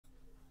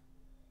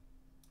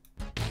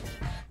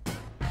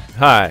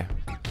Hi,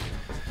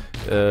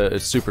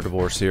 it's Super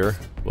Divorce here.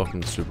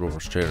 Welcome to Super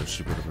Divorce Channel.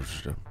 Super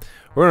Divorce Channel.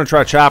 We're gonna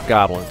try Chop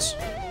Goblins.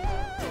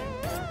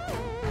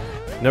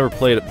 Never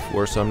played it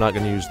before, so I'm not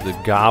gonna use the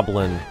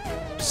Goblin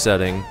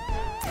setting.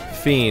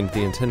 Fiend,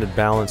 the intended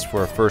balance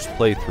for a first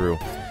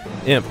playthrough.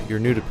 Imp, you're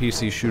new to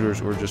PC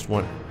shooters or just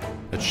want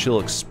a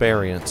chill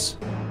experience.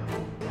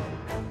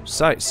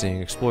 Sightseeing,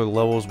 explore the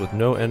levels with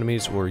no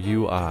enemies or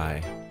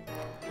UI.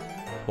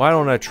 Why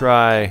don't I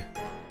try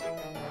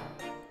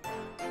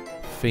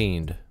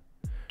Fiend?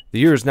 The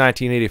year is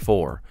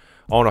 1984.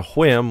 On a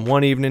whim,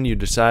 one evening you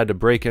decide to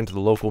break into the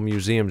local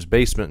museum's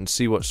basement and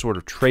see what sort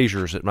of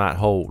treasures it might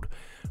hold.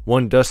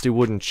 One dusty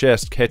wooden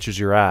chest catches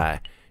your eye.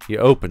 You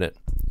open it,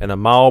 and a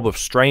mob of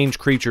strange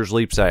creatures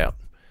leaps out.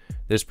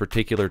 This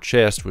particular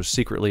chest was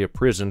secretly a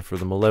prison for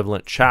the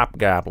malevolent Chop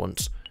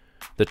Goblins,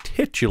 the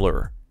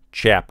titular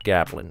Chop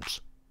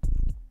Goblins.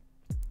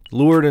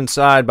 Lured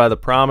inside by the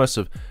promise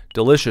of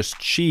delicious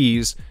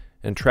cheese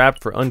and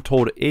trapped for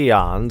untold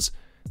eons,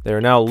 they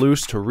are now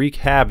loose to wreak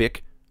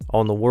havoc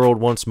on the world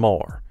once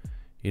more.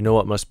 You know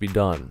what must be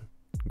done.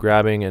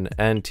 Grabbing an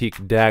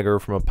antique dagger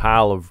from a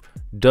pile of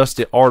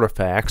dusty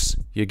artifacts,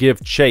 you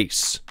give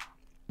chase.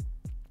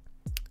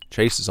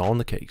 Chase is on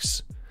the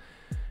case.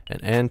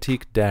 An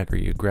antique dagger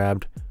you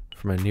grabbed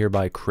from a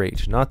nearby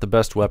crate. Not the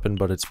best weapon,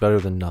 but it's better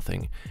than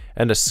nothing.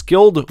 And a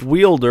skilled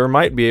wielder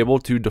might be able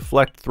to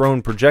deflect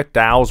thrown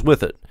projectiles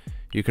with it.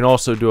 You can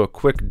also do a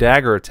quick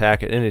dagger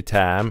attack at any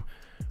time,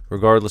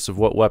 regardless of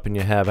what weapon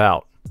you have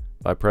out,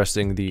 by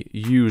pressing the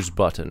use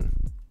button.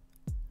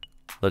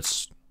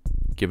 Let's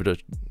give it a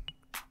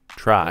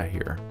try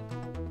here.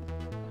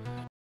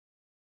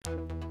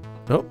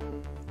 Oh,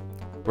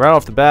 right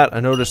off the bat, I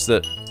noticed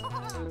that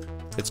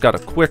it's got a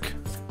quick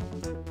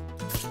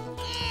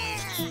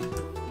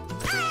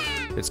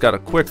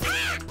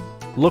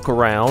look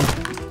around.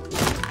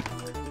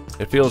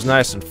 It feels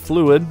nice and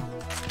fluid.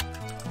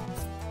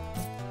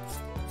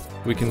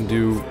 We can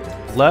do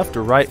left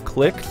or right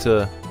click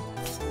to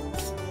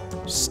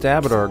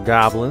stab at our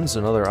goblins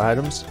and other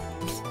items.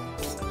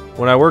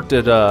 When I worked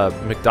at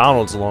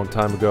McDonald's a long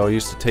time ago, I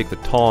used to take the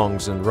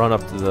tongs and run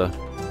up to the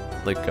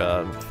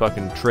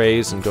fucking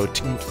trays and go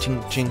ting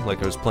ting ting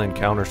like I was playing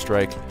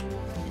Counter-Strike.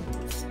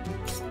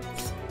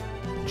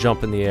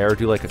 Jump in the air,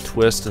 do like a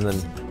twist, and then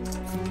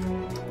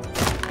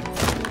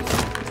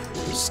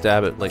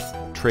stab at like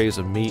trays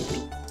of meat.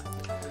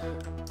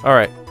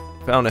 Alright,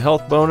 found a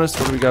health bonus.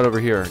 What do we got over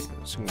here?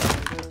 It's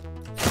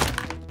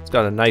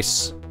got a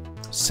nice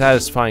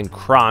satisfying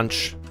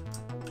crunch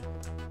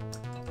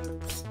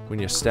when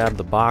you stab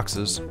the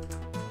boxes.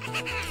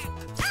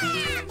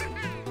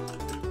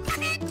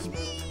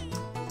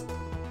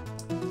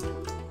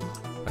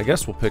 I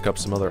guess we'll pick up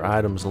some other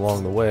items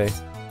along the way.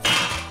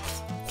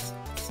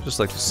 Just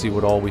like to see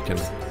what all we can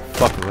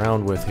fuck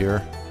around with here.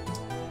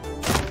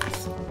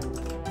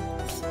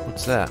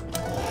 What's that?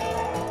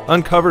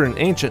 Uncovered an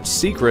ancient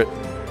secret.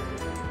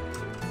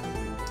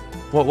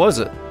 What was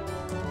it?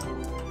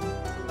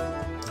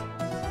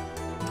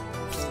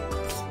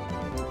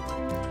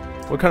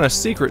 What kind of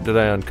secret did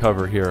I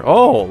uncover here?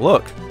 Oh,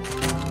 look!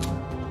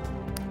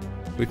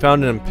 We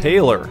found an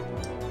impaler.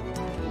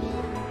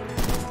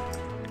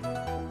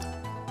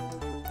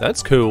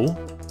 That's cool.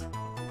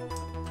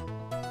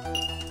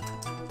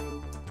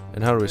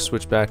 And how do we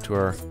switch back to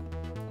our...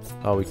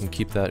 Oh, we can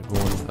keep that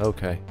going.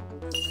 Okay.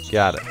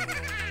 Got it.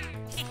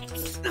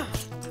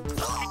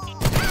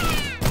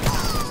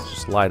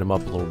 Just light them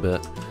up a little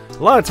bit.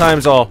 A lot of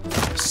times I'll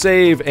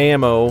save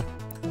ammo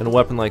in a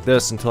weapon like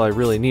this until I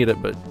really need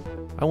it, but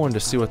I wanted to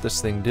see what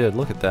this thing did.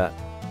 Look at that.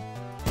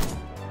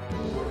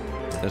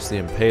 That's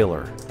the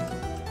impaler.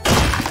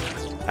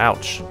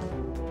 Ouch.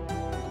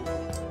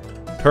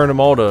 Turn them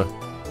all to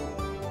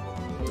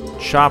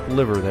chopped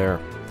liver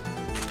there.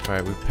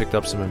 Alright, we picked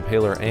up some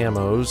impaler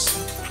ammos.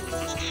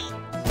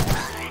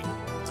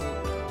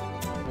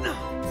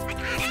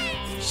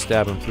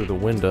 Stab him through the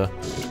window.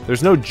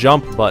 There's no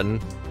jump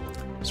button,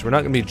 so we're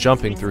not going to be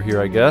jumping through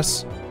here, I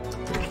guess.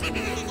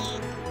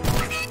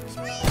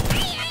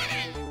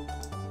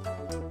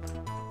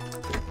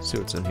 See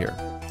what's in here.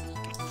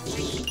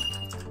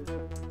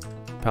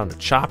 Found a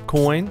chop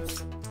coin.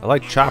 I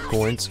like chop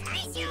coins.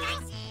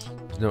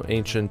 There's no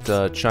ancient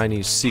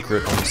Chinese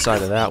secret on the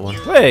side of that one.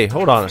 Hey,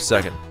 hold on a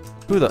second.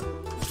 Who the...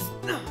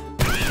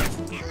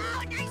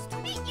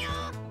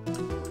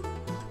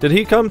 Did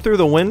he come through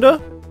the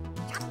window?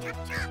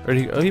 Or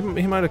did he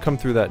might have come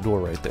through that door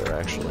right there,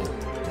 actually.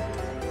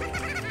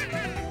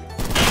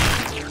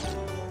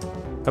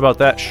 How about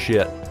that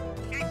shit?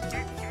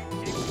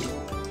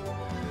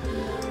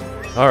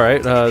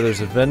 Alright, there's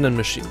a vending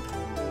machine.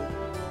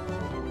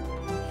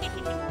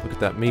 Look at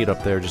that meat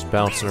up there just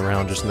bouncing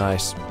around just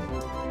nice.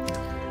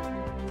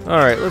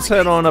 Alright, let's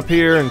head on up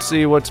here and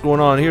see what's going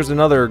on. Here's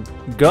another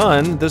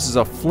gun. This is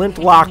a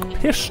flintlock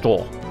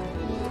pistol.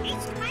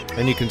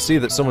 And you can see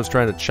that someone's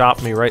trying to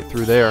chop me right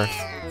through there.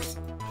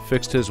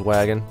 Fixed his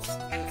wagon.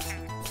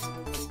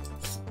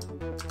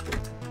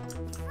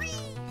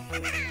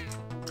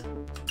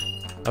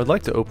 I would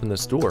like to open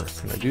this door.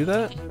 Can I do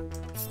that?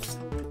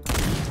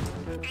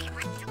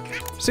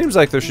 Seems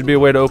like there should be a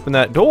way to open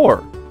that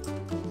door.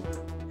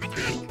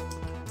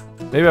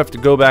 Maybe I have to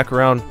go back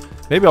around.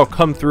 Maybe I'll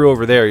come through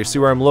over there. You see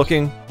where I'm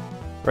looking?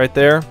 Right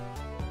there?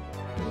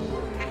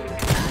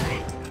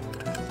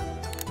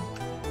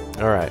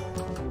 Alright.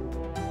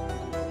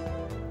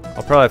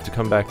 I'll probably have to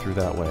come back through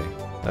that way.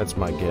 That's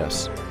my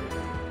guess.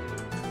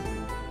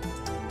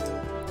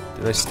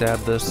 Did I stab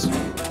this?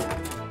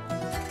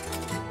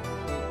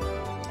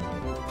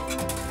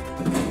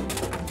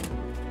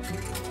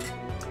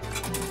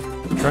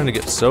 I'm trying to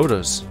get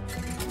sodas.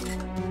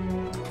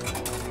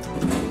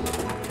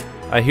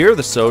 I hear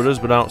the sodas,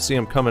 but I don't see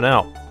them coming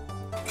out.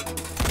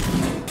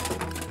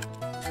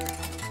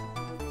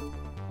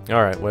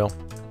 Alright, well.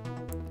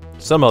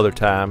 Some other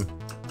time.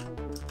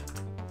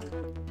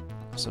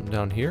 Something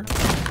down here.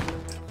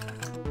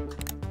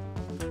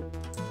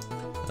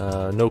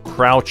 No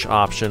crouch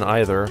option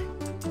either.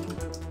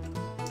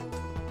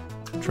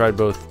 Tried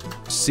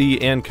both C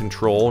and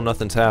control.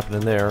 Nothing's happening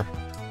there.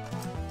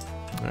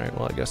 Alright,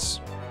 well, I guess...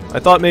 I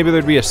thought maybe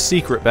there'd be a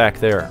secret back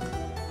there.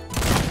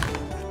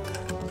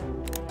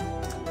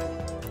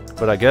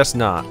 But I guess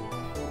not.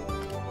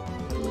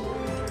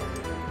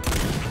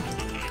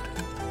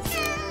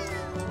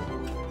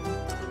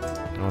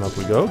 On up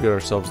we go. Get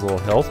ourselves a little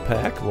health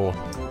pack. A little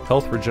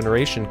health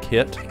regeneration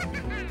kit.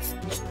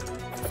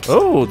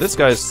 Oh, this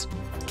guy's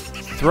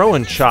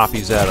throwing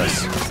choppies at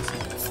us.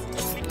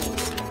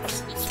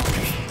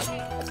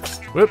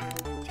 Whoop.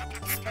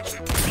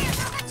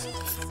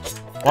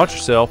 Watch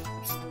yourself.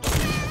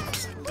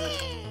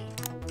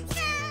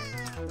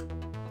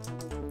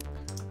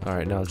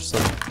 Alright, now just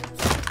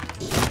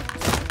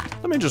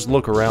let me just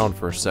look around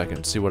for a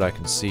second, see what I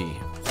can see.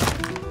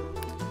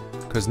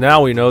 Because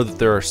now we know that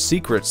there are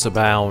secrets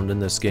abound in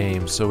this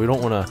game, so we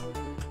don't want to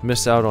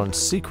miss out on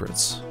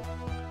secrets.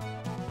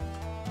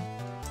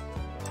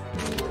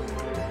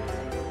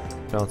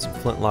 Found some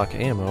flintlock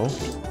ammo.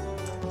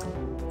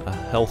 A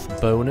health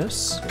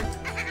bonus.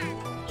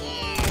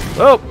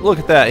 Oh, look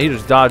at that. He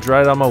just dodged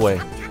right on my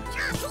way.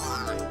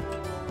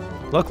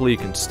 Luckily, you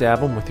can stab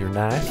him with your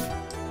knife.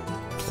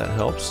 That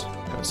helps.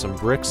 Got some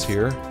bricks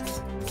here.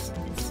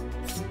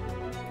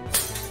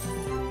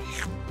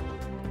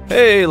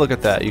 Hey, look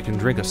at that. You can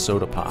drink a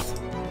soda pop.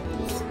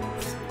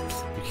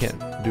 You can't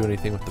do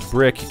anything with the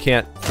brick. You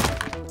can't...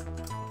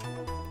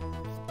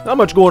 Not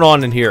much going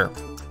on in here.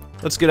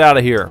 Let's get out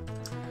of here.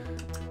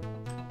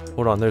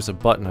 Hold on, there's a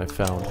button I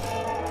found.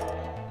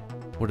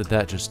 What did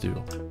that just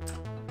do?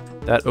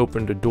 That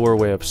opened a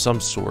doorway of some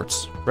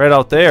sorts. Right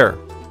out there.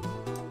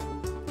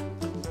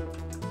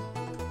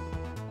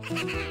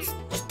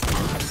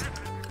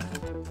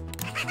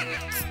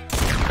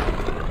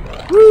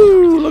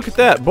 Woo! Look at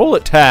that.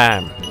 Bullet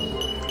time.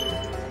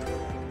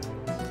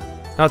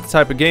 Not the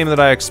type of game that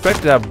I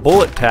expect to have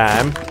bullet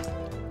time.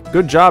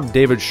 Good job,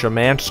 David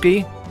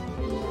Shemansky.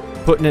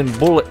 Putting in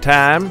bullet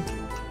time.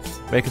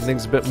 Making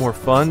things a bit more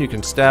fun. You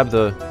can stab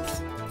the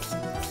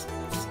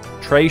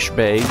trash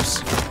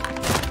bags.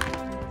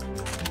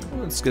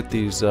 Let's get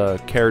these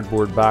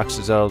cardboard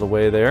boxes out of the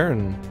way there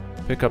and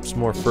pick up some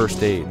more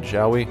first aid,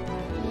 shall we?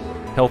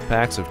 Health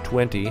packs of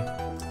 20.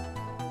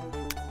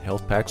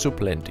 Health packs of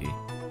plenty.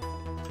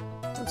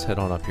 Let's head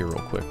on up here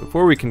real quick.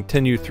 Before we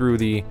continue through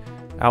the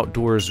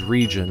outdoors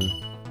region,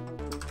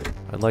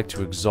 I'd like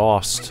to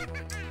exhaust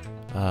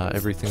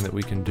everything that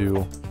we can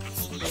do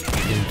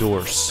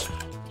indoors.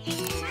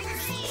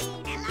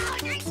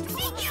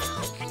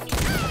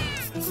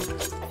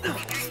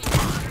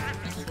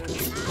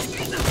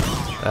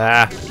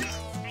 Ah,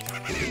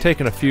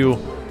 taking a few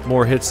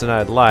more hits than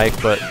I'd like,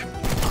 but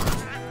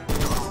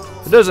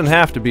it doesn't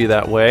have to be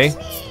that way.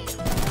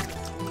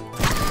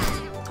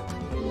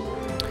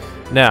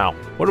 Now,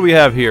 what do we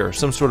have here?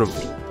 Some sort of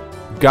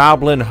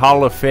Goblin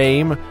Hall of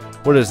Fame.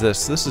 What is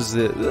this? This is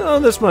the... Oh,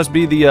 this must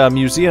be the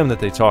museum that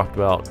they talked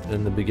about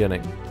in the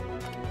beginning.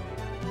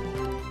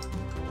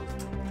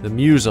 The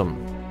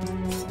museum.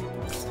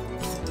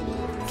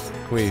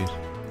 Can we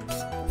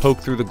poke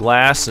through the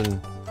glass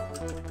and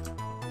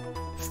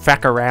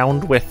feck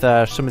around with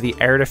some of the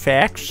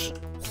artifacts?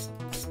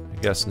 I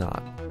guess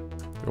not.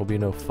 There will be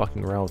no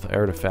fucking around with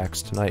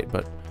artifacts tonight,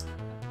 but...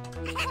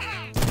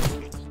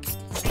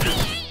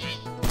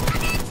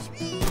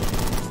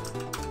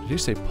 Did you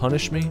say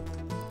punish me?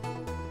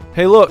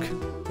 Hey, look!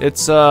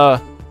 It's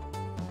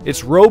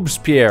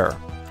Robespierre.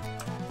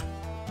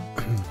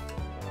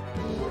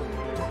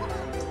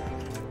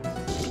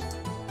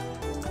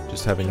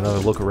 Just having another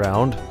look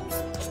around.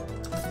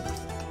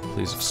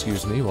 Please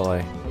excuse me while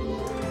I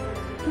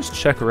just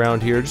check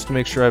around here just to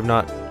make sure I've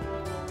not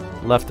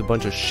left a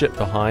bunch of shit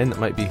behind that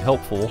might be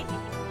helpful.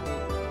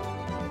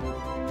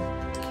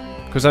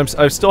 Because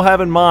I still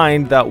have in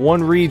mind that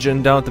one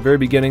region down at the very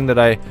beginning that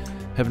I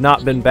have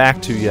not been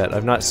back to yet.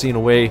 I've not seen a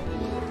way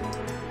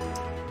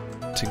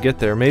to get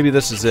there. Maybe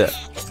this is it.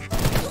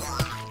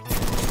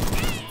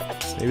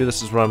 Maybe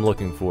this is what I'm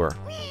looking for.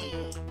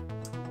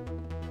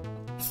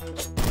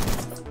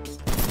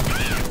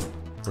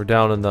 We're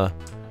down in the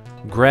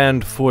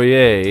grand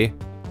foyer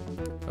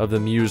of the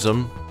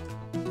museum.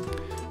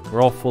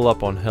 We're all full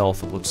up on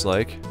health, it looks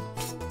like.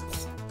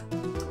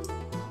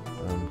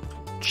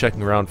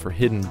 checking around for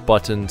hidden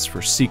buttons,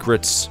 for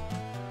secrets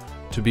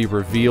to be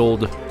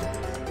revealed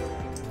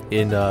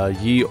in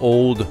ye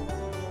old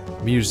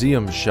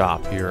museum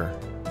shop here.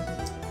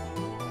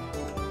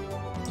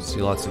 See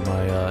lots of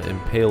my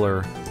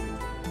impaler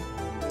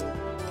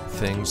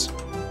things.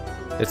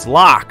 It's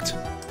locked!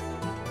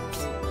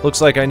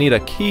 Looks like I need a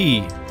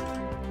key.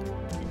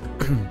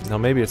 Now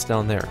maybe it's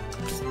down there.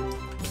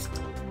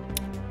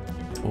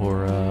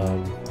 Or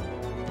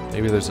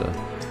maybe there's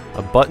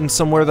a button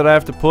somewhere that I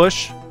have to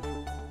push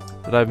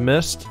that I've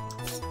missed.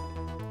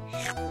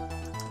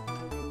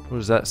 What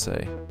does that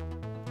say?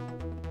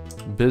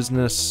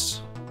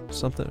 Business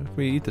something. Can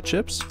we eat the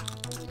chips?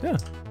 Yeah.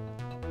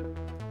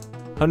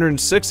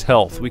 106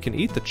 health. We can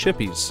eat the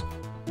chippies.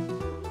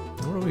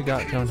 What do we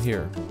got down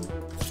here?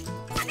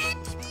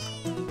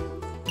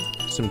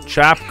 Some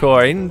chop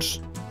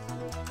coins.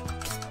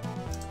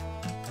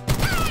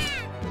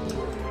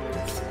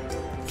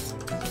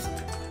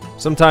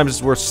 Sometimes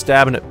it's worth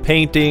stabbing at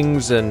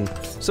paintings, and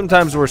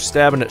sometimes we're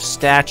stabbing at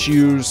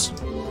statues.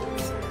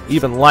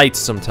 Even lights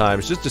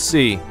sometimes, just to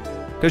see.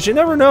 Because you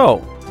never know.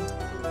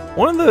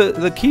 One of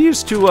the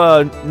keys to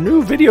a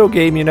new video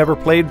game you never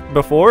played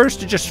before is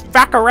to just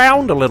fuck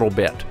around a little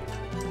bit.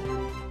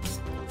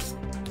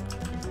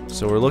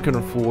 So we're looking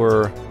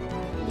for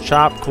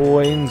chop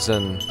coins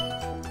and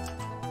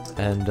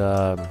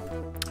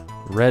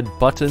red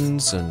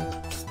buttons and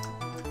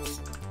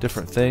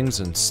different things,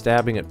 and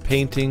stabbing at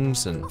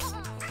paintings and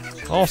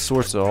all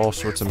sorts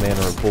of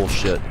manner of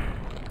bullshit.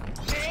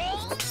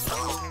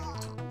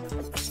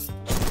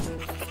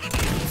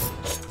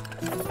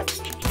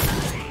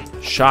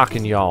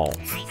 Shocking y'all.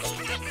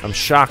 I'm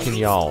shocking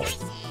y'all.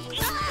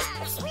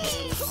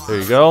 There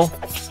you go.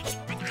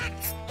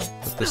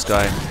 Let this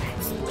guy.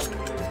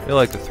 They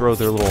like to throw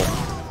their little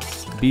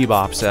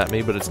bebops at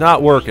me, but it's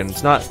not working.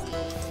 It's not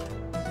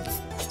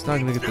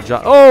gonna get the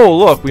job. Oh,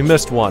 look, we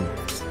missed one.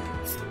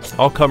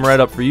 I'll come right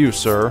up for you,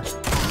 sir.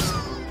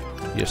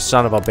 You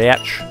son of a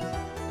bitch.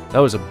 That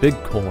was a big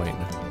coin.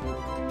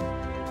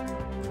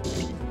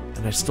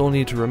 And I still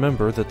need to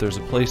remember that there's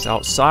a place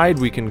outside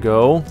we can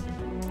go.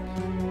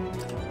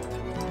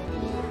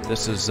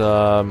 This is,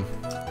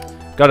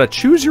 got a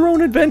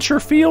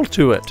choose-your-own-adventure feel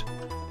to it.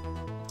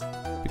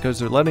 Because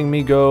they're letting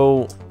me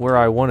go where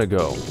I want to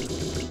go.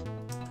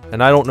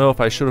 And I don't know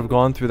if I should have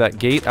gone through that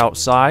gate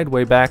outside,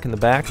 way back in the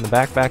back, in the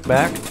back. In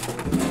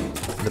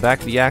the back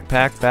of the yak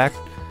pack, back.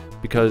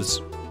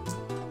 Because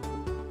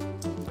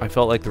I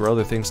felt like there were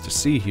other things to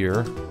see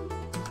here.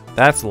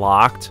 That's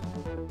locked.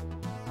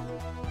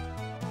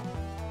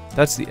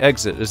 That's the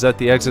exit. Is that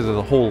the exit of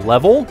the whole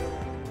level?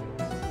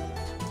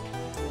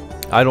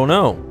 I don't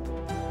know.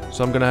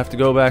 So I'm gonna have to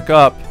go back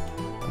up.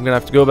 I'm gonna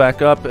have to go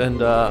back up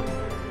and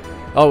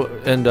I'll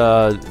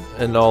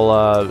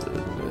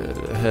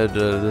head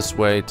this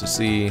way to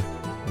see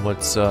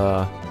what's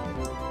going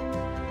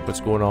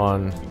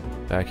on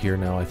back here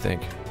now, I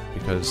think,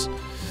 because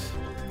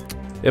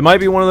it might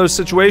be one of those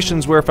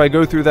situations where if I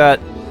go through that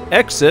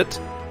exit,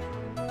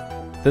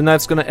 then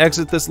that's going to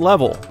exit this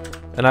level,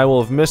 and I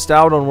will have missed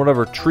out on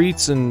whatever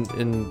treats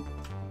and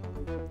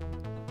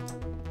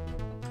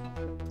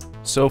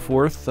so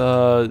forth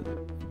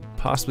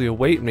possibly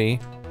await me.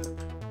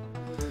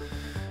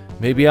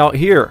 Maybe out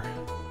here.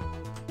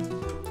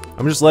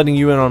 I'm just letting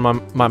you in on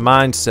my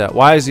mindset.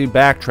 Why is he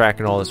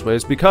backtracking all this way?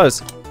 It's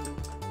because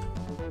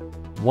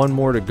one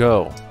more to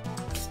go.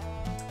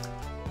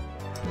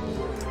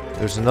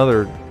 There's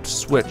another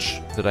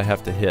switch that I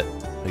have to hit,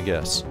 I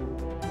guess.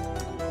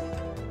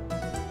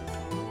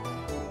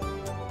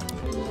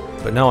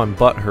 But now I'm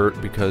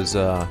butthurt because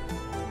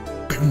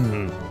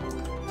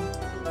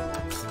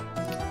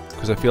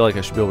because I feel like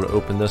I should be able to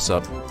open this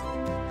up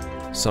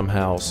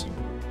somehows.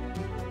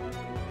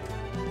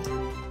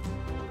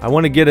 I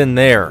want to get in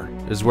there,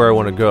 is where I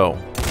want to go.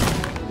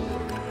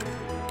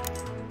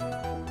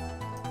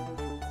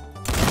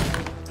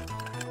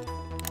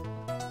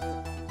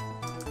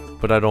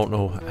 But I don't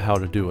know how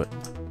to do it.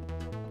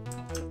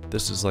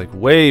 This is like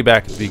way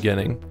back at the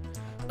beginning.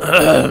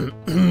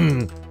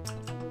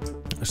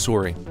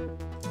 Sorry.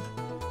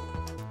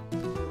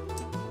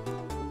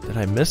 Did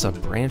I miss a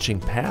branching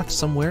path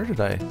somewhere? Is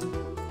there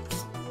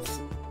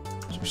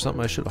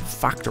something I should have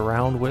fucked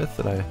around with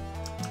that I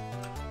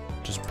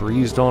just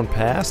breezed on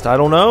past? I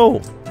don't know.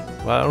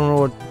 I don't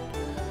know what...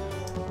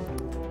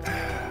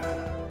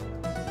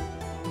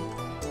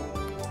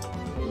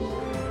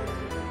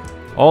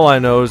 All I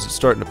know is it's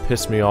starting to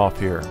piss me off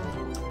here.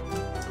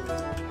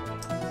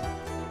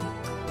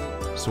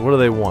 So what do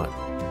they want?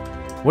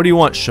 What do you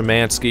want,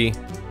 Shemansky?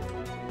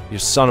 You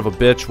son of a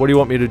bitch. What do you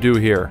want me to do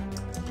here?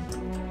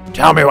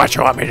 Tell me what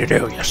you want me to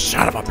do, you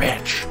son of a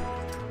bitch.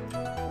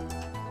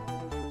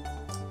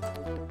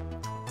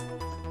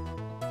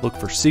 Look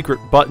for secret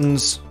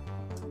buttons.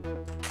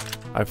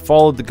 I've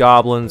followed the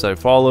goblins. I've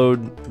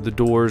followed the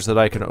doors that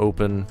I can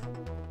open.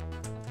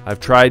 I've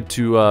tried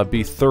to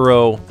be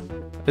thorough.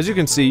 As you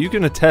can see, you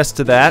can attest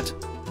to that.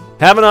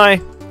 Haven't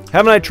I?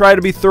 Haven't I tried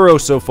to be thorough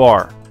so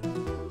far?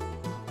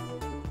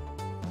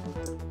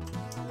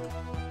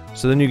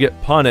 So then you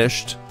get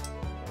punished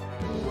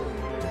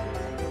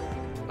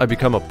I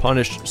become a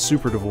punished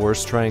super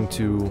divorce, trying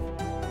to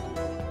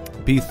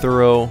be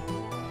thorough,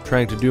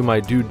 trying to do my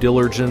due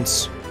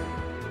diligence,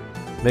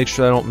 make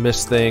sure I don't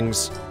miss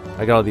things.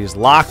 I got all these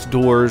locked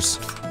doors.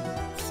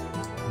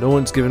 No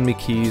one's giving me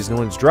keys. No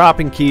one's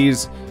dropping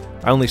keys.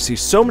 I only see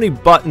so many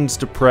buttons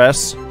to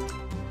press.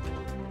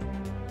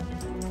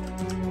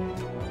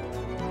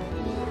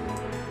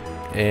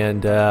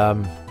 And, I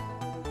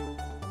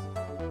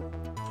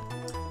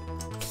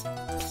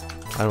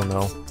don't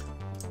know.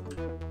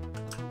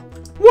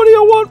 What do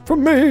you want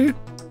from me?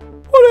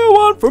 What do you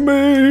want from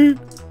me?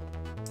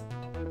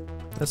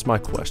 That's my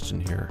question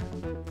here.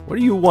 What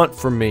do you want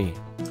from me?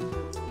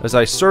 As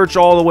I search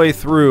all the way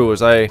through,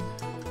 as I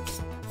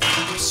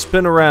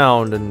spin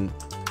around and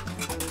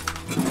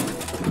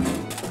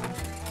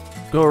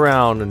go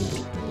around and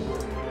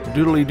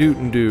doodly doot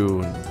and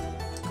do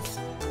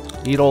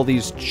and eat all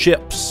these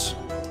chips,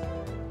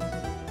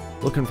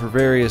 looking for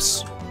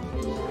various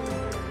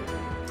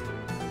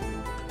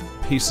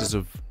pieces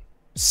of...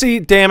 See,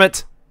 damn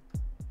it!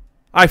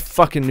 I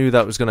fucking knew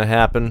that was gonna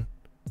happen.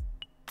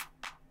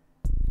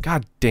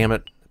 God damn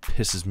it. It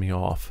pisses me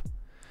off.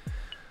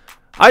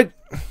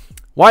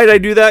 Why did I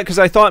do that? Because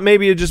I thought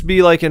maybe it'd just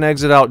be like an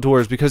exit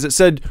outdoors, because it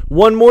said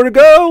one more to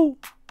go!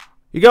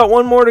 You got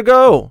one more to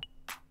go!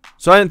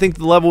 So I didn't think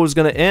the level was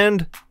gonna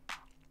end.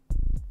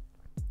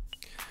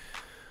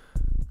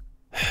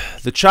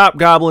 The Chop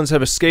Goblins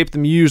have escaped the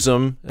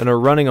museum and are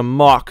running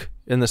amok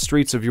in the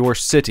streets of your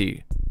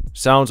city.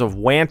 Sounds of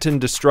wanton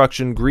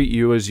destruction greet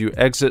you as you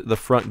exit the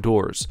front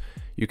doors.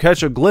 You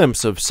catch a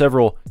glimpse of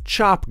several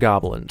Chop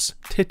Goblins,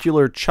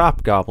 titular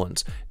Chop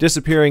Goblins,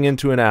 disappearing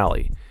into an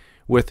alley.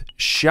 With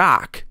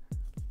shock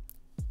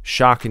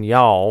and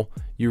y'all,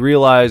 you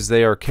realize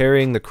they are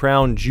carrying the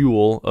crown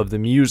jewel of the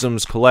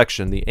museum's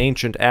collection, the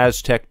ancient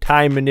Aztec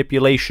time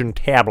manipulation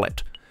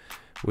tablet.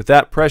 With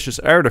that precious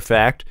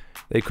artifact,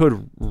 they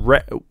could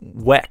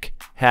wreak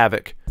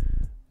havoc,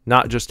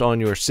 not just on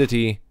your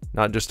city,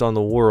 not just on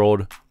the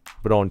world,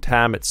 but on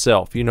time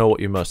itself. You know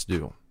what you must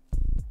do.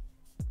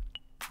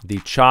 The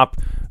Chop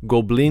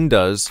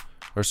Goblindas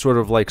are sort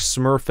of like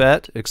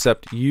Smurfette,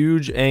 except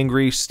huge,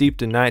 angry,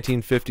 steeped in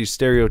 1950s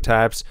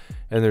stereotypes,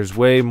 and there's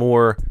way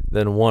more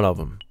than one of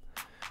them.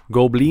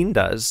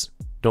 Goblindas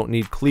don't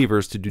need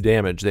cleavers to do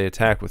damage. They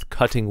attack with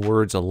cutting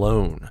words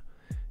alone.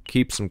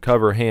 Keep some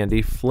cover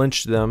handy.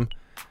 Flinch them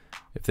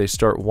if they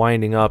start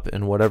winding up,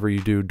 and whatever you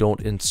do,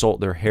 don't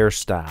insult their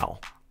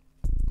hairstyle.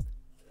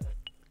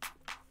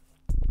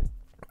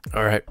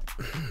 Alright,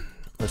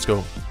 let's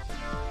go.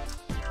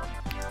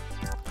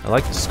 I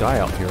like the sky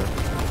out here.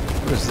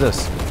 What is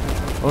this?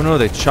 Oh no,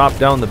 they chopped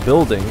down the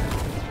building.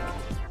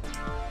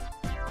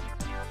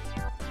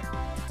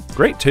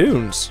 Great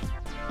tunes.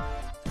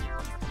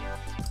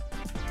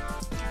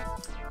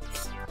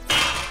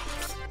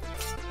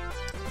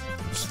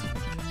 Let's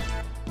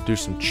do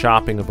some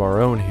chopping of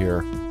our own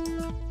here.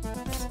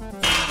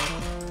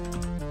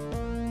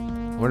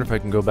 I wonder if I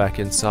can go back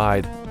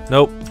inside.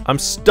 Nope, I'm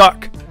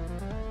stuck.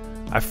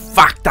 I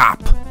fucked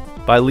up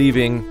by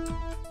leaving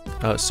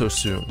so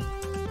soon.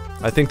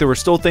 I think there were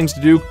still things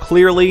to do.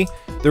 Clearly,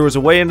 there was a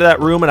way into that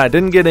room and I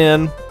didn't get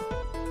in.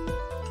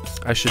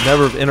 I should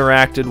never have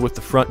interacted with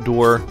the front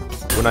door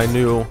when I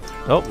knew...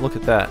 Oh, look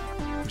at that.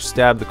 You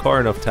stab the car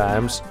enough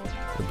times,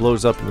 it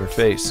blows up in your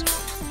face.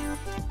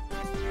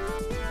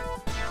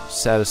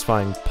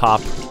 Satisfying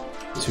pop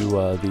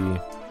to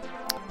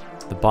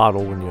the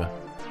bottle when you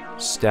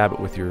stab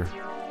it with your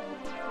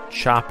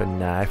chopping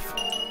knife.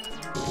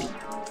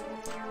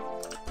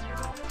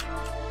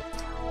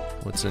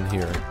 What's in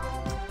here?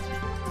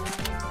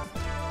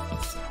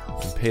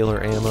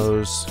 Impaler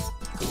ammos.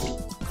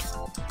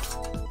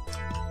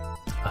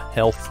 A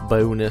health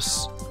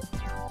bonus.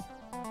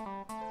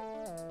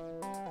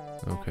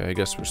 Okay, I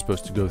guess we're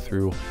supposed to go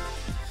through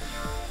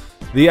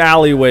the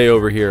alleyway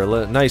over here.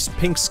 Nice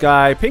pink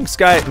sky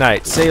at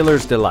night,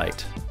 sailor's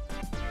delight.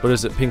 But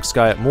is it pink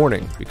sky at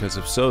morning? Because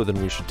if so,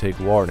 then we should take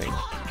warning.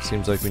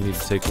 Seems like we need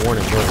to take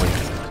warning, don't we?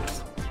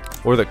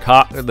 Or the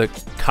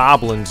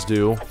Goblins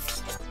do.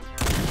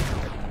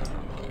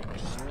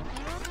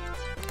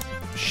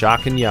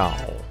 Shock and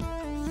y'all.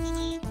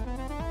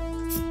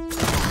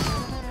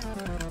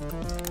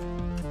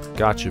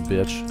 Gotcha,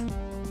 bitch.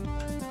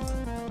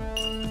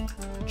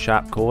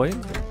 Chop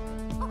coin.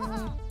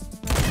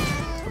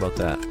 How about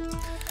that?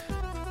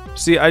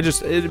 See,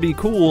 it'd be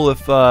cool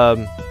if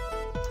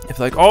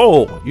like,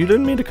 oh, you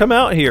didn't mean to come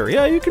out here.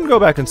 Yeah, you can go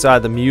back inside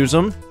the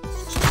museum.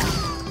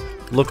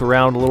 Look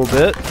around a little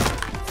bit.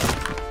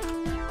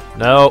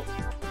 No,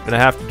 gonna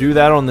have to do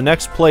that on the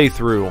next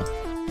playthrough.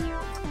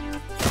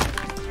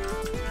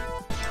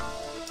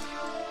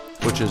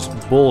 Which is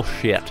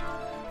bullshit.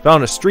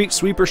 Found a street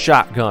sweeper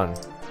shotgun.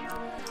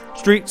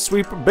 Street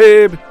sweeper,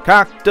 babe,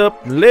 cocked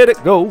up and let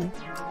it go.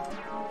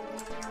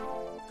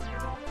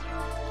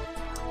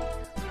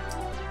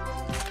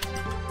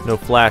 No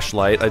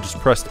flashlight. I just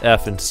pressed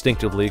F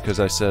instinctively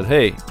because I said,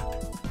 hey.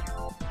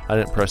 I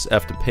didn't press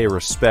F to pay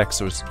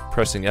respects. I was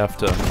pressing F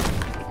to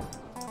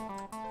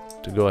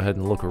go ahead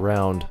and look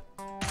around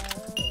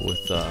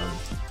with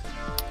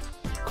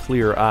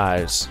clear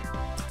eyes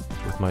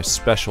with my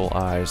special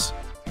eyes.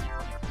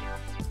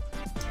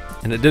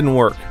 And it didn't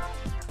work.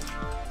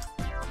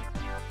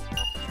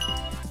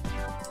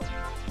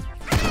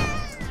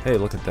 Hey,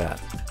 look at that.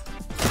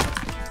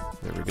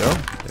 There we go.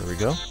 There we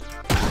go.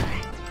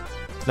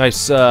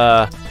 Nice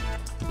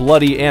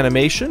bloody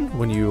animation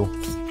when you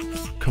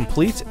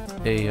complete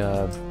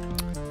a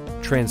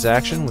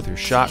transaction with your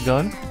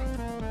shotgun.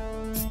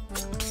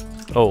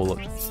 Oh, look.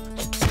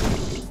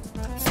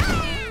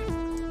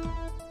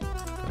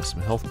 Got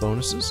some health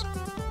bonuses.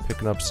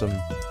 Picking up some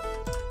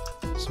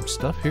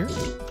stuff here.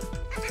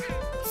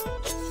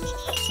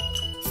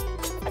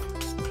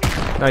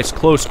 Nice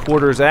close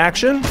quarters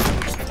action.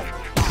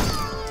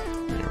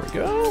 There we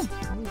go.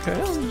 Okay,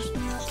 I'll just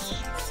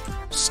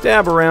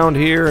stab around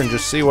here and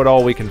just see what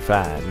all we can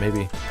find.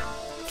 Maybe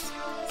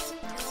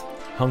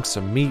hunks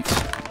of meat.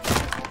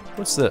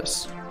 What's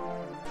this?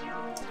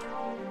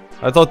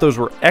 I thought those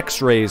were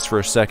x-rays for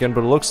a second,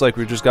 but it looks like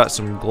we just got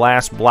some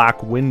glass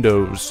block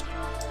windows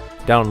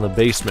down in the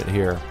basement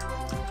here.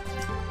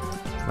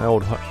 My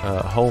old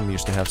home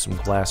used to have some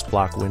glass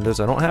block windows.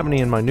 I don't have any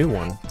in my new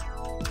one,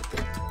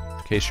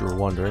 in case you were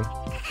wondering.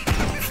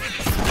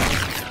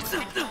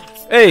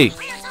 Hey!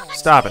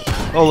 Stop it.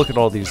 Oh, look at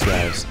all these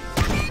guys.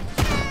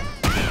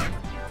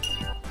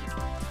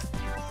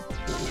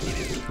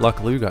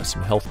 Luckily, we got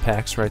some health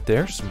packs right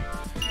there. Some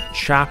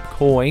chop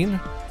coin.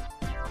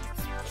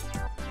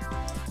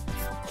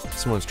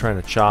 Someone's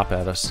trying to chop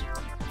at us.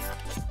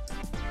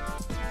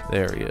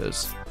 There he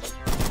is.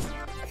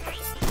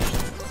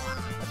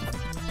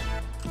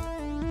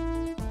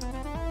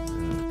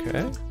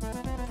 Okay.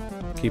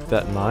 Keep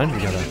that in mind.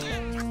 We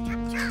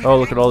gotta... Oh,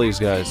 look at all these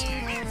guys.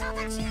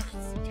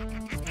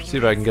 See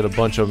if I can get a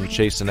bunch of them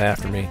chasing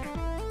after me.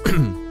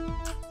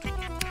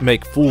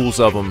 Make fools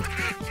of them.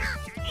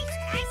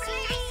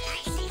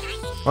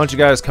 Why don't you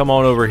guys come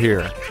on over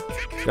here?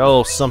 Got a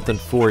little something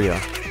for you.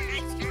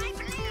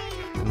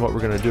 And what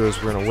we're gonna do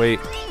is we're gonna wait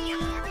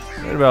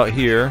right about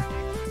here.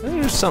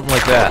 Maybe there's something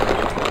like that.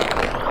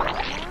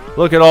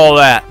 Look at all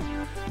that.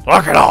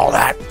 Look at all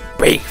that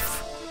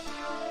beef.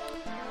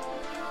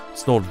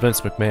 It's an old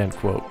Vince McMahon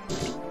quote.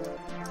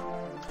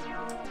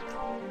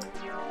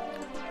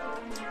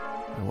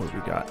 And what have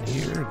we got in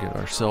here? Get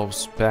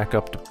ourselves back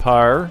up to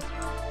par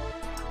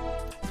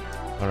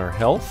on our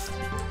health.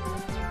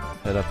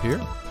 Head up here.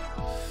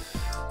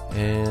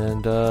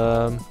 And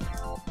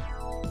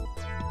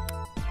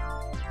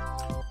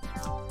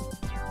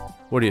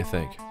what do you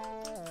think?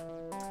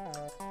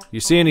 You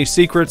see any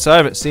secrets? I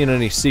haven't seen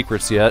any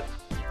secrets yet.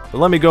 But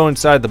let me go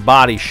inside the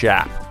body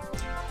shop.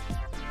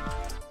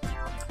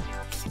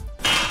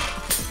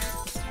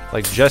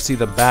 Like Jesse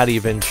the Batty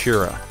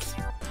Ventura.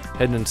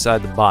 Heading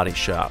inside the body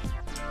shop.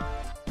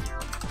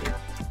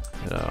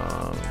 We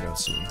got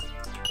some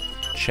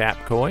chap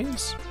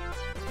coins.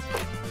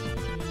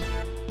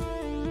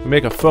 We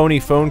make a phony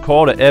phone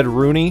call to Ed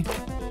Rooney.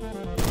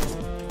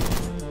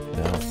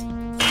 No,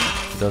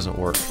 it doesn't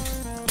work.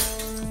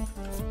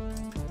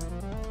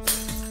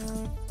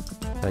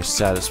 Nice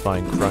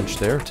satisfying crunch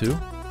there too.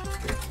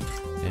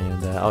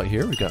 And out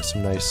here we got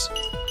some nice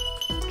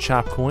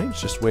chop coins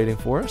just waiting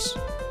for us.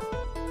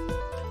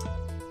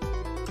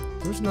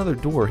 There's another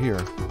door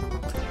here.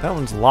 That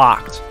one's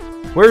locked.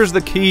 Where's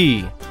the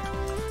key?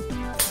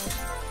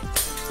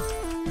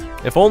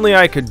 If only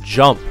I could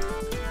jump.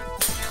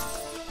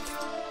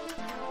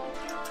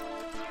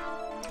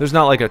 There's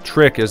not like a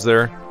trick, is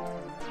there?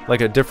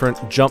 Like a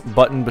different jump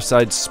button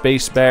besides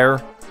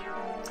spacebar?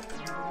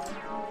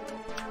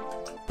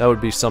 That would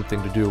be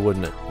something to do,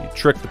 wouldn't it? You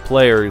trick the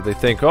player, they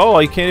think, oh,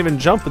 you can't even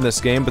jump in this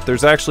game, but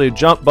there's actually a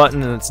jump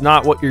button and it's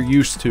not what you're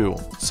used to.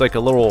 It's like a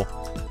little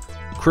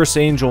Chris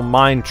Angel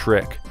mind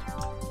trick.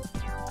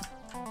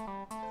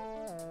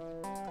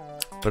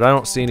 But I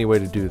don't see any way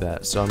to do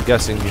that, so I'm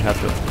guessing you have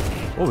to...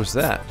 What was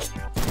that?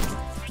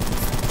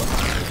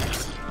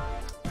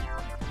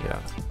 Yeah.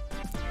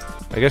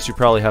 I guess you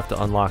probably have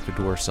to unlock the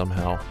door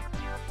somehow.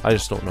 I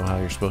just don't know how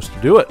you're supposed to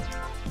do it.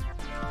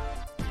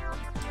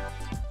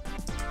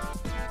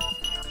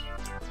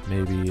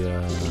 Maybe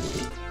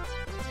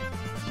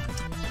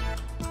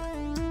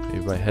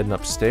by heading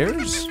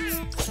upstairs?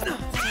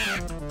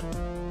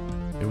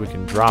 Maybe we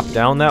can drop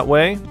down that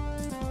way?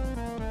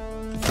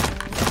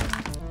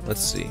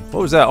 Let's see.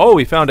 What was that? Oh,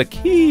 we found a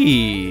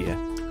key!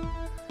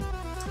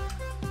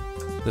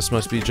 This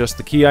must be just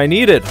the key I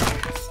needed.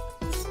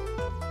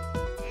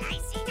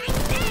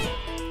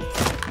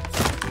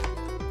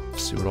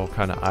 Let's see what all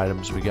kind of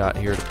items we got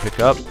here to pick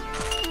up.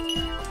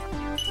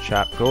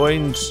 Chap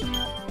coins.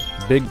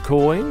 Big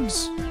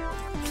coins.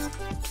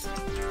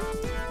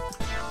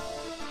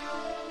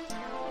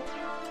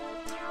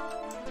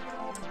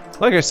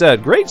 Like I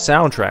said, great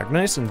soundtrack.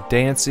 Nice and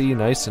dancey,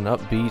 nice and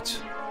upbeat,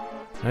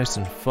 nice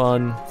and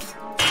fun.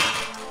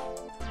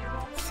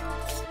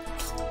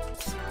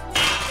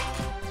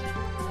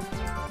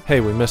 Hey,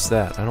 we missed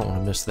that. I don't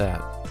want to miss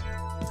that.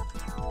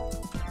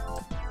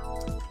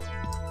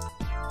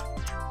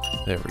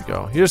 There we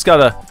go. You just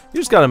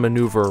gotta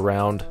maneuver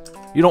around.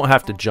 You don't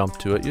have to jump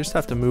to it. You just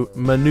have to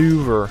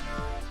maneuver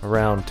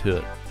around to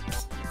it.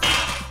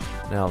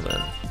 Now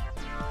then.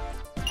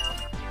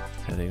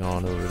 Heading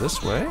on over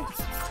this way.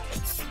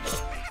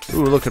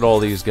 Ooh, look at all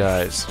these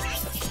guys.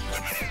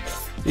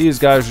 These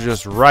guys are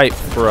just ripe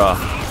for a...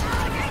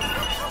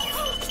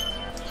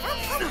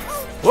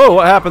 Whoa,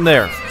 what happened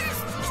there?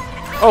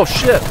 Oh,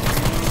 shit.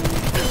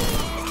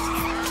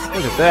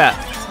 Look at that.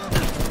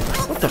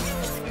 What the...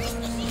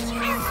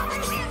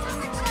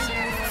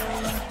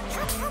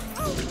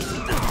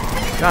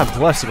 God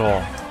bless it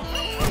all.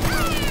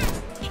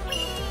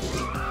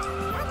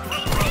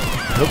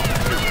 Nope.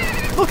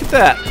 Look at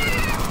that.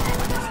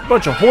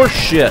 Bunch of horse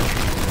shit.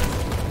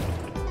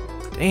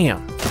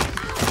 Damn.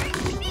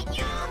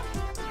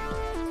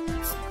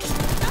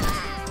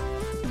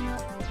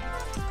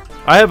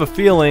 I have a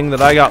feeling that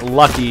I got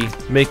lucky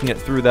making it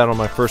through that on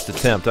my first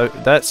attempt.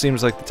 That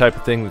seems like the type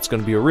of thing that's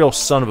going to be a real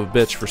son of a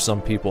bitch for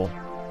some people.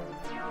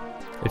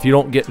 If you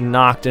don't get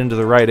knocked into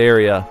the right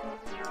area,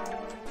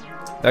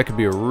 that could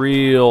be a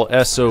real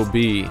SOB.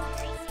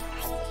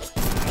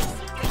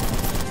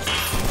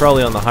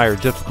 Probably on the higher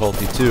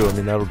difficulty too. I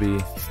mean, that'll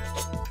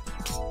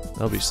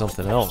be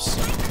something else.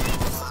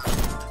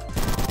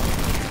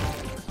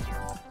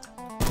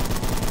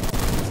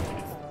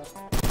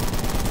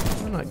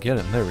 I'm not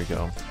getting. There we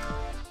go.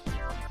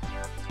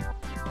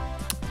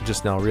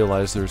 Just now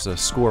realized there's a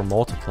score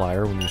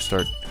multiplier when you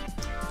start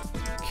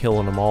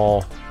killing them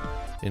all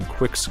in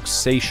quick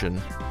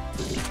succession.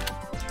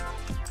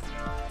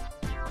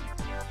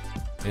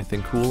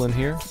 Anything cool in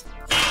here?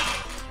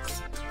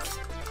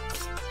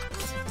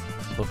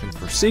 Looking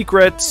for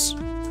secrets.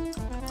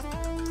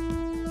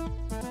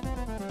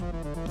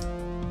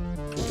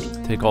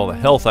 Take all the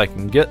health I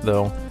can get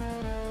though.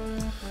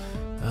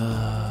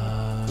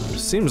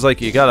 Seems like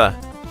you gotta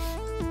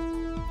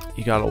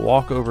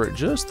walk over it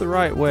just the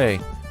right way.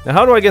 Now,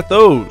 how do I get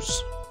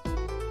those?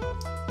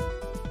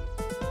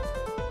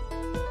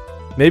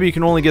 Maybe you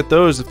can only get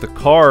those if the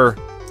car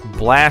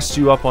blasts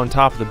you up on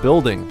top of the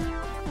building.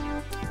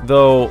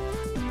 Though,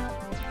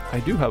 I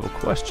do have a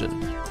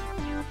question.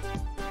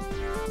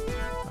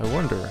 I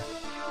wonder.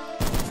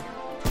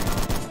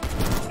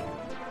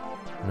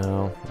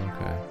 No,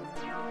 okay.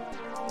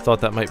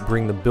 Thought that might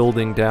bring the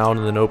building down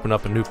and then open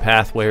up a new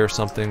pathway or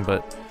something,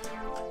 but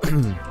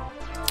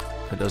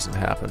it doesn't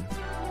happen.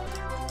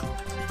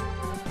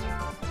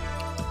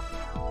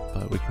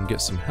 But we can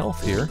get some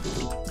health here.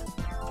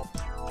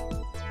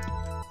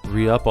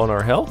 Re-up on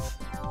our health.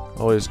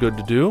 Always good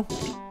to do.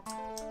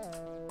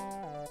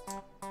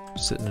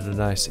 Sitting at a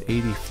nice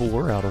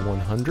 84 out of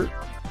 100.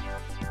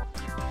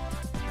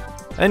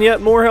 And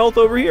yet more health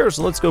over here,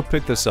 so let's go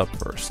pick this up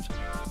first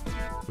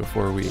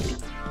before we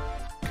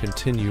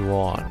continue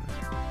on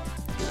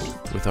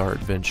with our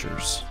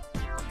adventures.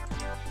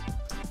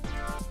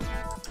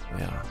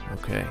 Yeah,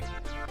 okay.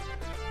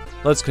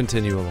 Let's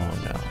continue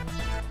along now.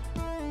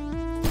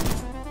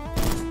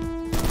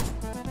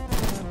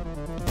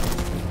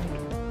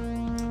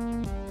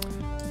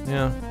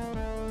 Yeah.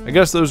 I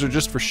guess those are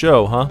just for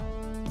show, huh?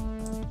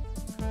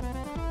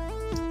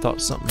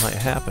 Thought something might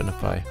happen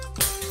if I...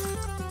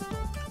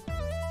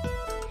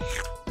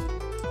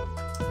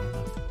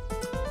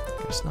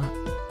 Guess not.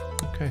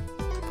 Okay,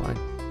 fine.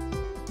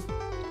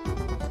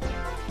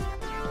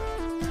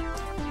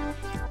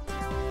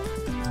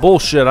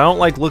 Bullshit, I don't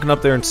like looking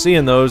up there and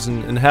seeing those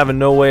and having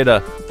no way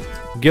to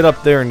get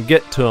up there and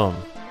get to them.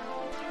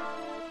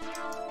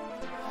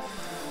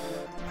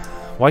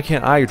 Why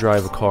can't I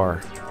drive a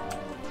car?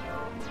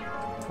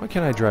 Why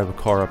can't I drive a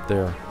car up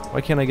there? Why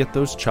can't I get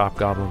those chop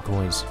goblin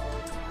coins?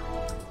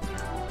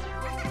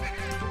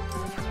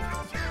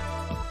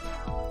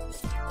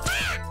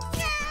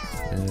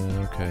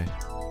 Yeah, okay.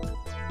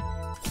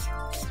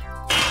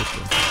 Get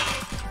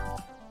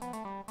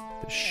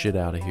the shit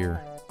out of here.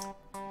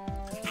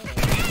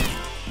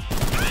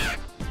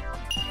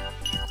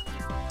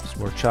 Some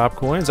more chop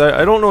coins.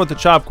 I don't know what the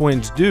chop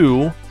coins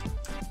do.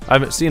 I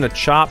haven't seen a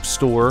chop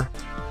store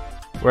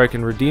where I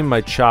can redeem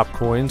my chop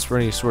coins for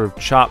any sort of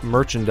chop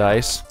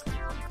merchandise.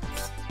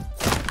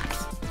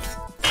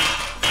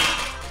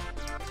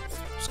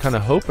 Just kind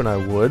of hoping I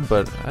would,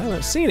 but I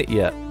haven't seen it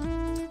yet.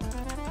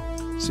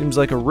 Seems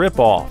like a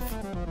rip-off.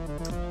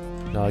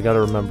 Now I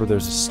gotta remember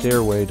there's a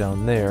stairway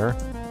down there.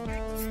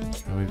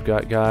 And we've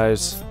got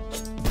guys...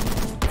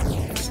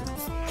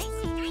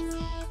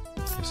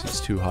 Guess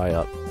he's too high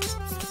up.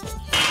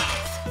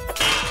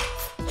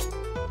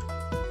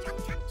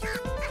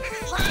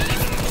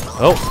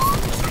 Oh!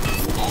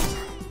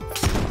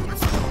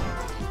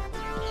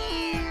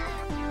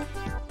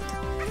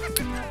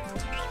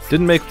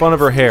 Didn't make fun of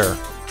her hair.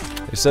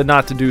 They said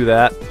not to do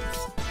that.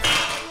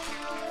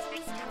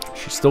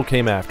 She still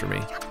came after me.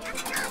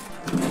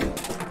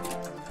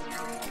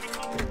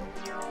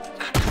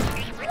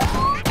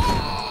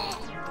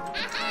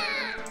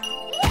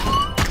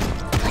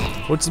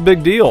 What's the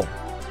big deal?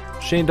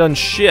 She ain't done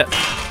shit.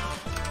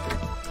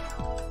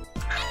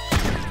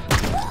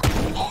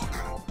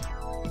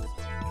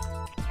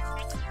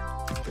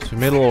 So we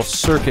made a little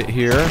circuit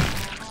here.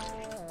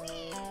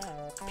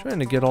 Trying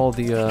to get all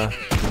the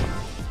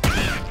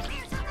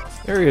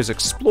areas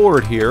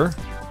explored here.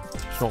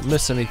 Don't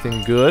miss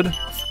anything good.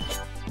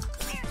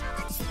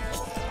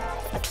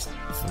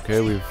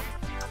 Okay, we've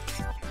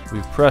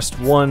pressed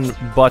one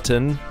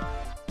button.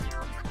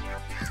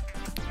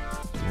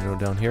 Go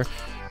down here.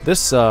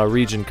 This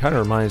region kind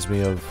of reminds me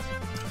of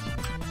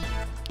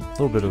a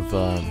little bit of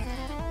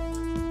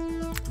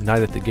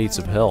Night at the Gates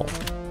of Hell.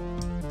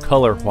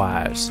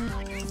 Color-wise,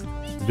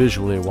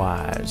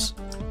 visually-wise.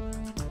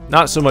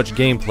 Not so much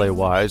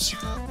gameplay-wise.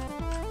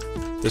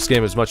 This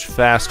game is much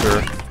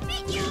faster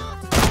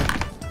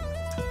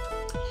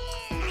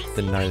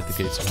than Night at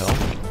the Gates of Hell.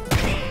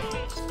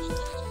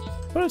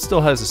 But it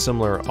still has a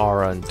similar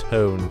aura and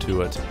tone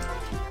to it.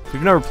 If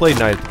you've never played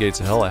Night at the Gates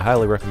of Hell, I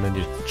highly recommend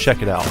you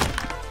check it out.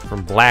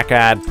 From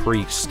Black-Eyed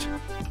Priest.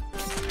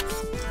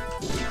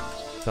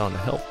 Found a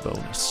health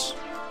bonus.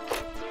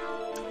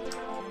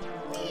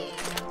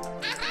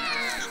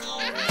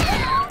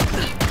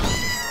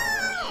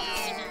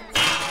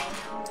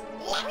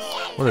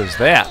 What is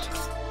that?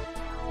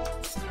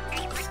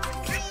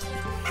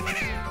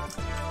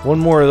 One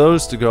more of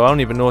those to go. I don't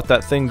even know what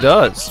that thing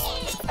does.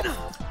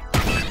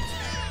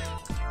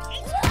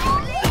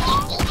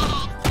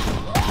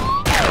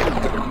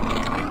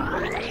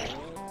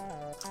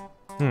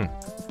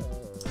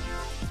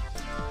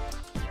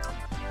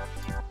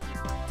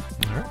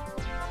 Alright.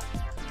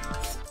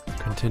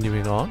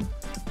 Continuing on.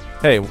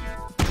 Hey.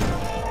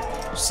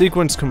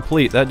 Sequence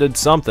complete. That did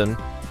something.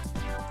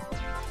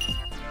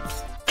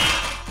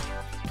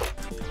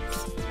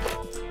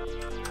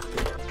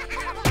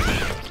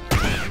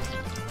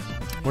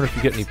 Wonder if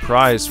you get any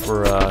prize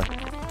for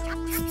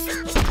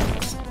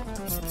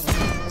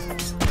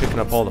picking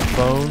up all the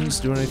phones,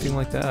 doing anything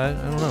like that.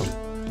 I don't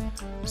know.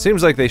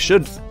 Seems like they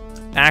should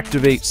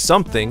activate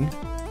something.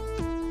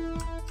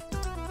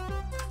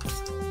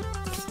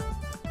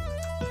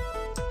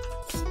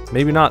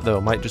 Maybe not though,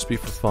 might just be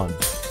for fun.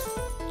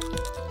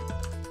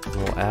 A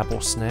little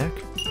apple snack.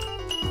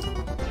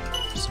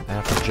 Some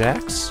Apple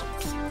Jacks.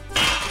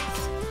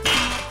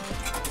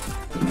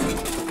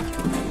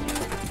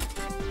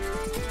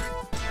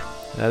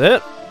 That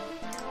it?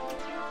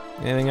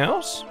 Anything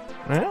else?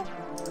 Yeah?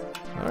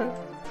 Alright.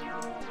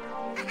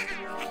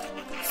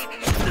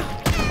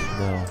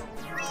 No.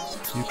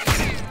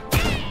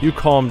 You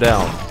calm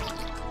down.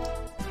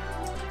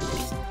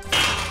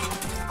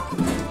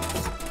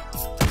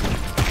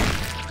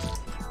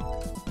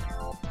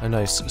 A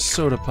nice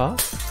soda pop.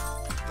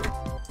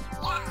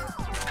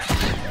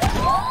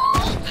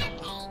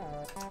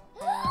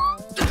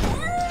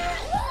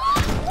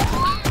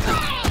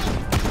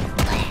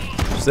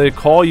 So they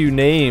call you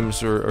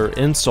names or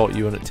insult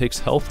you and it takes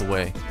health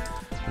away.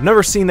 I've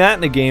never seen that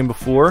in a game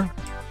before.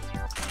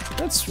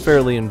 That's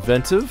fairly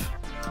inventive.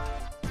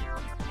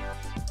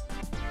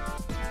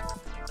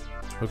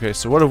 Okay,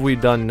 so what have we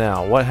done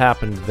now? What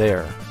happened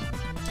there?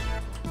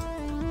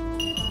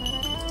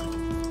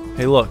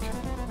 Hey, look.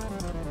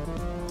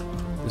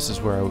 This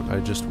is where I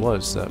just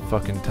was that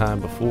fucking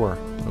time before.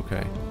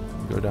 Okay,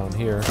 go down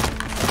here.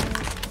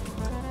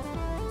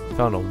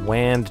 Found a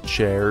wand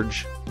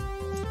charge.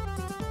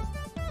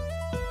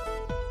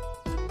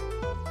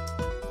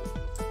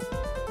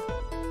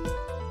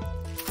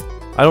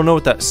 I don't know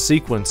what that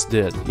sequence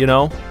did, you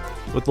know?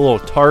 With the little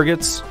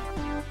targets.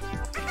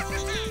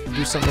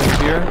 Do something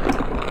here.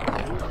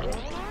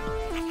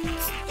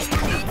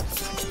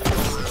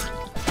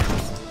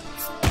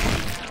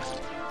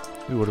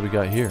 Ooh, what do we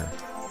got here?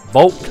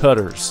 Bolt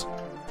cutters.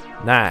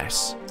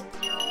 Nice.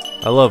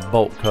 I love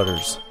bolt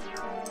cutters.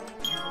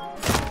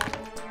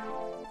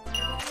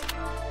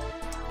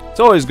 It's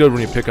always good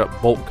when you pick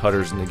up bolt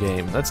cutters in the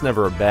game. That's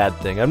never a bad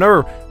thing. I've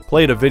never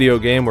played a video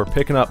game where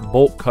picking up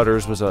bolt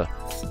cutters was a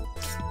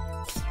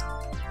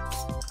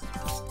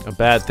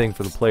bad thing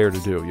for the player to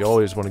do. You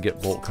always want to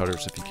get bolt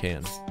cutters if you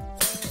can.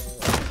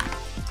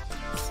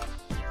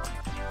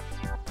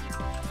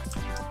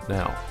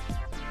 Now.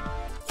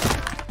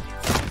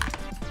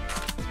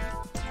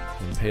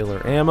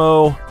 Impaler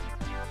ammo.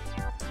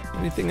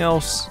 Anything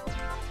else?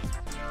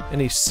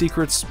 Any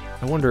secrets?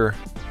 I wonder.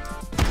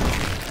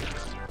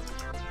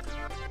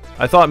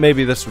 I thought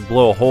maybe this would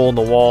blow a hole in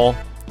the wall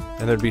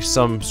and there'd be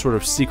some sort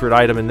of secret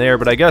item in there,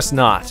 but I guess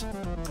not.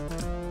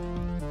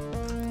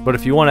 But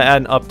if you want to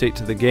add an update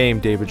to the game,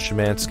 David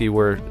Szymanski,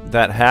 where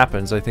that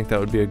happens, I think that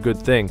would be a good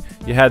thing.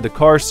 You had the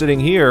car sitting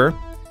here,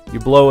 you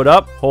blow it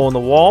up, hole in the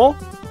wall,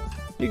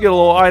 you get a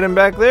little item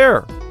back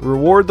there.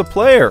 Reward the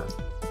player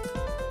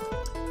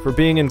for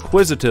being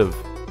inquisitive.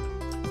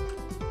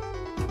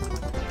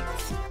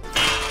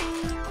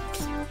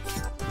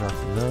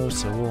 Nothing though,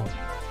 so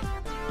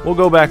we'll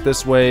go back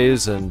this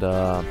ways and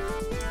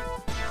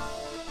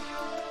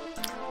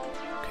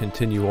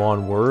continue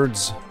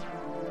onwards.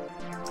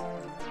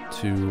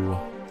 To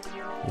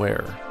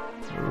where?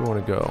 Where do we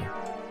want to go?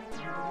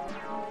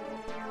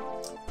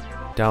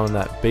 Down in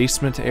that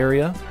basement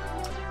area.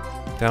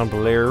 Down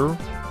below.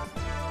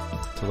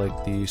 To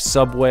like the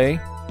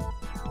subway.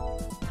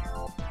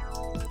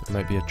 There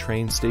might be a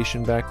train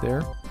station back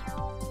there.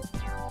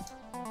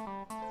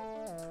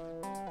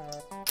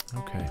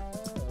 Okay.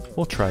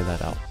 We'll try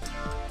that out.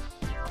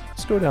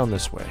 Let's go down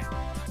this way.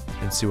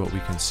 and see what we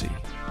can see.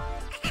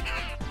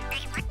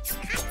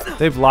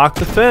 They've locked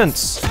the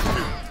fence.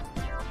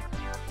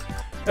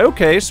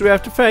 Okay, so we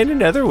have to find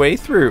another way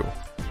through.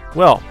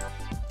 Well,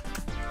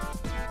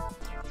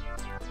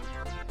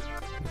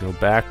 go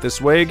back this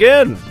way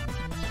again.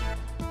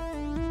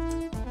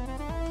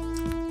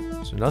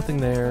 So nothing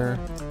there.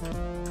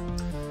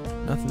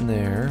 Nothing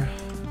there.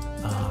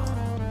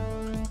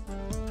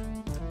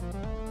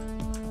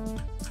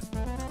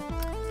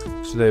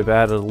 So they've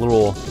added a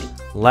little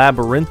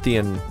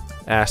labyrinthian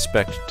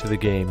aspect to the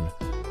game.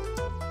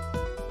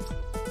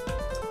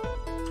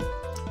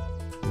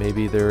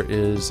 Maybe there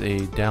is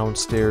a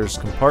downstairs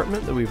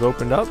compartment that we've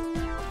opened up.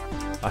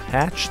 A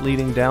hatch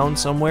leading down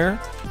somewhere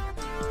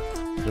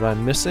that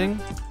I'm missing.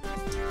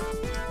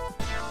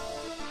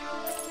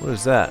 What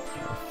is that?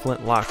 A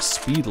flintlock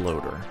speed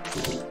loader.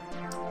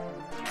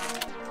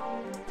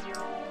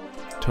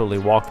 Totally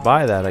walked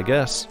by that, I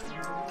guess.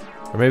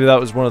 Or maybe that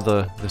was one of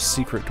the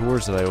secret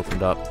doors that I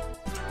opened up.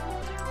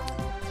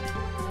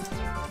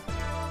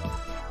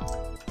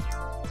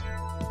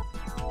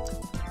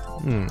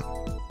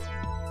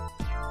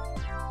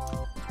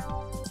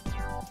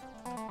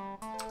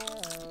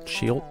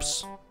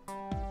 Chilps.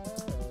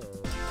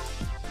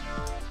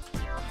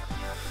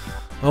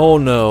 Oh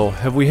no,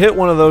 have we hit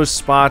one of those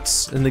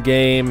spots in the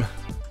game?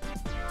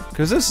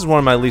 Because this is one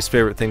of my least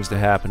favorite things to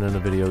happen in a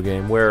video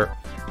game, where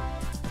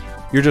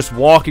you're just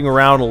walking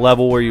around a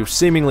level where you've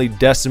seemingly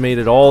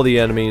decimated all the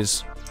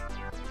enemies,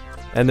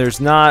 and there's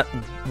not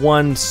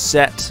one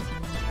set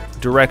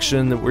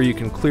direction where you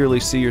can clearly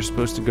see you're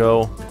supposed to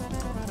go.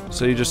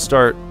 So you just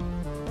start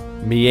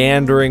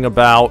meandering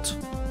about.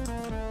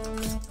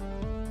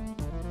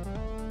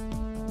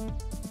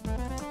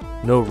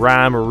 No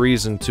rhyme or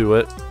reason to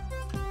it.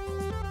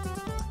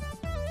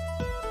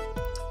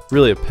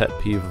 Really a pet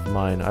peeve of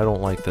mine. I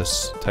don't like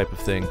this type of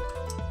thing.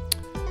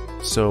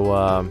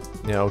 So,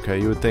 yeah, okay,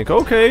 you would think,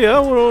 okay, yeah,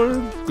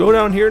 we'll go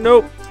down here.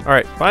 Nope.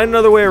 Alright, find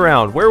another way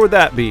around. Where would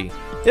that be?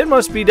 It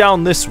must be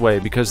down this way,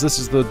 because this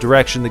is the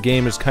direction the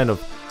game is kind of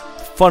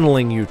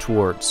funneling you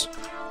towards.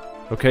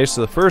 Okay,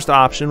 so the first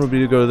option would be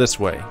to go this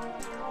way.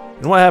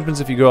 And what happens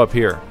if you go up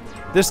here?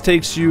 This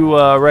takes you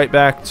right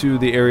back to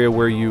the area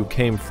where you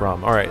came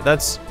from. Alright,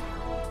 that's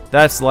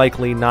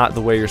likely not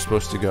the way you're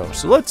supposed to go.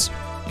 So let's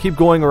keep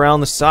going around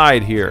the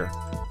side here.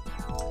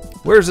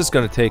 Where's this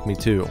going to take me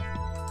to?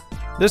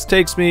 This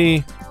takes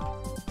me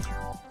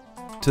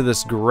to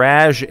this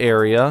garage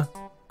area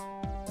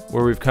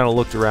where we've kind of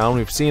looked around.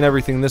 We've seen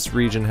everything this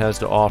region has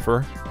to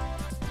offer.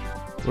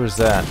 What is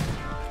that?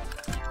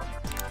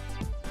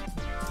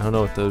 I don't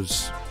know what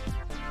those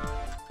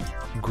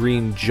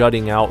green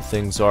jutting out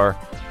things are.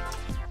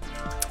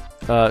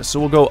 So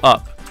we'll go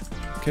up.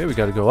 Okay, we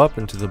got to go up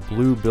into the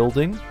blue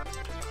building.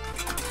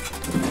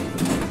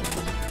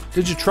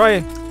 Did you try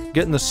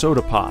getting the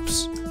soda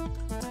pops?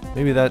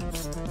 Maybe that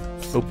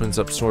opens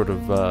up sort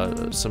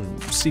of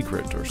some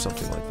secret or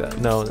something like that.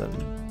 No,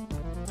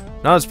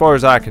 not as far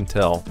as I can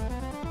tell.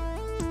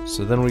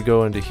 So then we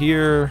go into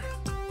here,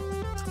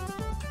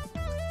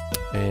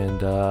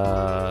 and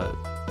I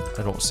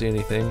don't see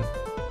anything.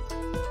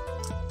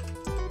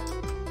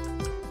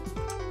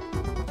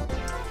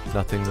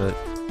 Nothing that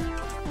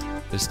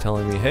is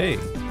telling me, hey,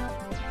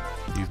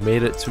 you've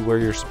made it to where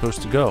you're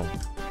supposed to go.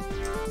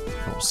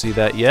 Don't see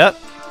that yet.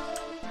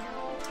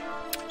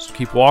 So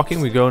keep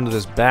walking. We go into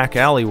this back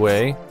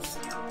alleyway.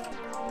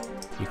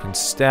 You can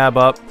stab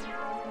up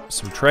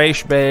some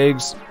trash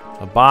bags,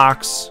 a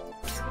box,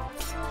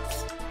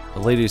 a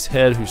lady's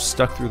head who's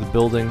stuck through the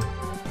building.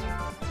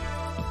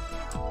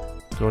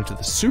 Go into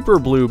the super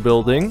blue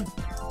building,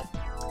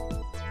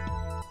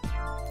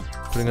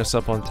 putting us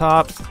up on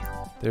top.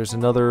 There's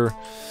another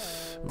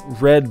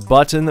red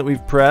button that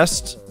we've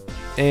pressed.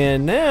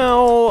 And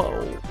now,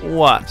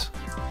 what?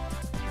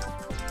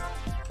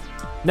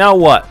 Now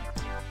what?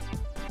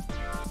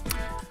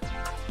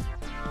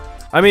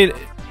 I mean,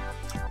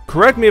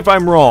 correct me if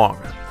I'm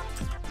wrong,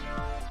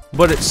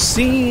 but it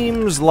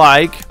seems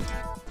like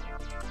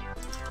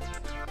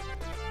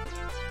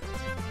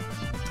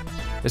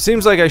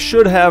I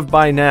should have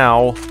by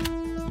now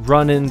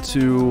run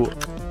into...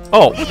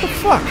 Oh, what the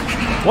fuck?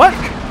 What?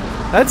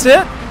 That's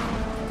it?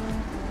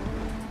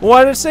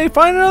 Why did it say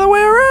find another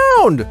way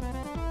around?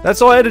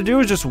 That's all I had to do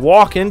was just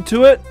walk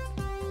into it?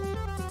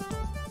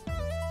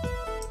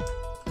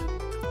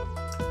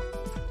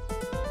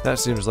 That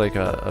seems like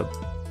that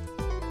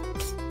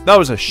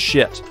was a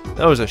shit.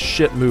 That was a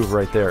shit move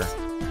right there,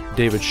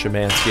 David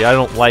Szymanski. I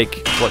don't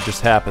like what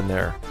just happened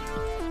there.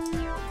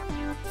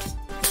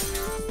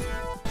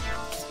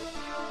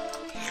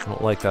 I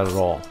don't like that at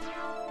all.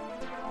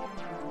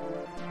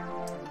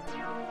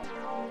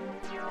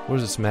 What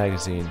is this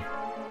magazine?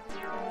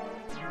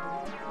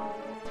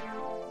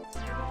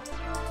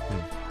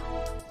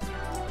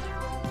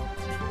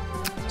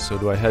 So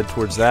do I head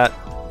towards that?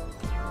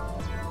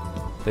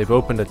 They've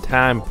opened a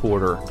time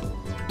portal.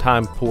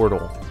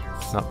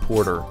 Not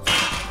porter.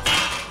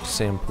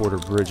 Sam Porter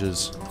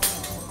Bridges.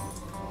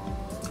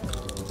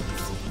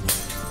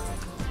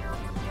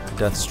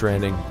 Death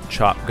Stranding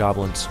Chop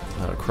Goblins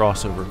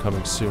crossover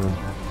coming soon.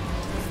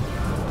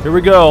 Here we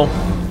go.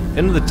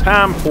 Into the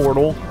time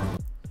portal.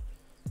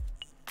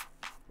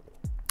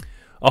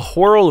 A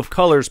whirl of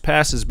colors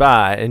passes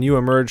by, and you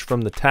emerge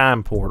from the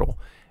time portal,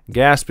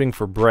 gasping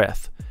for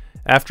breath.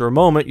 After a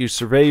moment, you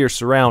survey your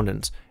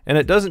surroundings, and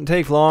it doesn't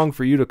take long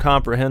for you to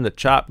comprehend the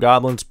Chop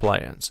Goblin's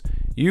plans.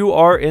 You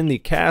are in the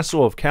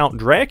castle of Count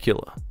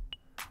Dracula.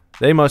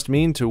 They must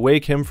mean to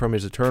wake him from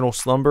his eternal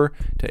slumber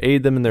to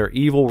aid them in their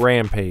evil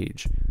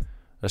rampage.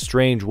 A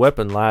strange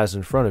weapon lies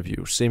in front of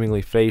you,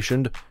 seemingly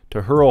fashioned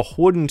to hurl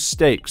wooden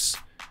stakes,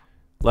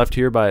 left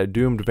here by a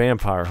doomed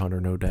vampire hunter,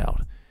 no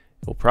doubt.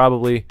 It will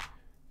probably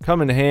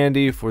come in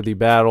handy for the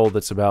battle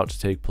that's about to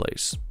take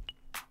place.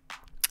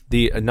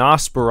 The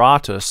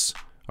Nosferatus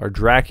are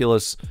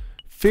Dracula's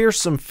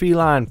fearsome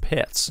feline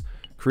pets,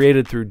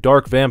 created through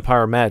dark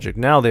vampire magic.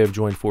 Now they have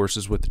joined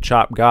forces with the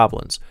Chop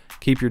Goblins.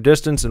 Keep your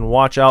distance and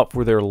watch out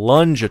for their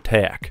lunge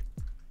attack.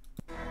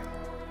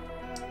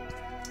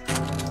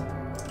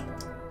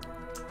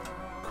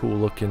 Cool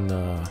looking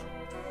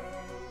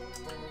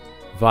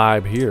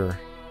vibe here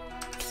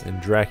in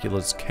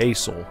Dracula's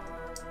castle.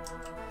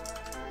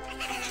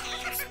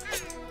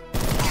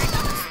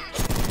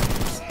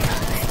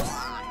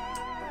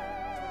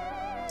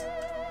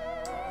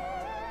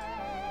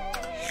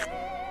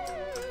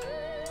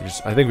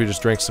 I think we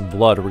just drank some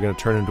blood. Are we going to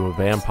turn into a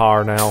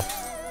vampire now?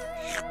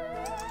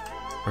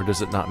 Or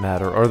does it not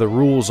matter? Are the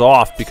rules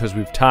off because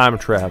we've time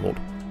traveled?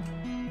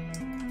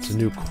 It's a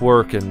new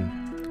quirk in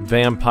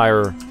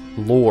vampire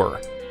lore.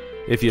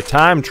 If you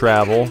time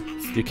travel,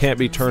 you can't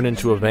be turned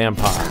into a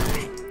vampire.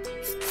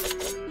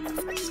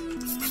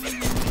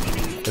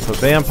 If a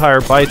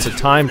vampire bites a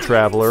time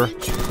traveler,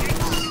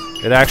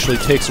 it actually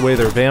takes away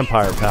their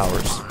vampire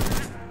powers.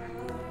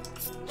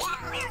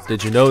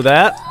 Did you know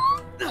that?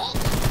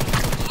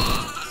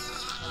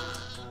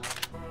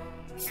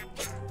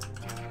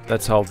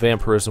 That's how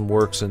vampirism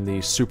works in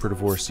the Super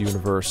Divorce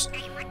universe.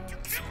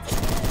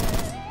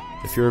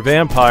 If you're a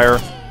vampire,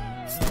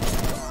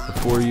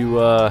 before you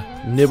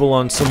nibble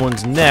on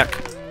someone's neck,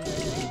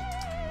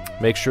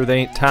 make sure they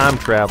ain't time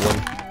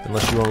traveling,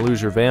 unless you want to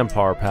lose your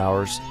vampire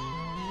powers.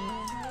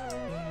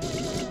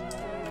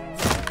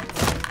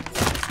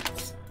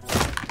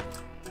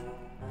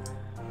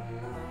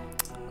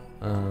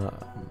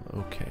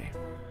 Okay.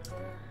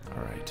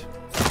 Alright.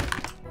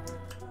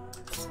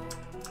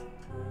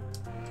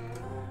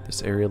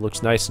 This area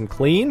looks nice and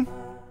clean.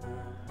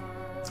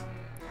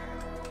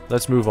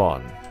 Let's move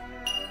on.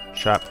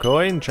 Chop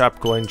coin, chop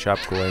coin, chop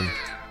coin.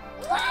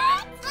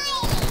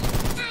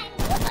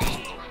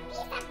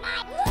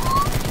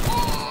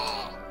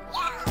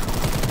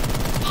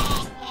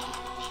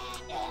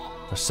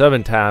 A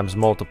 7 times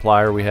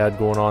multiplier we had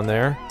going on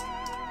there.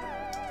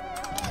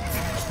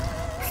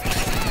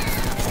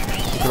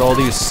 Look at all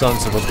these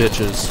sons of a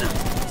bitches.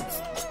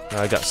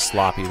 I got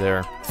sloppy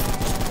there.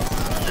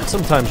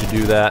 Sometimes you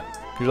do that.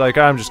 You're like,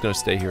 I'm just going to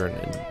stay here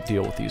and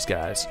deal with these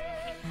guys.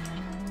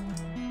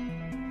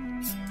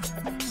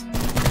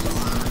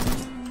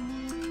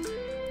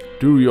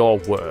 Do your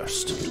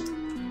worst.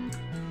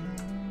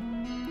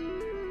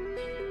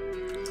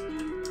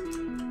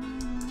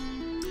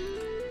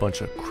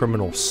 Bunch of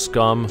criminal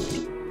scum.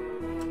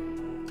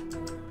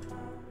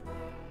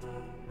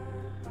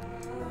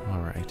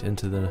 Alright,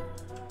 into the...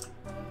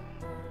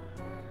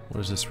 What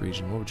is this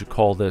region? What would you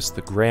call this?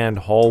 The Grand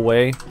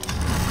Hallway?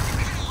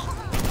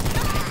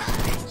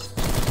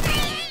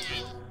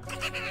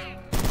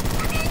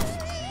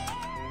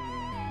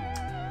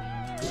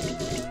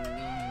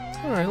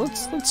 Alright,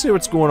 let's see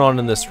what's going on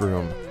in this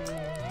room.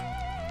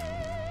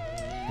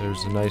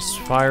 There's a nice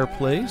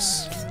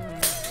fireplace.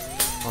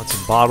 Lots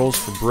of bottles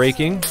for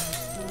breaking.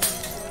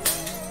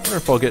 I wonder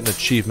if I'll get an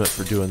achievement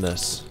for doing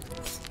this.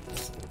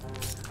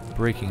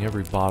 Breaking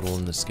every bottle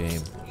in this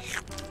game.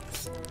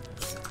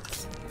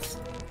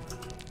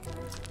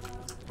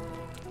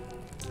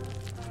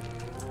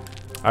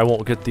 I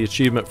won't get the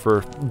achievement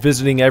for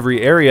visiting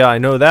every area, I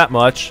know that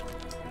much.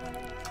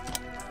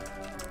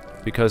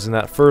 Because in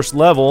that first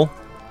level,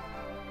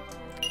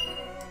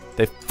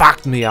 they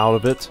fucked me out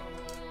of it.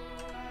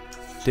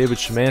 David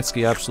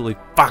Szymanski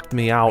absolutely fucked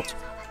me out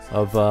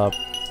of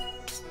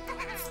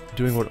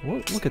doing what...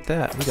 Look at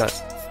that. We got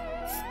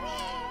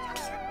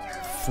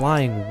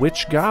flying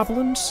witch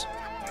goblins.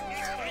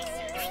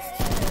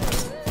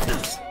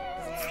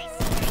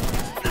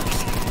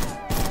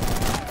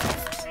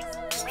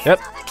 Yep.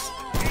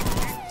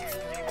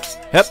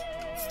 Yep.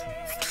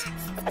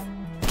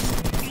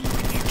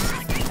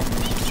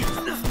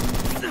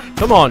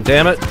 Come on,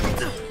 damn it.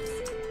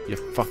 You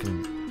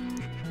fucking...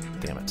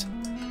 Damn it.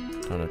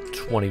 On a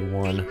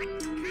 21.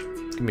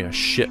 Give me a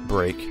shit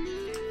break.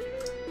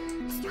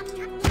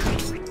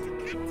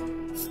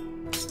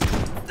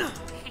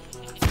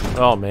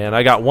 Oh man,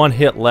 I got one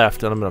hit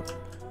left, and I'm gonna...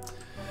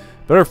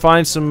 Better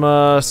find some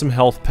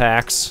health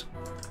packs.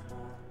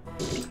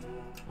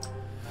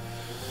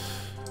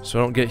 So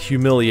I don't get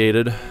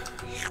humiliated.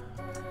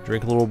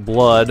 Drink a little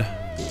blood.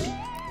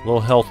 A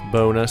little health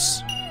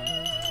bonus.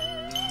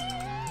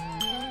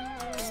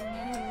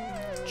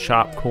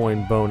 chop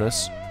coin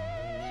bonus.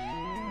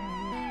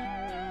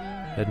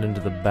 Heading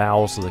into the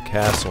bowels of the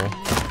castle.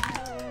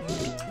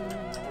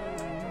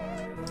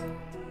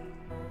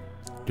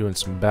 Doing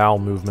some bowel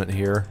movement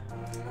here.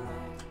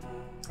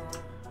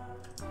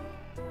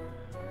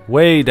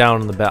 Way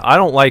down in the bow. I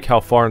don't like how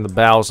far in the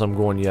bowels I'm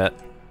going yet.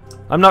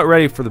 I'm not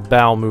ready for the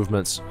bowel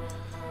movements.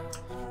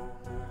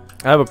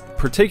 I have a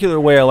particular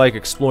way I like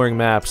exploring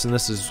maps, and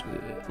this is...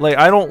 like,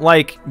 I don't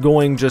like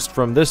going just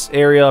from this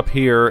area up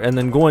here and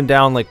then going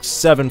down like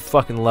 7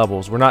 fucking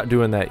levels. We're not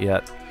doing that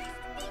yet.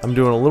 I'm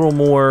doing a little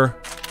more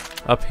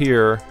up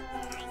here.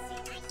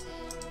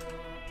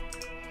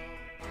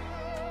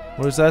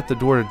 What is that? The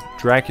door to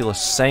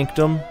Dracula's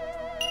sanctum?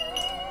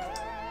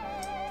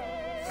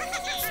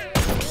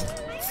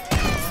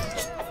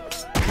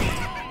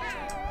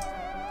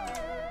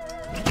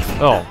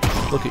 Oh,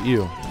 look at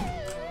you.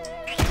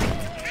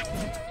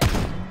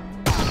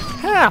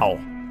 How?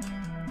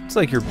 It's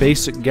like your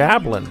basic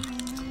goblin.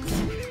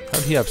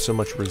 How'd he have so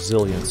much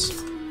resilience?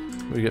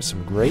 We get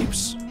some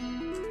grapes?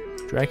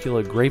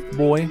 Dracula grape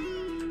boy?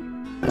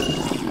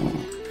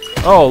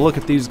 Oh, look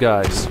at these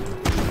guys.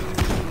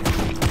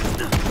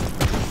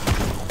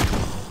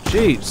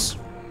 Jeez.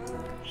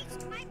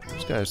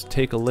 These guys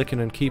take a licking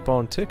and keep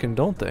on ticking,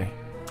 don't they?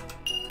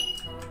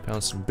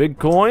 Found some big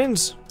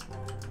coins.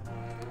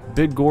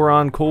 Big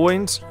Goron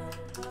coins.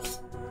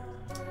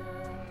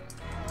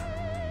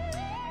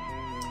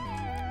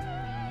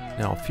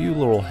 Now, a few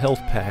little health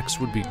packs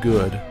would be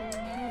good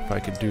if I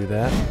could do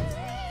that.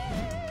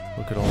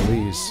 Look at all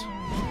these.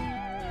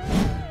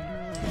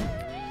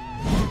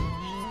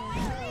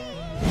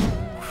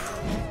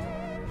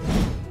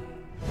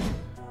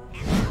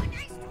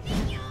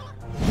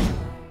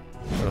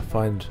 Gotta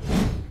find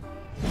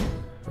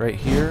right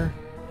here.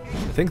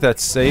 I think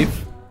that's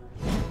safe.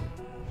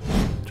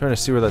 Trying to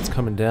see where that's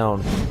coming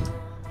down.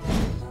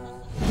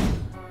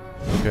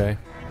 Okay.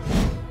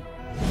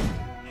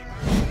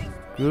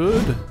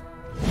 Good.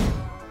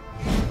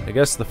 I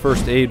guess the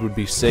first aid would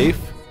be safe.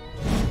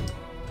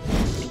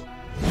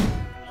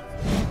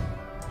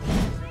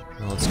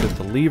 Now let's get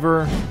the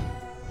lever.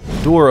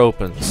 The door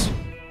opens.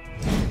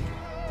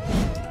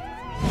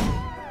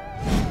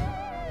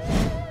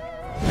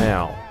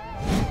 Now.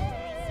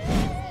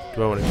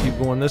 Do I want to keep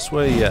going this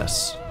way?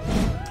 Yes.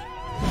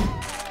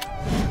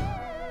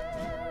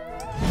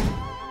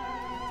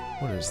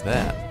 What is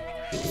that?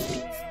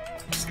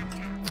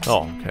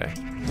 Oh, okay.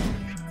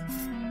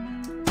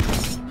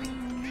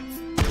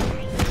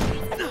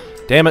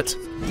 Damn it!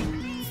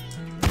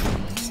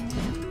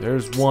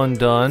 There's one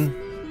done.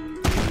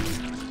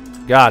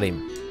 Got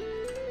him.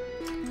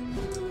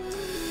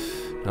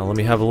 Now let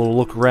me have a little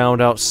look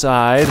around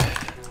outside.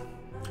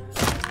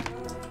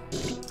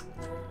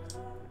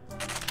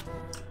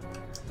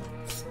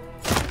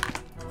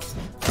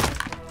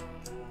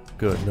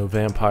 Good, no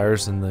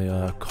vampires in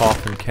the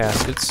coffin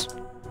caskets.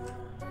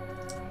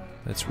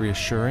 That's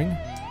reassuring.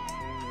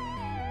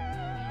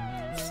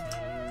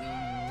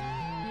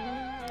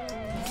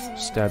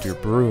 Stab your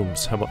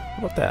brooms. How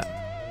about that?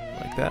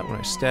 Like that when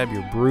I stab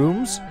your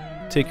brooms?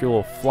 Take your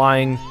little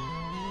flying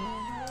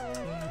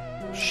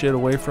shit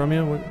away from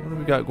you? What do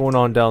we got going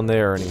on down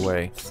there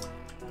anyway?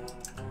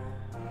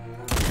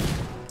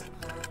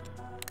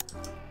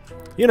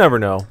 You never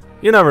know.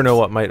 You never know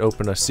what might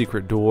open a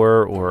secret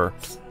door or...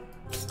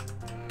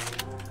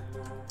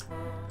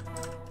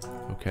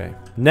 Okay.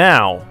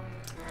 Now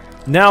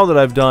that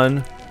I've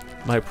done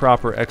my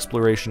proper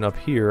exploration up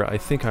here, I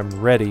think I'm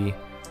ready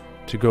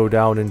to go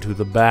down into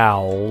the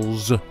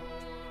bowels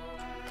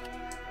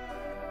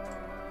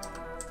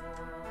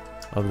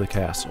of the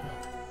castle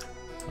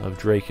of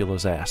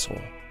Dracula's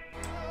asshole.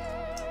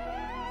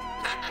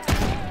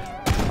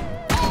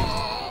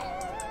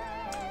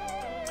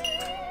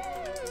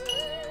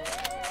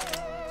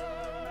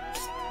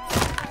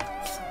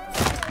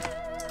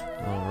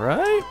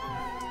 Alright.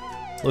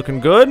 Looking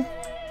good.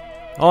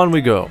 On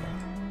we go.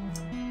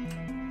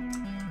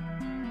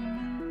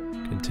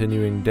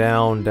 Continuing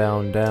down,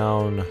 down,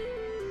 down.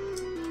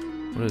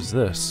 What is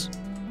this?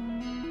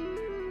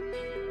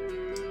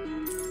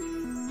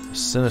 A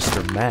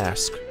sinister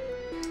mask.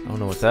 I don't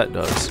know what that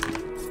does.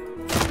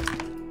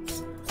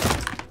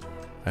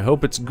 I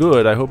hope it's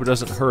good. I hope it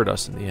doesn't hurt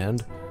us in the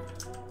end.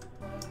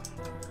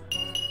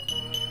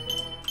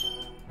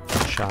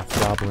 Shop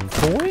goblin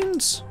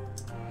coins.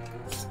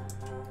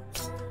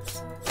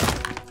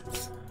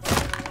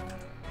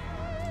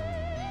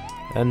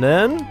 And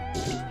then...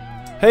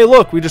 hey,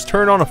 look! We just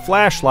turned on a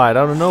flashlight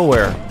out of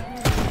nowhere.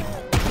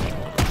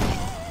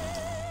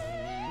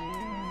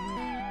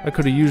 I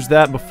could have used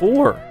that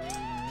before.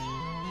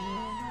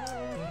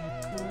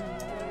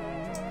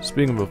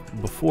 Speaking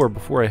of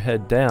before I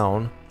head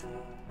down,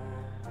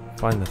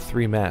 find the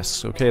 3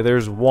 masks. Okay,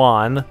 there's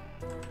Juan.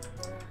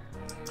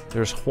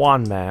 There's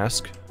Juan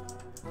mask.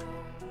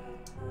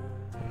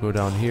 Go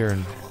down here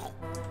and...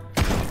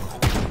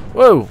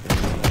 whoa!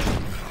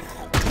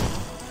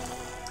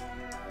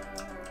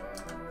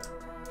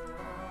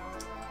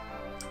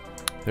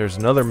 There's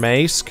another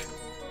mask.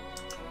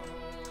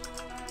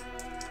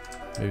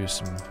 Maybe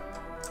some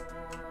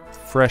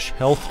fresh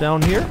health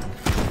down here.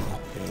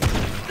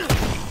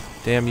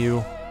 Damn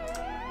you.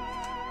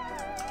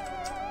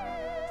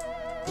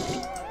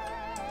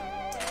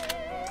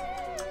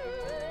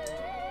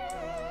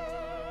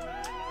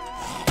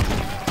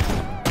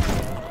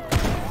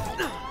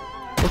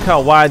 Look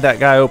how wide that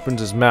guy opens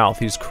his mouth.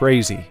 He's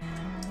crazy.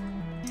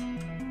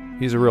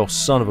 He's a real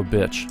son of a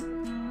bitch.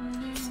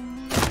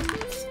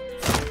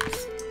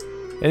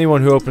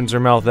 Anyone who opens their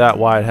mouth that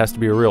wide has to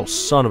be a real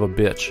son of a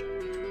bitch.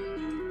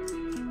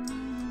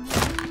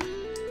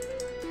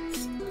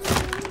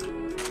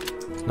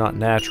 It's not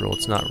natural.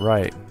 It's not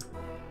right.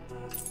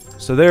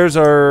 So there's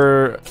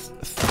our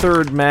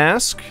third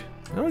mask.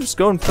 I'll just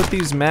go and put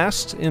these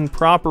masks in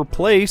proper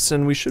place,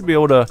 and we should be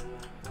able to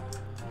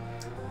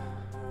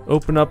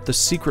open up the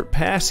secret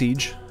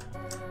passage.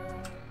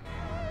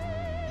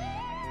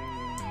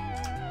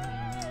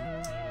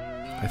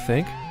 I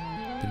think.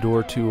 The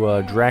door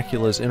to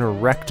Dracula's inner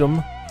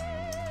rectum.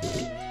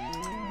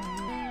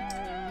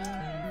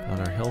 On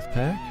our health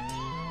pack.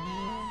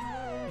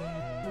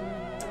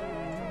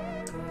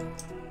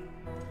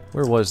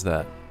 Where was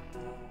that?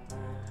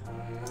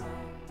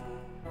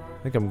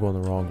 I think I'm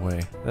going the wrong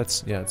way.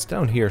 That's, yeah, it's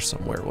down here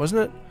somewhere,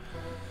 wasn't it?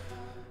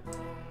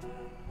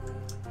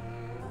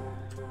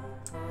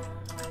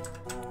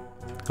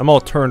 I'm all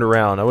turned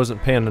around. I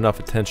wasn't paying enough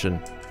attention.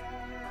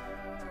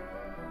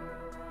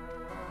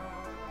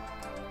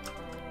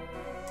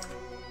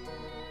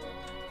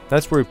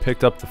 That's where we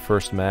picked up the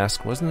first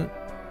mask, wasn't it?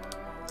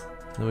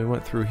 Then we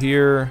went through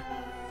here,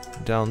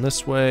 down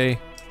this way.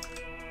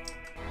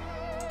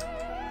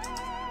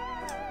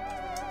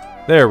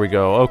 There we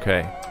go,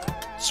 okay.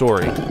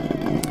 Sorry.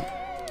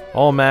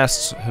 All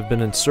masks have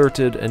been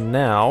inserted, and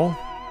now...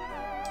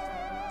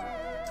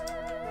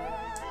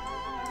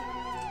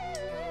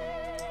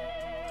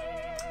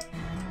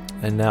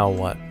 And now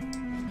what?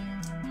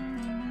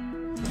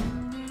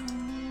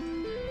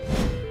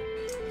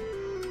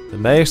 The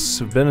masks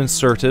have been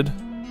inserted.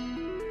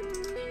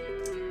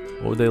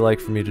 What would they like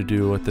for me to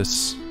do at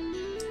this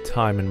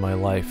time in my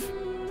life?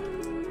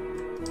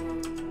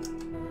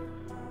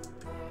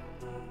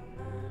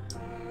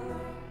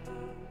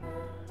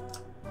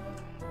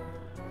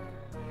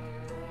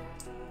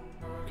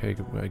 Okay,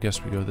 I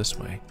guess we go this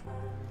way.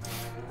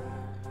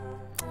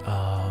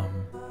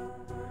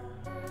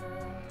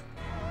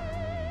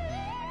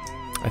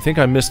 I think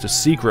I missed a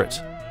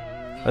secret.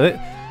 I think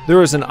there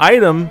was an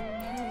item.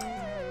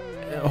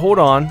 Hold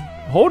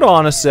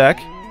on a sec.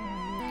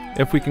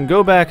 If we can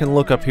go back and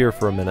look up here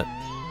for a minute.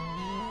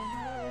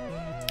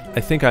 I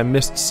think I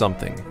missed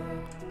something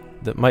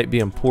that might be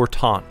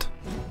important.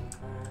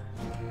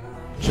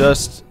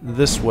 Just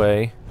this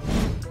way.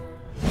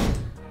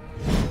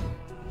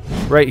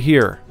 Right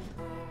here.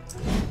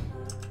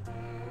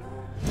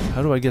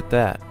 How do I get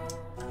that?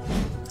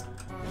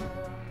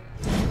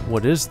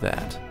 What is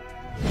that?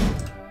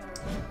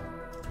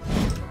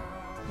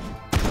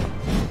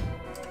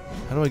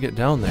 How do I get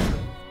down there?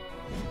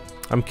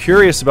 I'm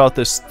curious about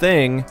this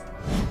thing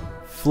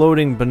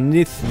floating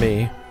beneath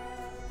me.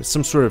 It's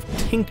some sort of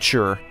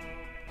tincture.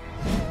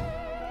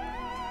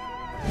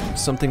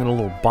 Something in a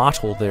little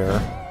bottle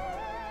there.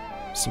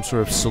 Some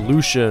sort of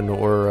solution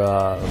or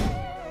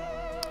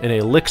an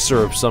elixir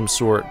of some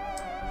sort.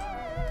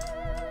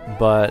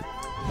 But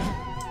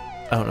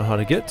I don't know how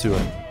to get to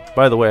it.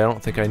 By the way, I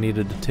don't think I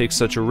needed to take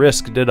such a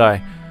risk, did I?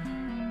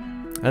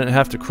 I didn't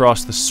have to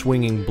cross the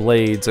swinging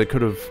blades. I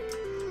could have...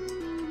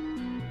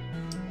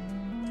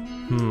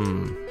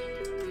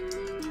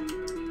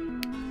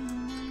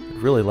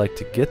 I'd really like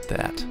to get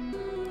that.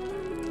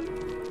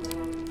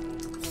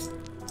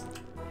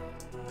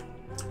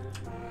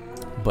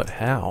 But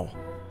how?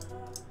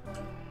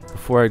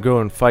 Before I go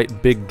and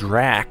fight Big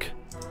Drac.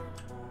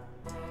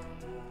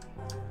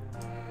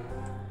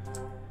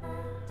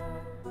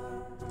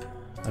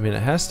 I mean,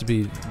 it has to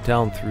be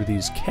down through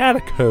these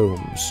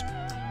catacombs.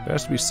 There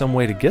has to be some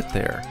way to get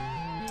there.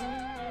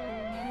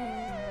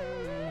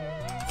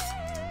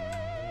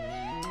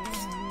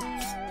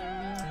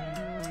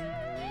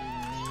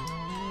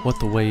 What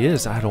the way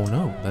is, I don't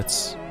know.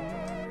 That's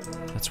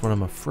what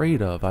I'm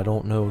afraid of. I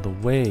don't know the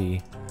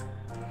way.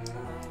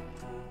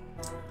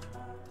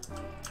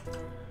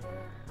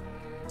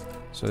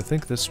 So I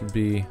think this would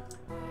be...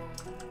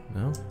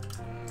 No?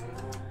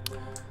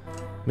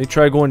 Let me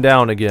try going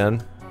down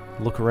again.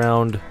 Look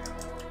around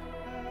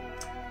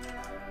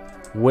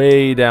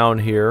way down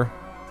here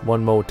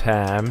one more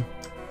time.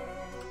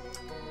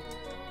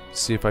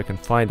 See if I can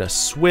find a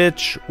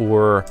switch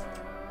or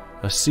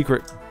a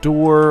secret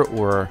door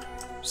or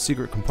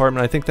secret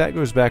compartment. I think that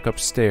goes back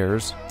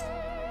upstairs.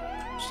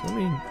 So let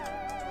me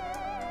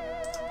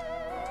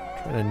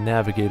try to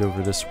navigate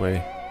over this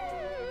way.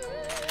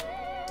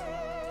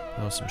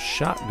 Oh, some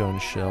shotgun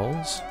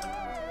shells.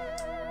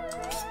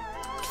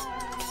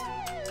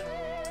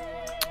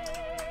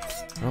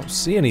 I don't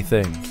see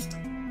anything.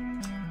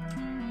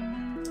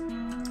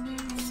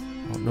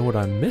 I don't know what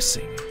I'm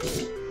missing.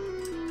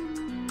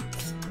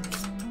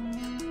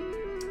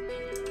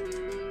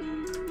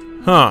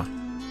 Huh.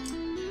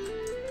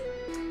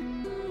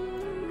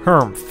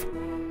 Humph.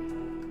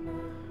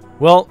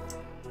 Well,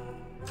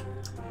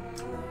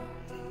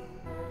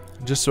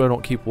 just so I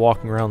don't keep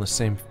walking around the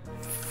same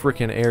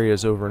frickin'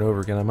 areas over and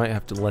over again, I might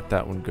have to let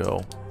that one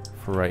go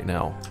for right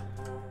now.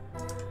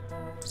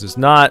 Because it's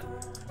not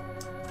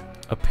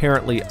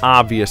apparently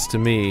obvious to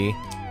me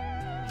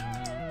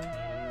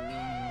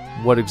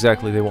what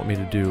exactly they want me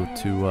to do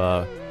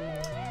to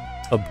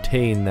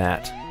obtain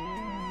that.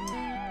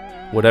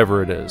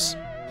 Whatever it is.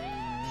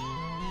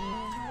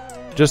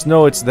 Just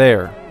know it's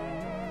there.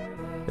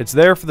 It's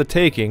there for the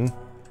taking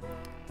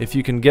if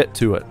you can get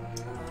to it.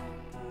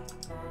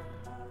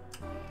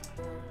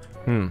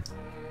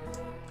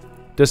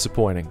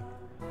 Disappointing.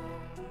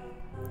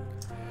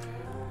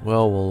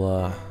 Well,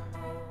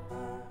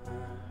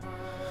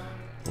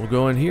 we'll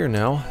go in here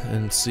now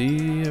and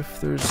see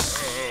if there's...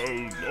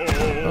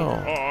 Oh.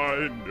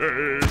 My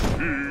name is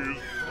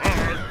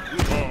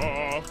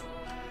Dracula,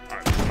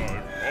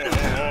 and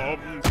I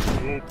come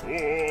to put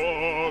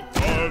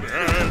an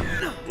end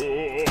to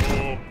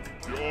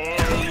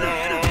your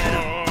life.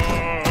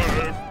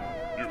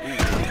 You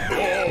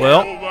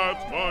know that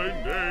my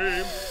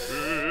name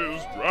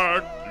is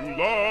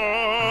Dracula.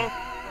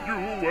 You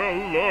will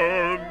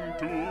learn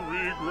to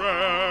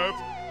regret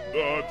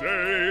the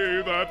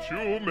day that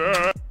you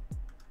met.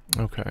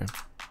 Okay.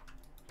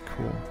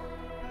 Cool.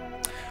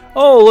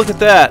 Oh, look at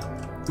that!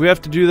 We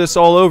have to do this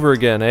all over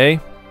again, eh?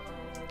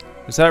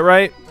 Is that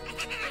right?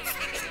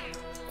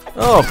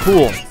 Oh,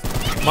 cool.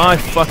 My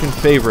fucking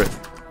favorite.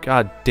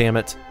 God damn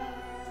it.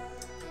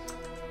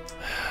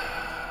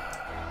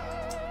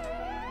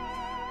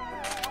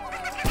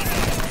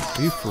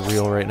 Are you for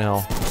real right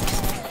now?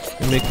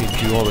 You make me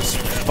do all this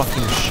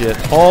fucking shit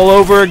all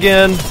over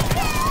again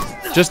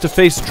just to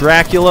face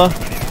Dracula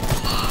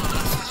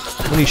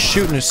when he's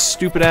shooting his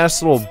stupid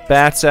ass little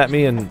bats at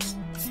me and...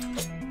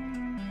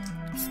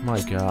 My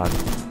god.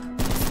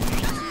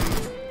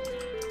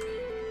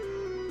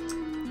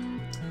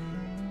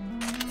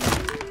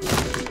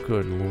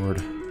 Good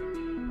lord.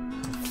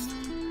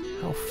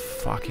 How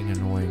fucking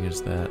annoying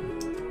is that?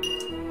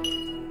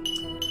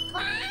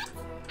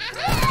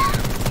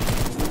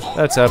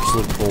 That's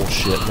absolute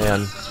bullshit,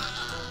 man.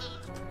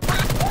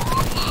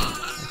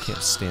 I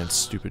can't stand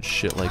stupid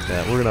shit like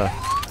that. We're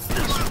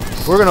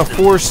gonna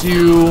force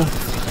you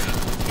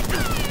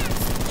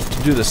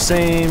to do the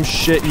same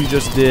shit you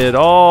just did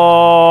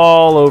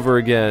all over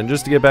again,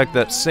 just to get back to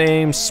that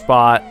same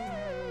spot,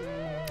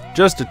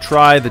 just to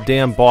try the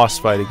damn boss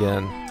fight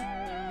again.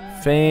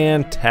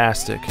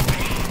 Fantastic.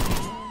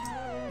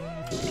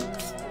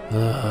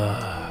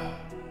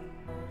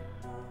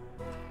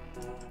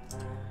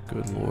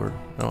 Good lord,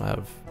 I don't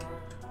have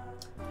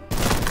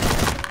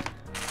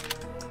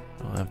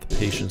the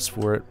patience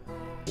for it.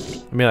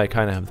 I mean, I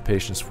kind of have the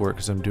patience for it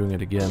because I'm doing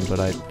it again, but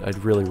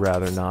I'd really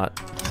rather not.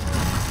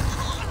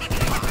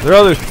 There are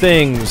other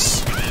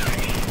things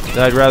that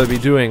I'd rather be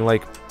doing,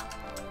 like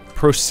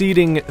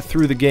proceeding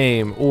through the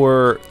game,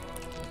 or,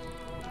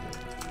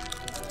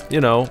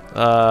 you know,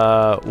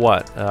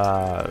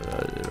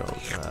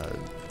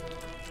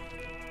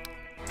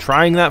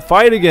 trying that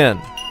fight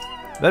again.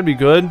 That'd be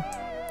good.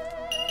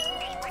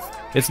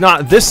 It's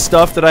not this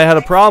stuff that I had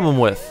a problem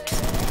with.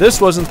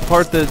 This wasn't the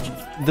part that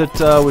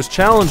was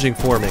challenging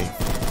for me.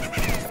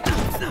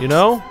 You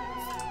know?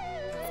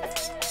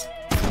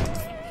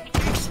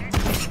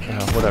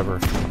 Yeah, whatever.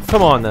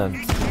 Come on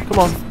then. Come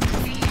on.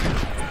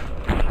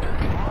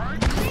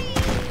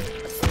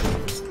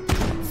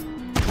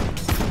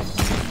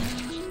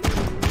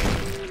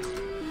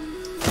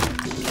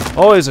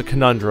 Always a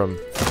conundrum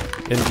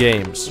in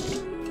games.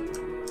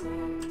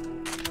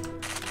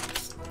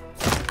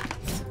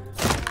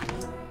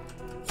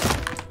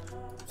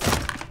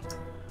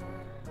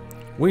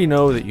 We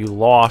know that you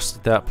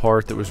lost that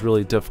part that was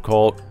really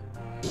difficult.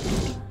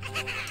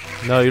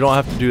 No, you don't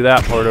have to do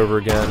that part over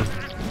again.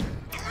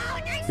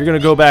 You're gonna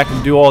go back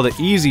and do all the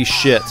easy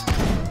shit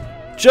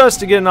just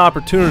to get an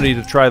opportunity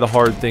to try the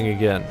hard thing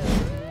again.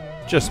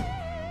 Just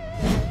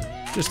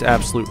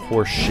absolute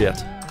horse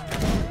shit.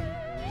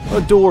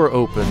 A door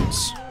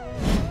opens.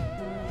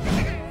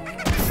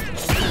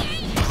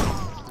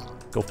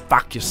 Go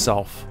fuck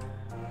yourself.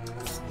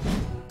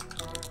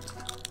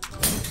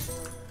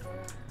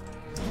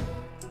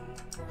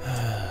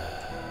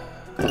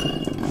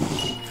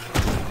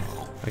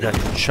 I got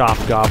your chop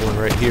goblin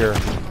right here.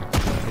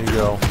 There you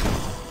go.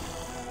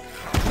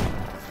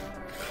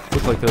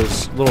 Look like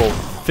those little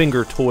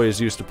finger toys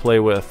you used to play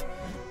with.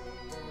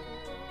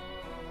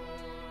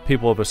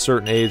 People of a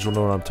certain age will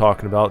know what I'm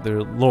talking about.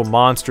 They're little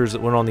monsters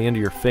that went on the end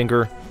of your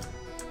finger.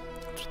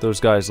 That's what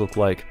those guys look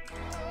like.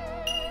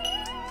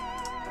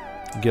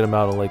 You get them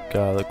out of like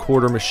the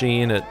quarter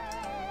machine at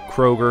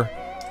Kroger.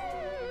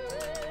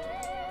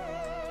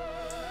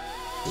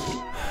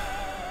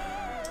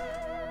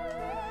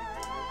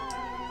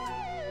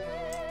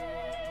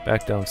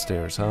 Back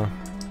downstairs, huh?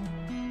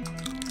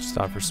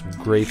 Stop for some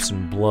grapes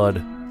and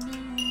blood.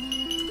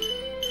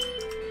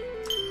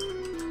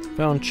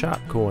 Found chop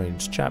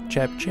coins. Chop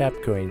coins. Chop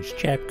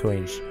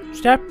coins.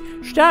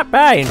 Stop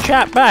by and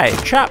chop by.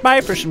 Chop by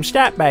for some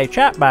stop by.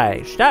 Chop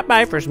by. Stop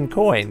by for some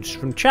coins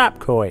from chop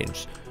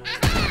coins.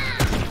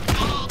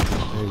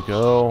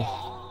 go.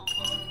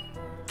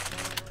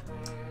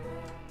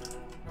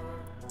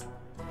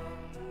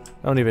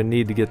 I don't even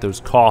need to get those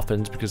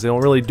coffins because they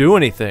don't really do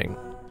anything.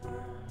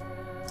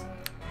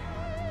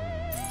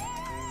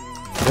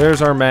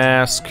 There's our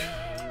mask.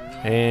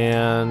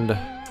 And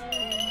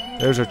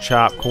there's our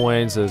chop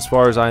coins that, as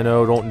far as I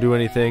know, don't do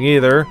anything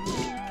either.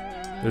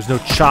 There's no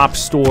chop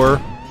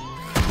store.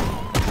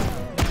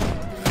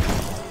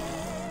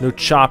 No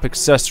chop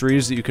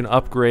accessories that you can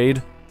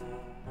upgrade.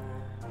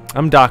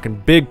 I'm docking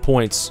big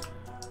points.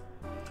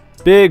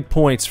 Big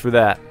points for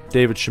that,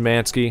 David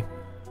Szymanski.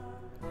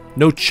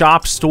 No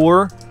chop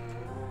store?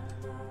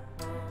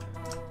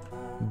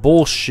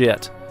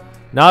 Bullshit.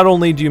 Not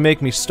only do you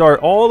make me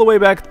start all the way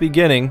back at the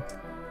beginning,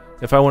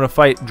 if I want to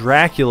fight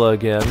Dracula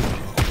again,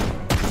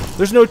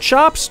 there's no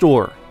chop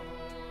store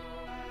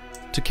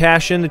to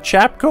cash in the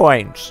chop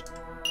coins.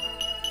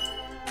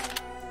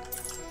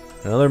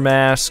 Another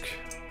mask.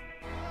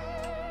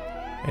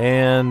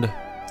 And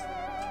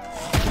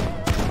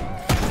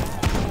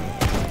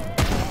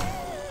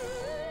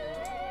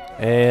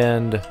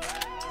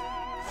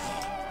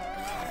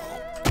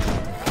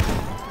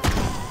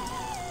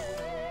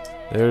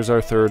there's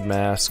our third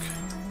mask.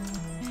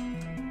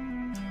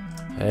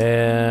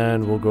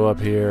 And we'll go up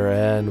here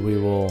and we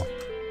will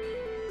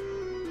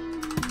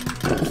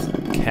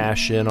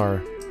cash in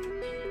our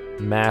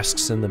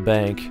masks in the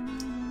bank.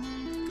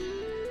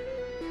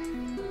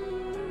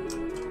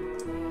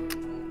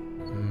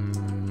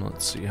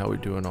 Let's see how we're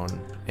doing on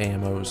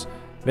ammos.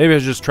 Maybe I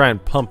should just try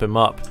and pump him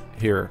up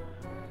here.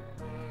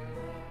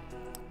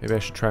 Maybe I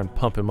should try and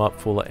pump him up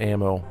full of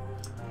ammo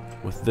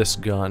with this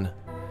gun.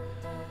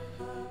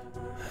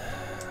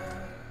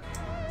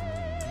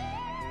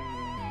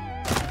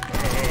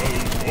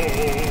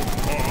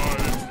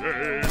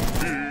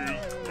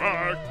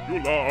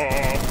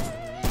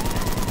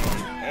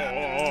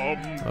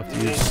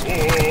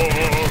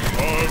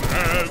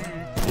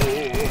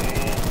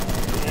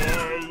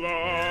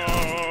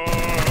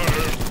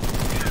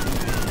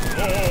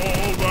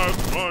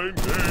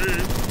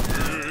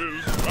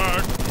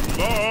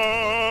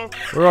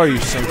 Where are you,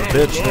 son of a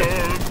bitch?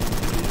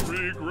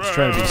 He's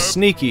trying to be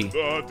sneaky.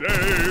 The day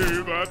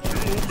that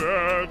you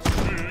met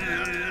me,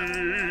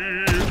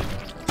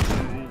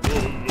 you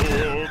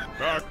will look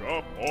back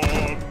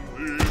upon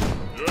this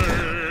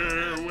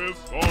day with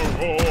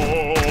sorrow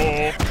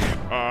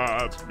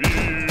at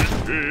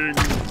meeting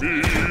me.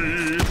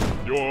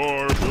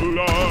 Your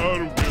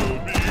blood will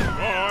be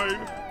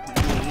mine.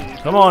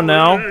 Come on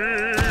now.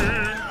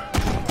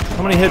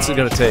 How many hits is it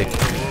gonna take?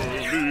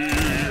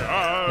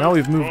 Now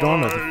we've moved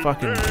on to the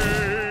fucking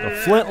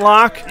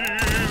flintlock.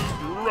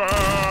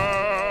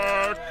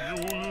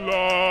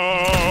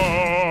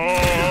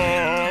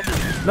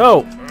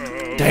 No!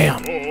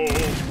 Damn!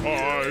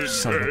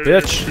 Son of a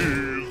bitch!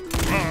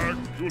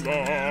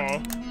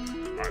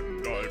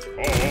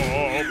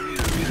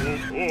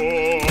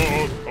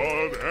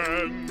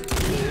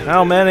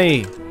 How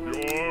many?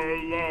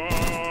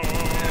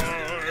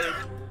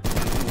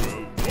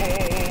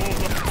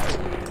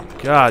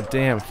 God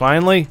damn!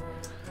 Finally!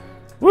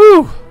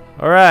 Woo!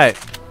 Alright.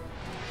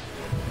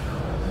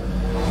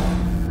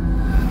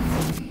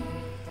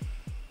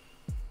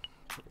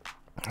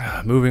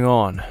 Moving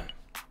on.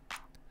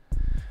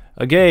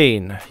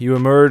 Again, you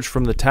emerge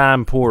from the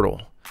time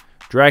portal.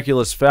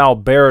 Dracula's foul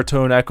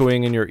baritone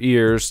echoing in your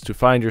ears to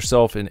find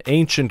yourself in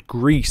ancient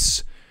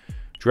Greece.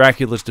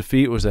 Dracula's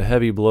defeat was a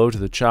heavy blow to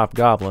the Chop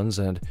Goblins,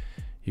 and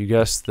you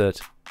guess that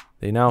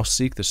they now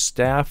seek the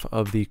Staff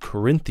of the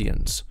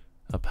Corinthians,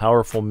 a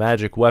powerful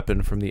magic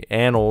weapon from the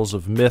annals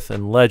of myth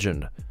and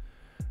legend.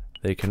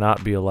 They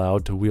cannot be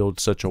allowed to wield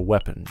such a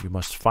weapon. You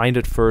must find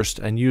it first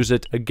and use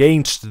it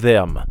against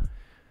them.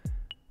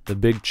 The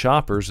big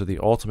choppers are the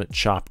ultimate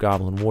chop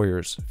goblin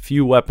warriors.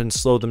 Few weapons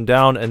slow them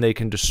down, and they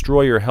can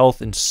destroy your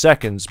health in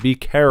seconds. Be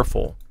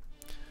careful.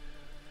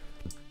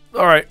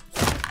 Alright.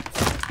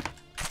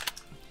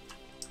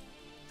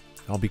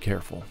 I'll be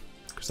careful,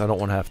 because I don't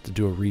want to have to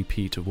do a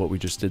repeat of what we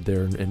just did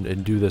there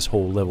and do this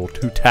whole level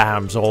 2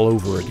 times all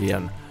over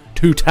again.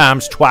 2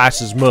 times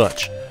twice as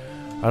much.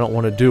 I don't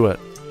want to do it.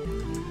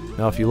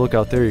 Now, if you look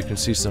out there, you can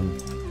see some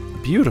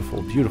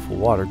beautiful, beautiful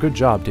water. Good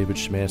job, David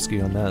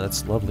Szymanski, on that.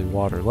 That's lovely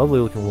water. Lovely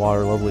looking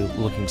water, lovely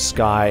looking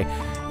sky,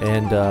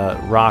 and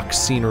rock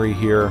scenery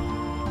here.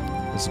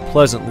 It's a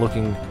pleasant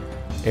looking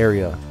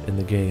area in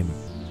the game.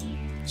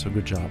 So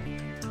good job.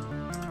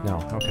 Now,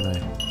 how can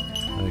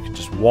I can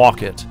just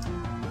walk it.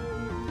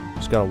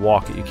 Just gotta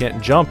walk it. You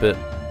can't jump it.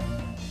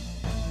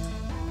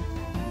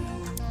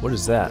 What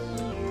is that?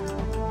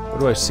 What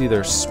do I see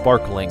there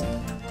sparkling?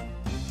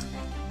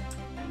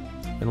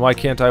 And why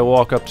can't I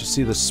walk up to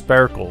see the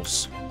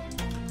sparkles?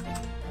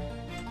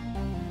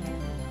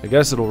 I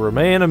guess it'll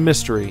remain a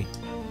mystery.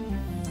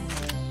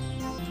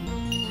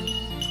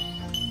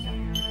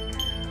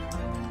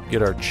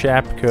 Get our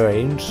chap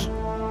coins.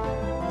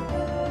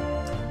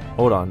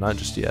 Hold on, not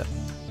just yet.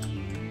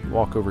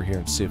 Walk over here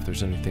and see if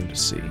there's anything to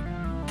see.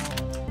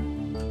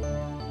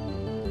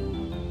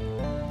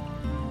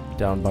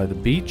 Down by the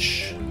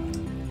beach.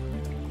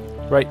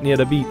 Right near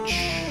the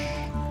beach.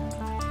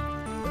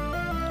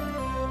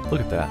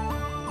 Look at that.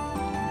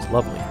 It's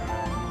lovely.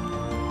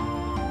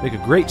 Make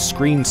a great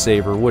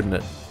screensaver, wouldn't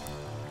it?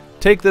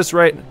 Take this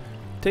right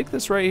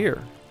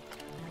here.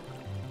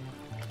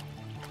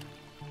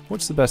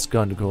 What's the best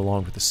gun to go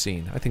along with the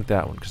scene? I think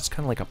that one, because it's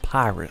kind of like a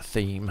pirate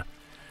theme.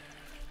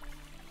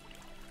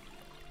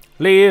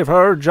 Leave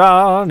her,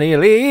 Johnny,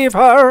 leave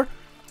her!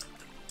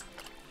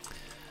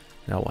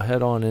 Now we'll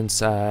head on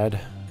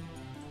inside.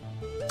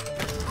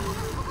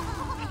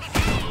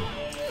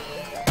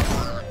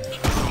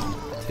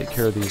 Take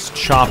care of these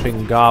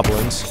chopping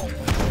goblins.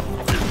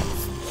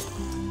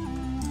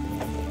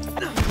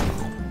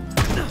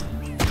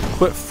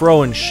 Quit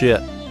throwing shit.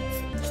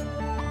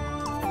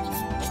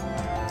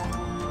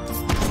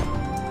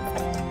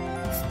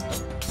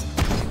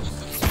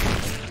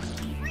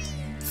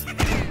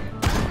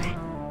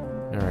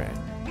 Alright.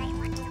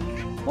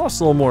 Lost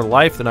a little more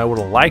life than I would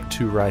have liked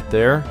to right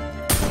there.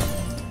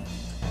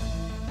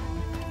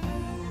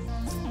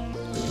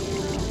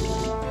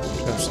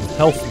 Got some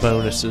health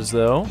bonuses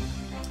though.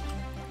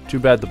 Too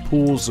bad the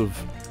pools of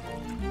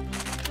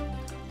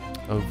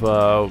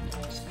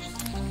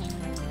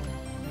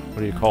what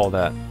do you call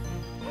that?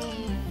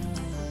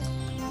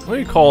 What do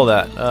you call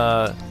that?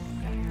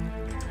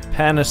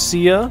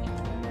 Panacea?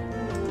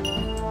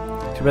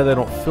 Too bad they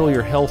don't fill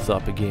your health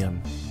up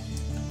again.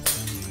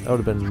 That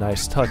would have been a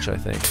nice touch, I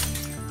think.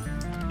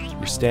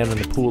 You stand in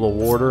the pool of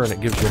water and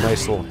it gives you a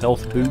nice little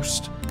health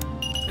boost.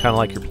 Kind of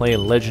like you're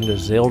playing Legend of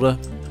Zelda.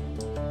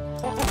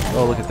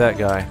 Oh, look at that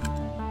guy.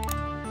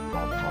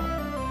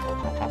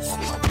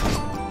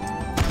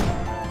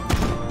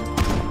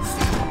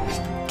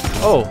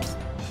 Oh!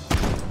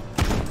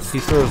 He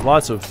throws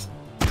lots of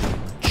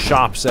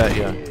chops at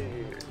you.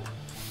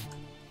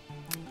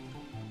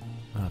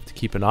 I'll have to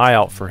keep an eye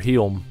out for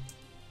him.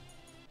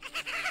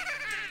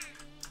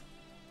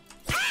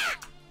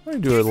 Let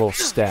me do a little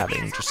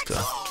stabbing just to...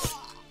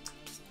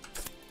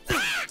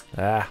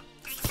 Ah.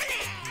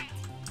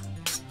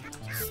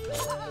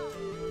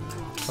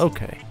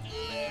 Okay.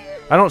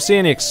 I don't see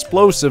any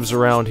explosives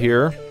around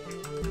here.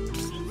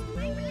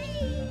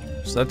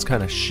 So that's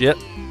kind of shit.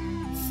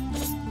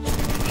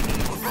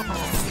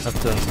 Have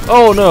to...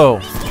 Oh no!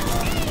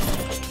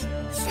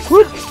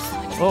 Whoop!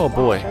 Oh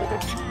boy.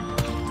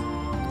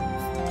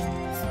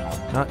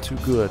 Not too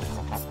good.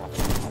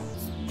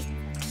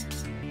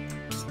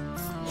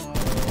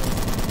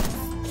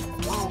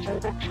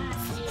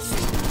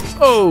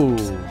 Oh!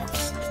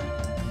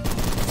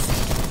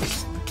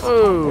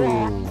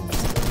 Oh!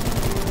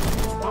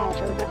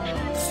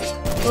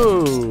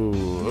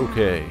 Oh!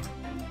 Okay.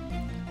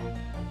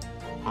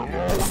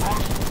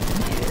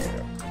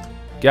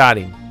 Got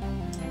him.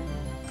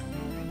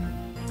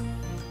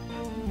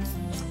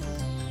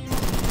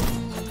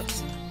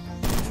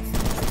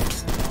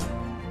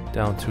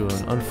 Down to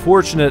an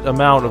unfortunate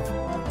amount of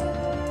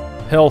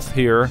health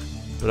here,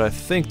 but I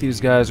think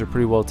these guys are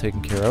pretty well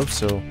taken care of,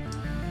 so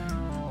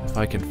if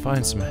I can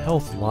find some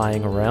health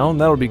lying around,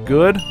 that'll be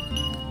good.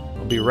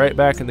 I'll be right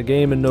back in the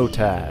game in no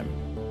time.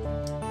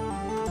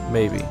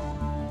 Maybe.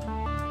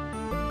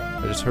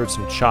 I just heard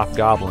some chopped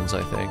goblins,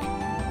 I think.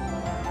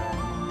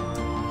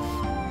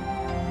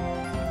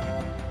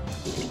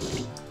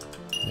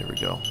 There we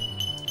go.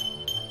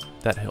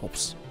 That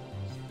helps.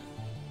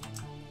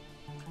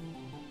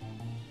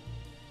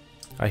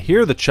 I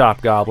hear the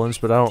chopped goblins,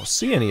 but I don't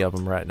see any of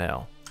them right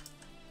now.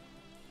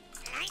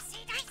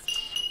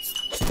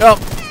 Oh,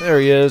 there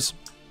he is.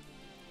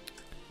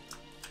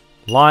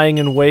 Lying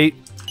in wait.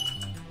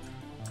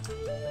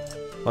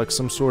 Like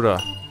some sort of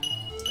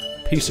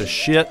piece of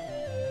shit.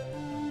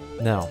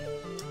 Now,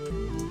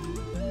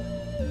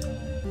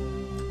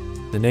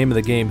 the name of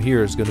the game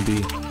here is going to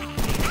be...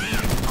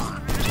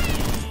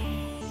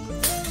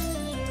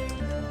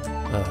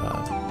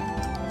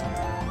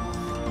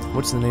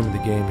 what's the name of the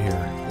game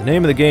here? The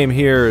name of the game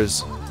here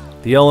is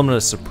the element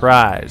of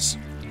surprise.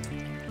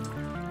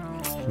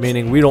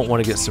 Meaning we don't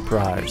want to get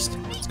surprised.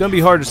 It's going to be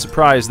hard to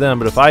surprise them,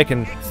 but if I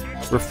can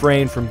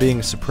refrain from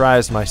being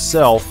surprised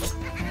myself,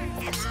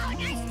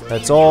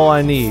 that's all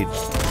I need.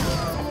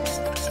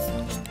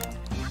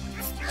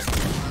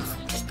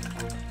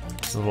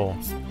 A little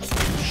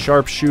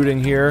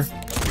sharpshooting here.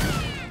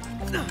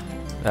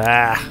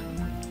 Ah.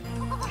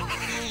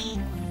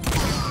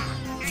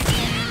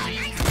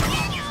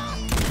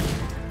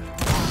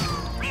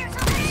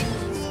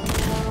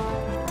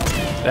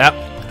 Yep.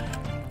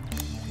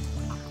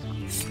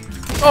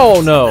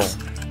 Oh no!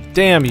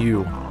 Damn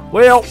you!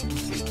 Well,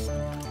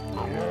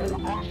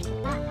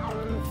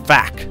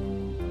 fuck.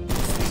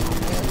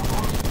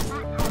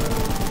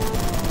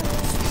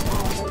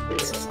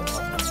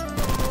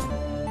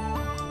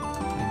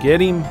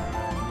 Get him,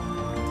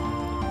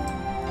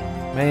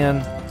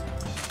 man.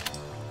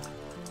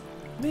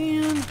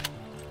 Man.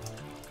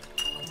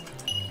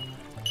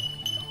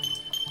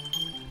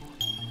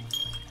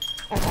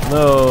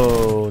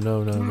 No,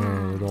 no, no,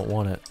 no, we don't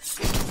want it.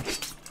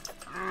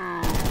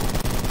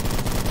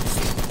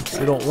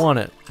 We don't want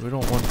it. We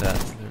don't want that.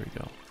 There we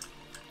go.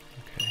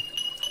 Okay.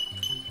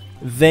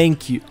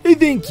 Thank you. Hey,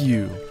 thank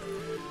you.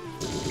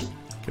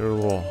 Get a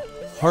little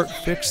heart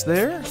fix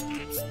there.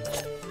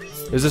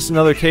 Is this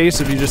another case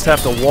if you just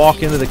have to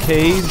walk into the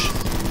cage?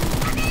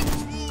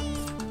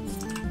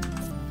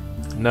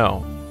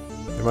 No.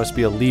 There must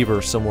be a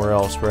lever somewhere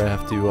else where I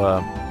have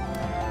to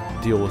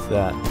deal with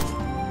that.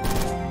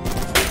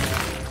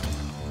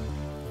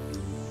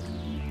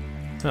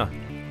 Huh.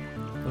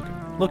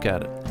 Look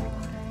at it.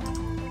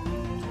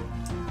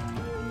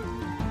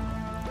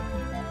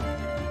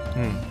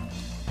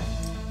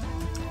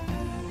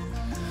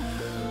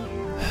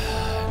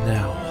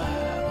 Now,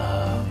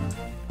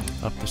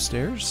 up the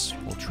stairs.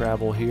 We'll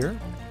travel here.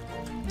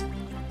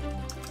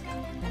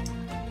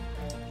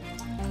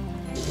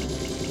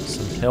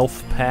 Some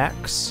health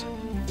packs.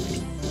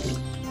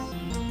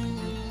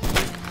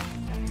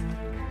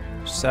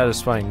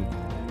 Satisfying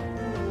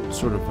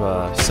sort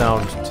of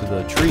sound to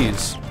the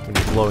trees when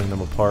you're blowing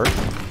them apart.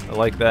 I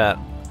like that.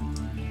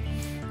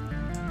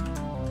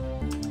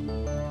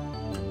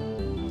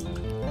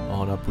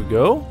 On up we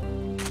go.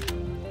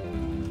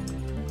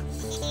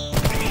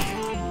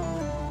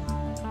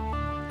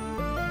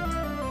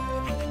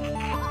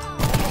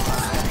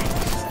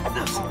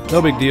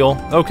 No big deal.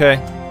 Okay.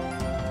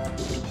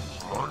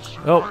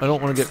 Oh, I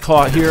don't want to get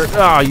caught here.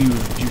 Ah, you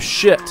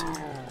shit.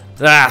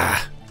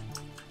 Ah.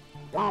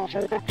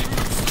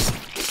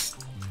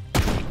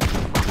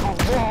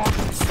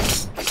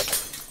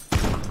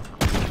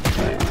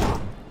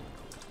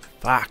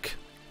 Fuck.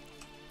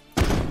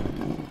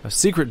 A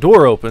secret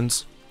door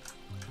opens.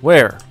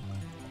 Where?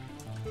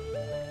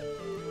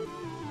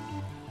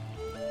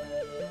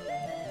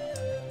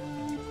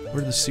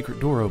 Where did the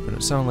secret door open?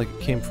 It sounded like it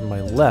came from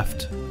my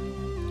left.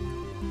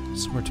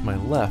 Somewhere to my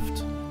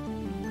left.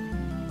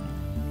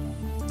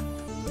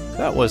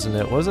 That wasn't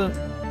it, was it?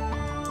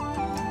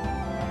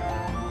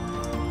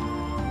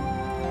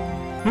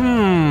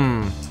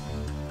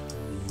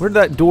 Where did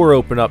that door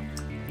open up?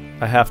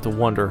 I have to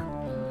wonder.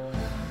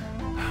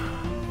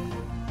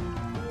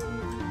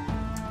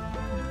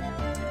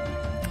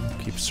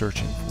 Keep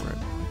searching for it.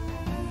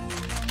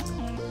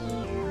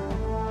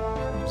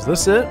 Is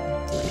this it?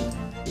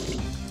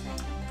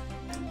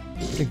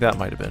 I think that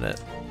might have been it.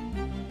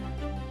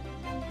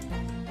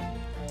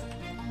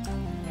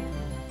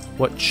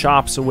 What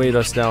chops await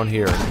us down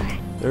here?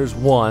 There's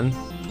one.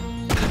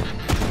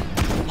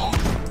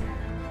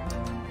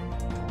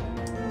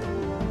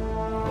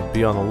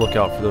 Be on the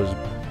lookout for those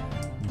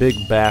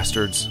big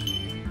bastards.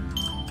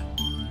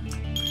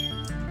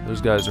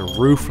 Those guys are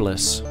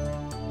ruthless.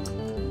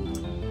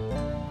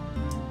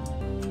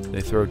 They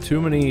throw too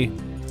many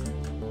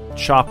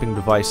chopping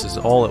devices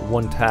all at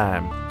one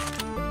time.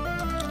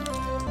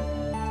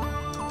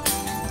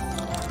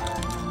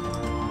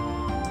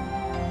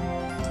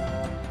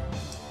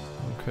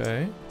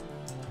 Okay.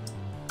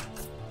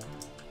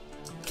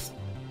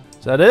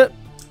 Is that it?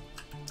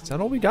 Is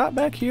that all we got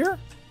back here?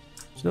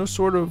 There's no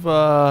sort of,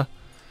 oh,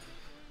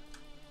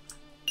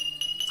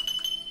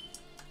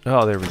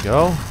 there we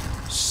go.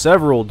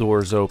 Several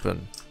doors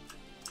open.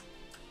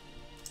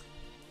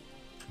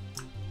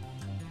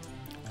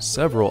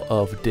 Several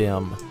of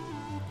them.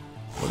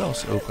 What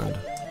else opened?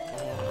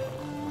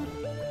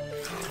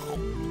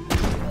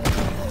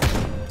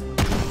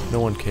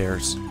 No one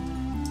cares.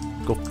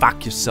 Go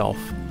fuck yourself.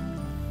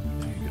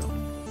 There you go.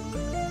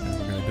 And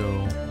we're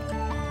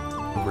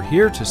gonna go over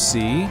here to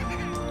see.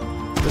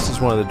 This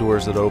is one of the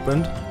doors that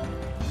opened.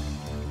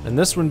 And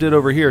this one did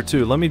over here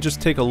too. Let me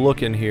just take a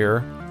look in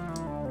here.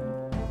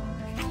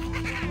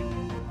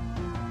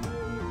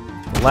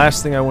 The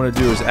last thing I want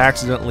to do is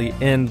accidentally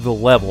end the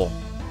level.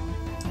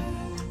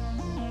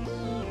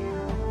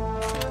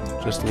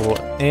 Just a little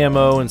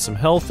ammo and some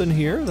health in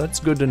here. That's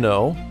good to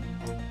know.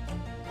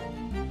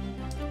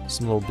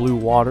 Some little blue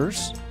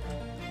waters.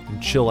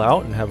 And chill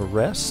out and have a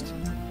rest.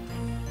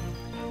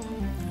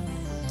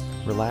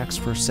 Relax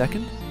for a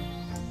second.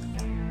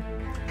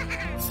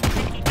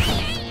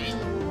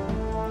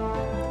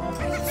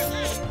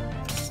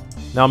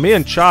 Now, me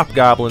and Chop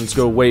Goblins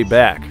go way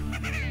back.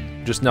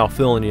 Just now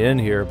filling you in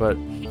here, but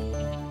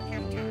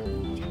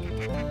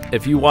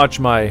if you watch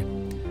my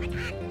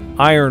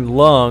Iron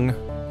Lung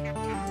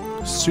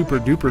Super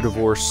Duper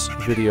Divorce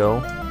video,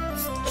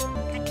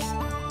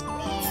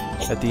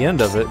 at the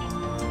end of it,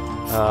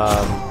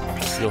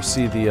 you'll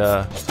see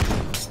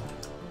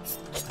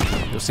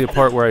a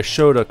part where I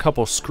showed a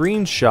couple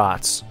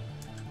screenshots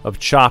of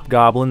Chop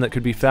Goblin that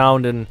could be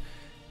found in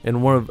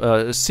one of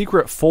a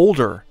secret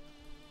folder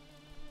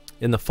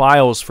in the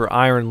files for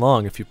Iron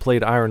Lung. If you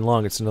played Iron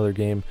Lung, it's another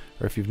game,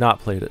 or if you've not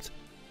played it,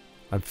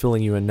 I'm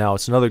filling you in now.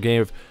 It's another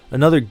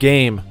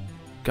game,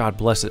 God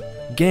bless it,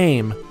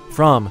 game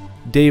from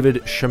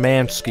David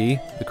Shemansky,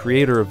 the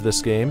creator of this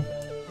game,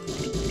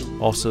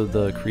 also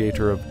the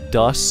creator of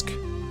Dusk.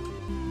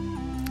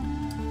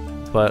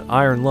 But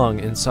Iron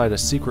Lung, inside a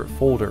secret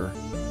folder,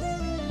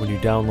 when you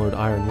download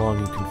Iron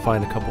Lung, you can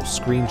find a couple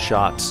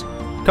screenshots,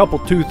 couple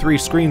 2-3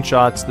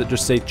 screenshots that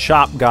just say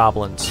Chop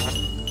Goblins.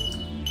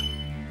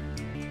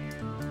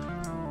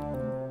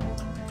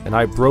 And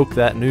I broke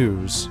that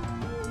news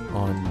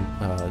on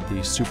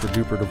the Super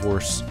Duper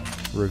Divorce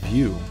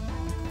review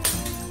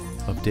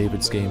of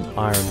David's game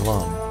Iron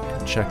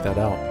Lung. Check that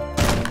out.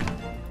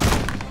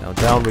 Now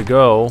down we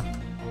go.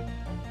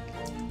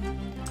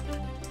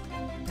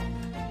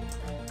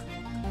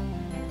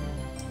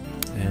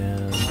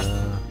 And,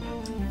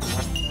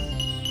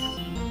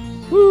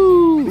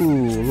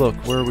 woo! Look,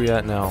 where are we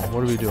at now?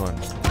 What are we doing?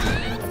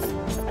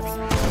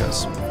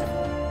 Yes.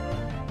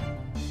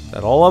 Is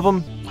that all of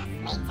them?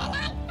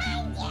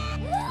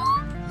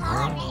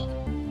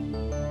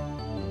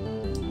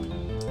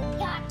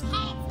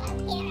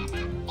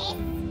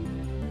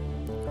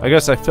 I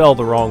guess I fell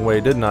the wrong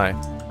way, didn't I?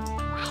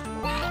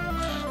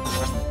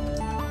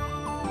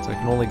 So I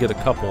can only get a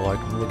couple. I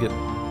can only get...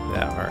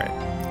 Yeah, alright.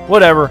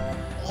 Whatever.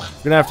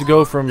 We're gonna have to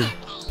go from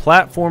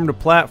platform to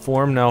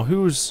platform. Now,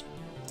 who's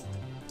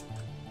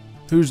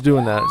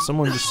doing that?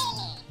 Someone just...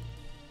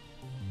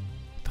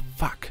 What the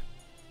fuck?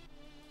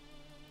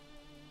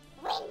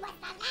 When was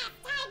the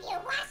last time you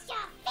washed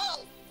your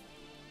face?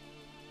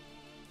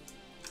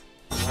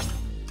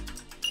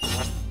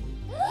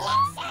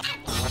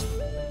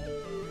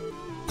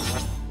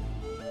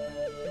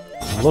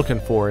 I'm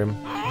looking for him.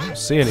 I don't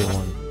see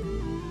anyone.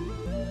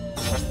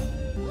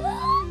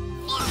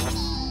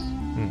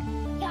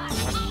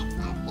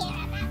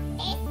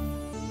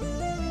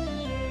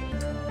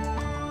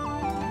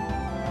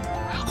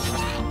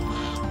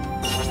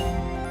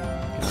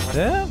 Got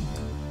that?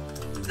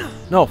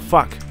 No,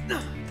 fuck.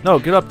 No,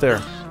 get up there.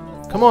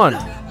 Come on.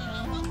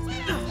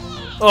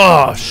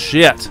 Oh,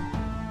 shit.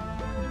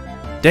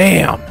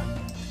 Damn.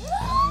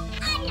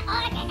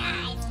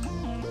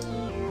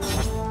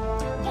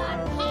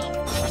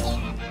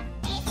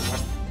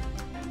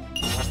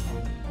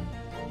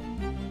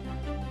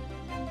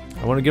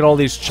 I want to get all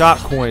these chop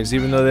coins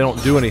even though they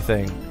don't do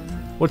anything.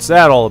 What's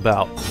that all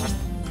about?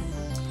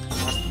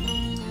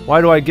 Why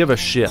do I give a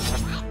shit?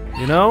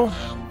 You know?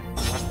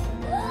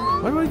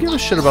 Why do I give a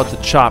shit about the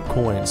chop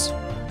coins?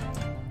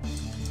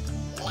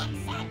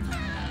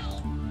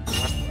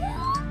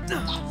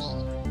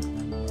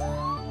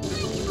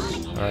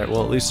 Alright,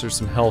 well at least there's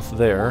some health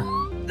there.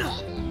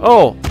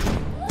 Oh!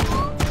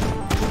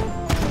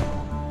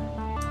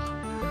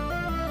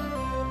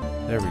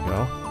 There we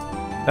go.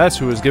 That's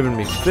who was giving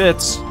me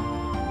fits.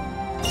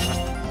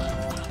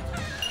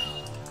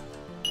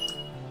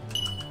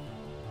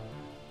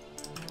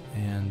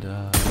 And,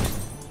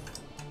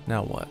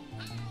 now what?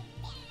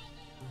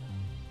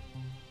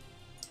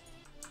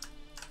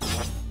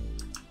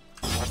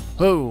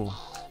 Whoa!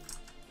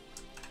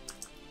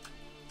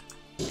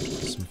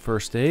 Some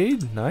first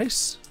aid,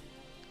 nice.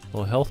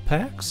 Little health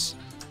packs.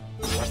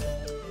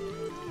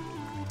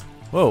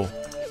 Whoa!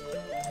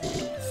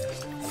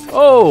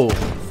 Oh!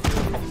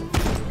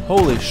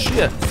 Holy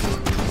shit!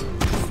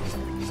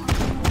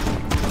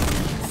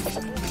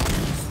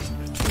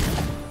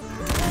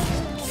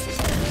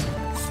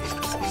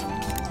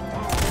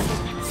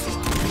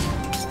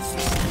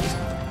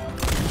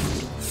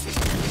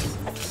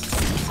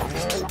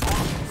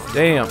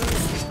 Damn.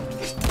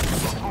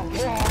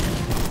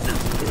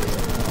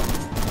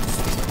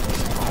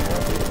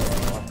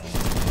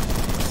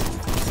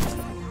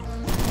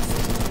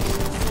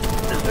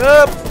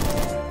 Up.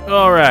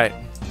 All right.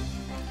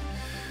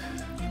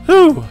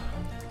 Whew.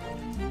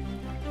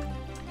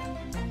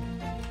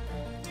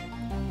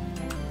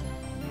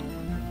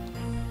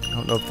 I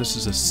don't know if this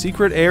is a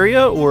secret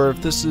area or if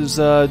this is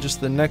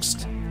just the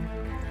next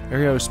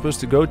area I was supposed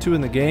to go to in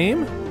the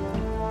game.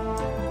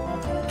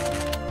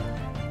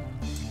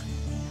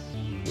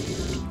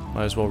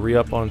 Might as well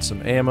re-up on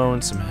some ammo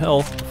and some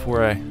health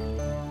before I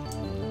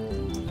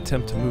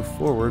attempt to move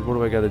forward. What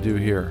do I got to do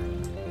here?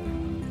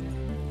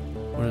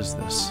 What is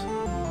this?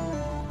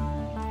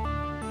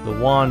 The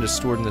wand is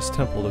stored in this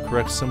temple. The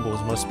correct symbols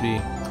must be...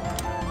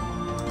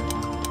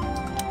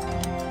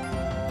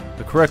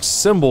 The correct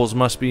symbols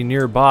must be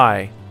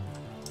nearby.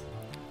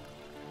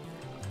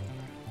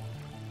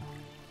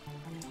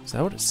 Is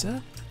that what it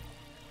said?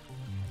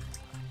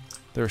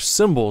 There are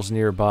symbols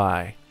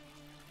nearby.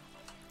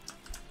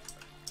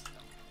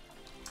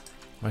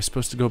 Am I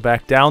supposed to go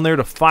back down there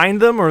to find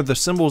them, or are the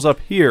symbols up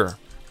here?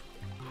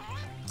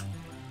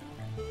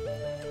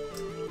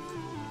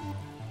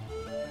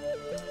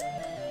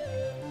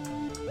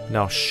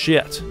 Now,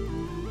 shit.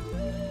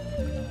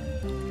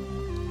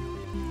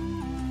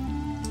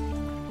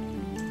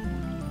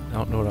 I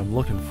don't know what I'm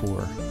looking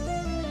for.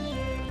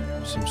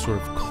 Some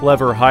sort of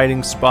clever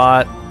hiding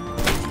spot.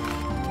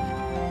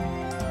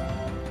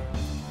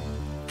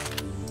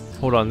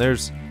 Hold on,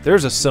 there's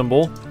a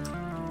symbol.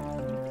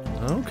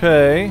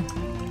 Okay.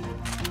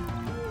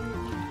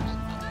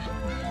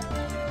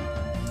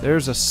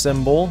 There's a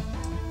symbol.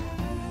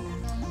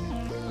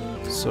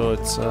 So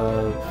it's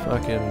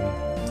fucking...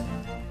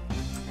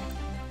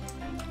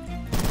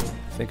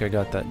 I think I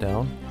got that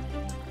down.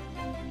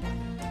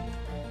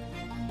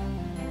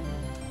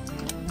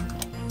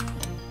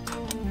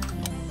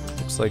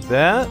 Looks like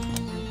that.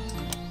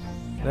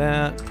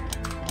 That.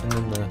 And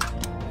then the...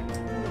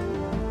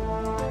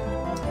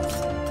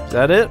 Is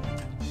that it?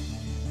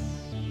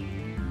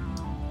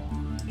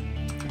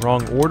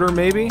 Wrong order,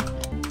 maybe?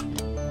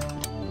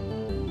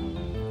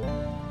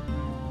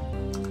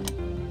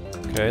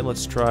 Okay,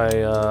 let's try,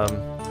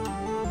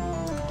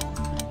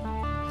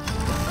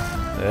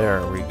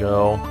 There we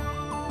go.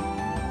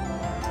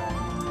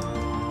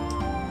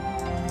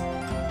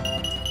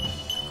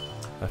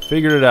 I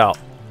figured it out.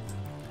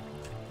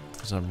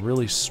 Because I'm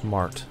really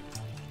smart.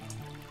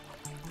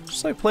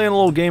 Just like playing a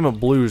little game of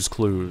Blue's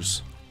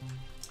Clues.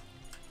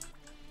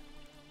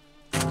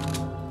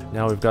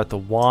 Now we've got the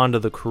Wand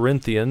of the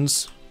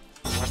Corinthians.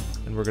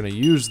 And we're going to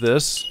use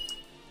this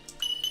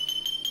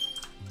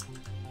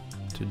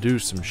to do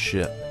some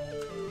shit.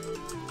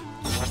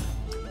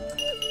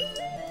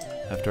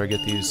 After I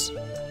get these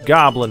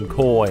goblin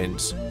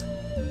coins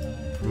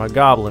for my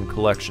goblin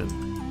collection.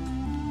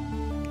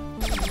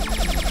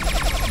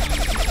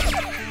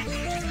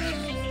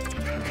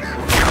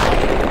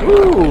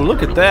 Ooh,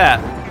 look at that.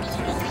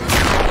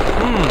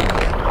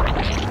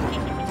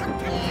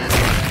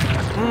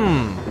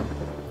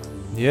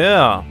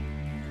 Yeah.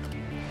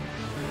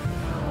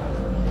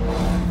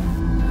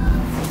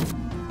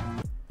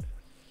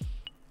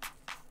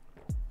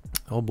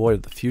 Oh boy,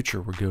 the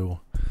future we go.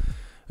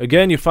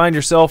 Again, you find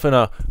yourself in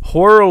a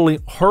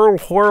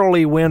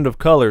whirly wind of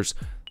colors.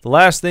 The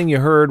last thing you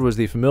heard was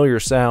the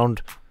familiar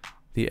sound,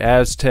 the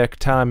Aztec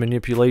time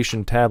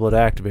manipulation tablet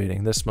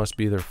activating. This must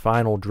be their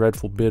final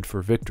dreadful bid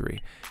for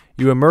victory.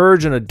 You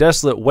emerge in a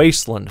desolate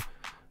wasteland,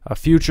 a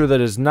future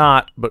that is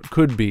not, but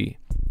could be.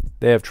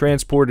 They have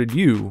transported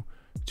you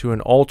to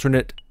an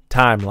alternate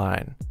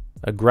timeline,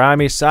 a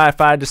grimy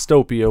sci-fi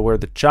dystopia where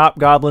the Chop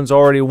Goblins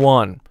already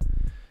won.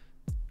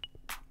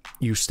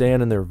 You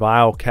stand in their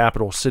vile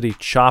capital city,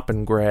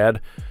 Choppengrad,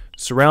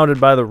 surrounded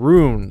by the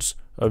ruins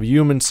of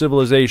human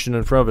civilization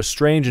in front of a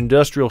strange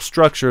industrial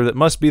structure that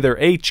must be their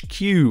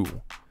HQ. You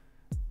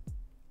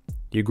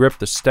grip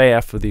the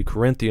staff of the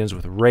Corinthians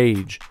with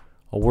rage.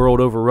 A world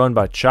overrun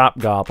by Chop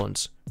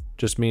Goblins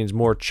just means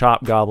more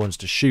Chop Goblins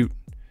to shoot.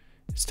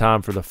 It's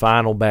time for the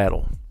final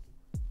battle.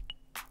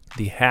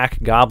 The hack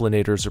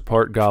Goblinators are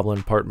part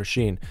goblin, part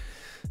machine.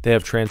 They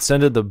have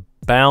transcended the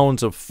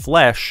bounds of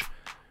flesh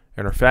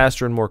and are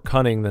faster and more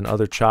cunning than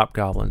other Chop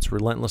Goblins,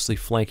 relentlessly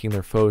flanking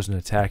their foes and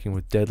attacking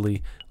with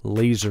deadly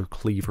laser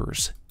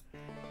cleavers.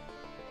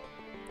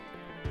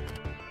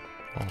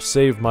 I'll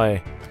save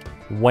my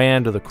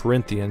Wand of the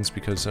Corinthians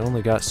because I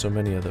only got so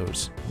many of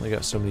those. Only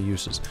got so many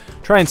uses.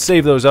 Try and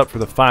save those up for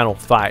the final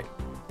fight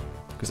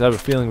because I have a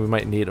feeling we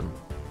might need them.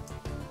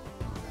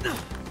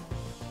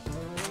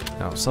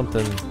 Now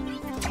something...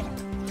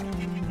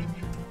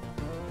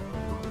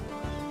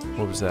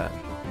 What was that?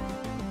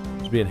 I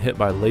was being hit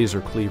by laser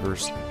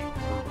cleavers.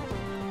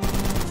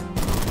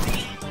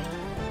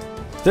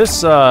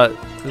 This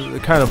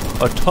kind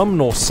of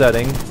autumnal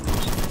setting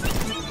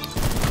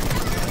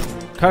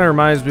kind of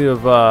reminds me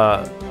of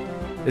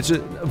it's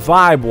just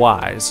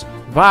vibe-wise.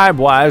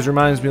 Vibe-wise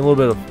reminds me a little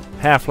bit of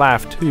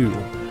Half-Life 2,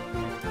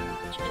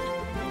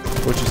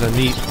 which is a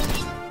neat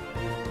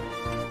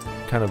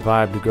kind of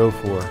vibe to go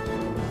for.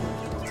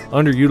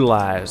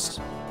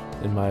 Underutilized,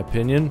 in my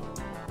opinion.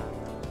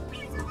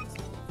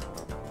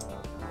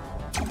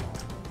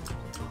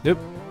 Yep.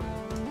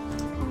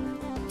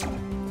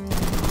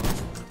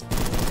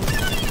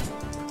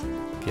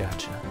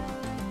 Gotcha.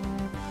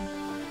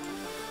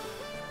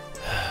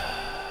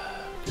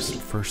 Get some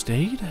first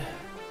aid.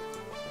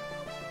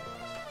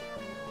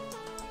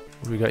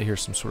 What do we got here?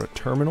 Some sort of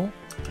terminal?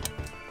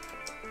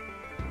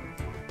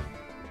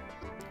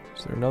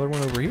 Is there another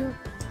one over here?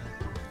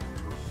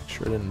 Make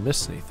sure I didn't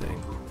miss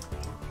anything.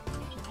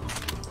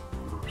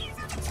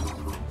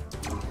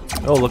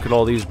 Oh, look at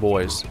all these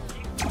boys.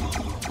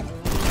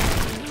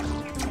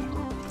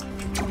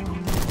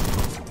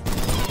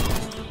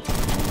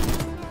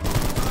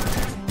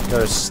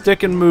 Gotta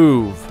stick and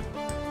move.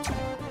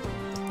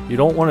 You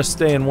don't want to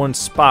stay in one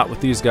spot with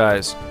these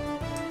guys.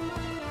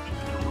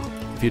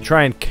 If you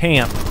try and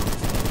camp,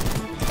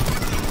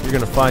 you're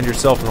gonna find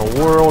yourself in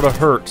a world of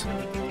hurt.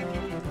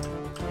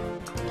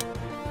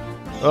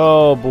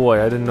 Oh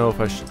boy, I didn't know if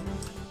I should...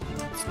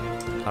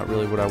 Not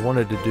really what I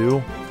wanted to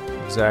do,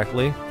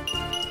 exactly.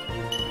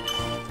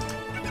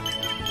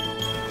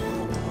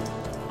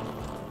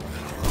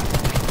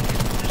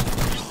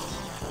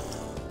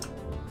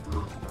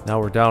 Now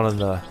we're down in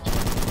the...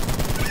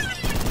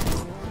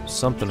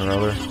 something or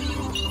other.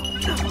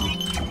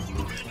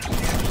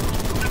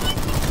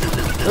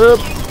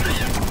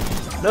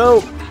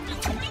 Nope.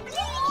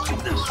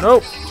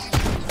 Nope.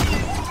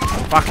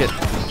 Fuck it.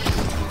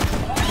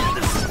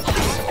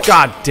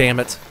 God damn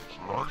it.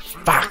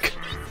 Fuck.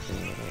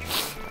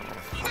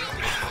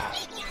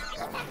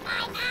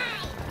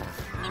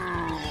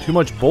 Too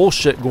much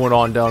bullshit going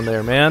on down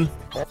there, man.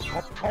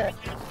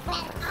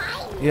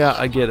 Yeah,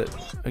 I get it.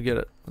 I get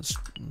it.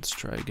 Let's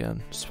try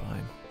again. It's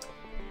fine.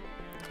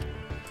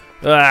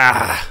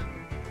 Ah.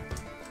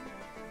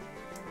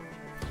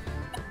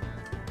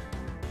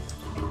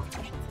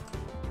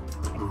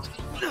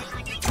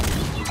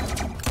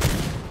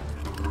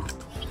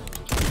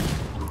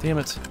 Damn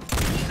it.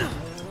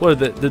 What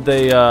did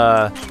they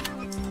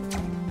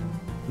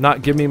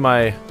not give me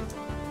my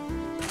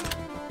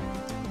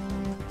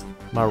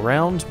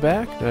rounds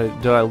back?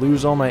 Did I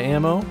lose all my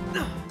ammo?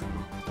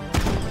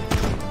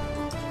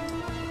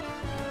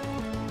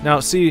 Now,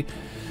 see,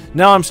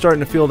 Now I'm starting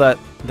to feel that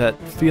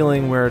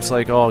feeling where it's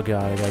like, oh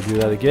god, I gotta do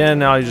that again.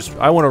 Now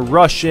I want to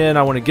rush in.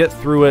 I want to get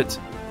through it.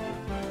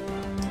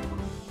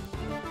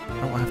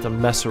 I don't have to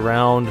mess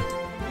around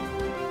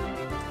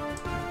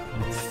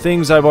with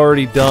things I've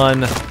already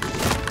done.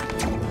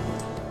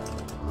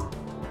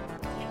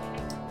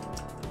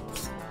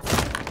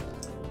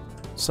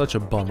 Such a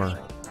bummer.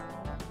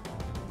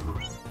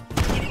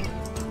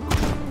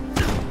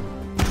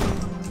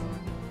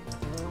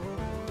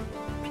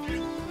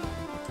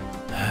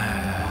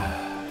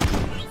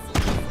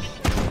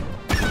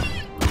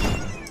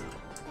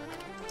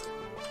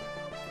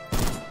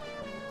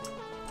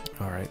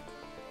 Alright.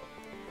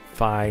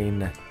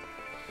 Fine.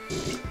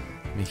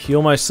 Let me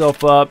heal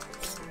myself up.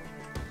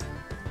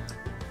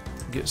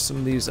 Get some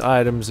of these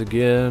items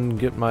again.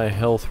 Get my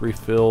health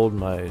refilled.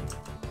 My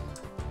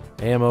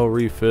ammo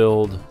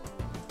refilled.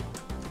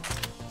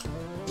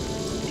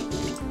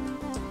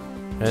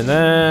 And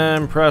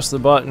then press the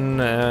button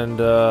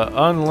and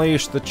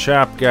unleash the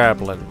chap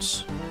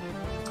goblins.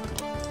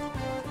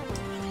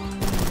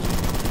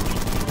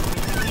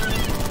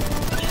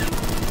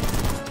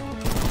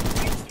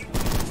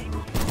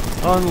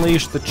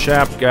 Unleash the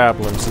chap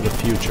goblins of the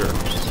future.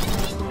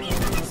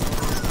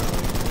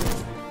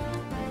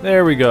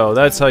 There we go.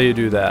 That's how you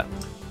do that.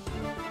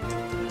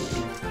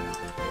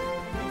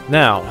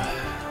 Now,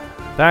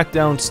 back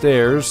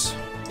downstairs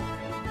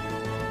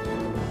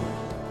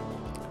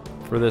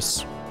for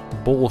this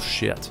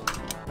bullshit.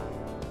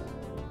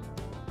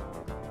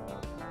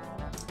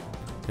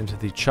 Into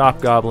the Chop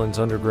Goblin's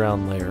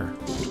underground lair.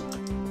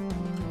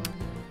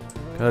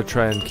 Gotta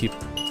try and keep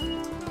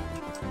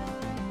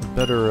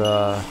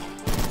better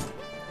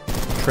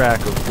track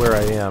of where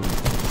I am.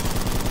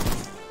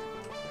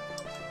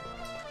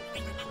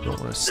 Don't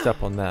want to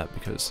step on that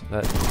because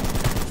that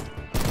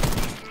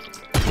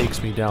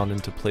takes me down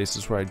into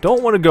places where I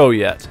don't want to go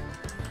yet.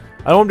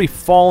 I don't want to be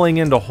falling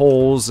into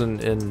holes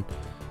and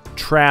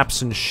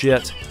traps and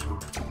shit.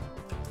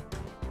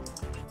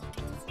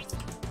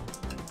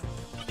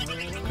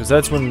 Because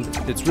that's when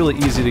it's really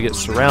easy to get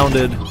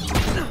surrounded.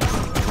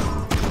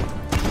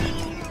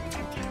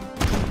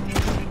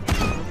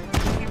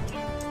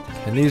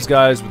 And these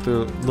guys with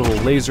their little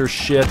laser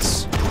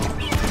shits.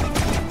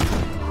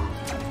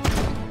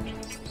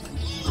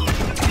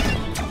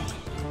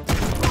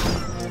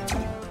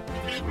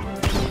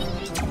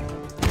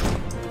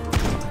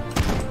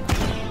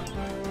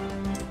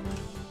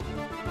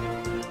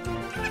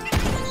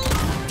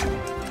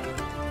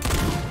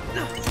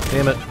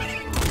 Damn it.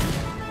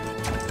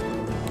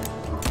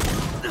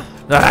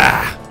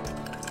 Ah!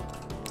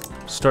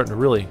 Starting to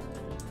really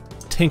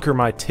tinker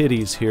my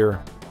titties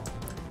here.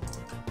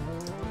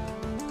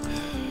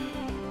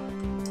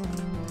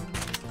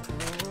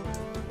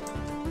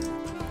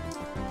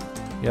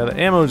 Yeah, the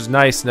ammo's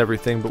nice and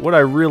everything, but what I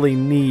really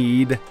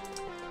need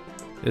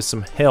is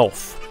some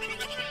health.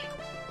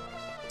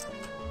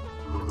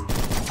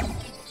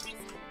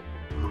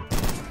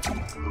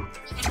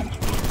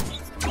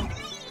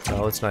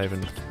 No, let's not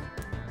even...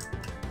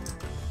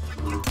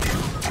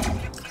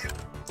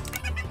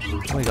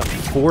 Only got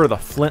 4 of the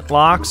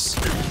flintlocks?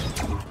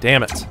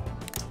 Damn it.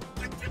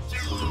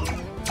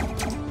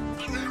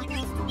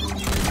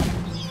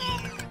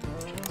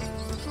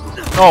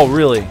 Oh,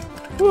 really?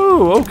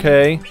 Woo,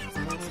 okay.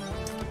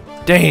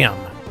 Damn.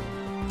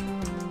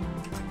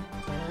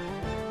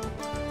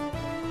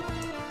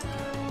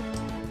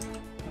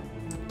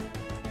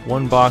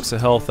 One box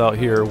of health out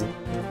here.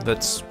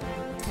 That's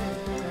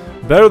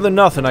better than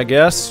nothing, I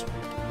guess.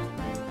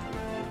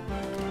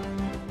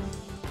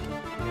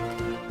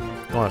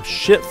 Don't have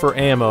shit for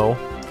ammo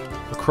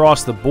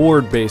across the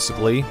board,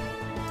 basically.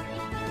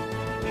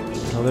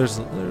 Oh, there's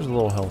a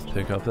little health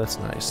pickup. That's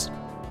nice.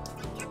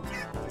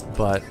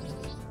 But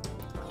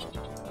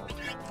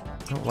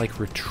I don't like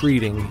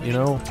retreating, you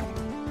know?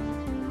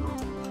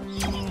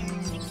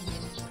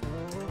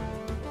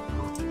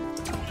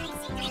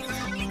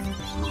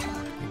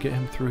 Get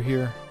him through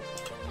here.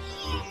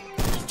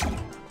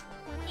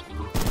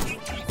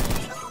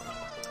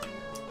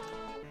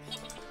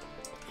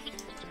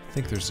 I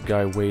think there's a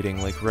guy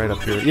waiting, like, right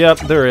up here. Yep,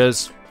 there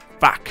is.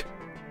 Fuck.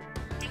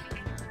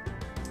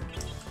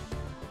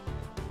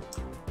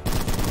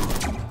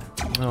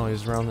 Oh,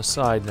 he's around the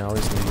side now,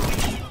 isn't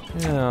he?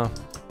 Yeah.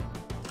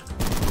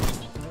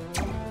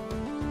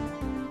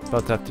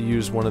 About to have to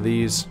use one of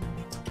these.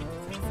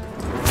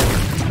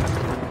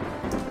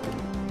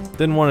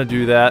 Didn't want to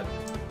do that,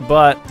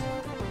 but...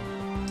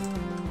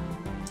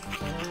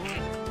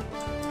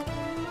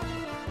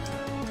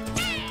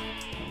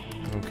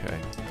 Okay.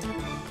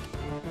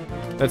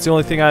 That's the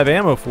only thing I have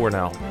ammo for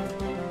now.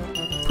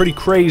 Pretty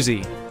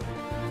crazy.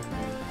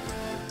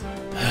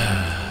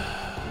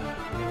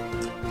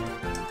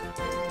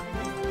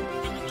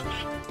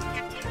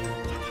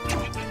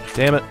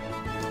 Damn it.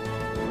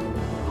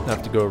 I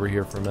have to go over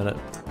here for a minute.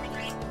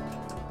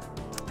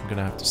 I'm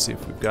gonna have to see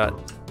if we've got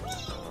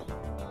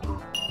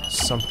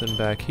something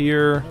back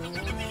here.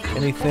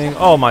 Anything?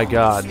 Oh my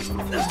god.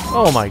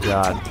 Oh my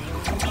god.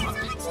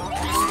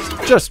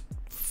 Just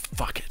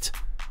fuck it.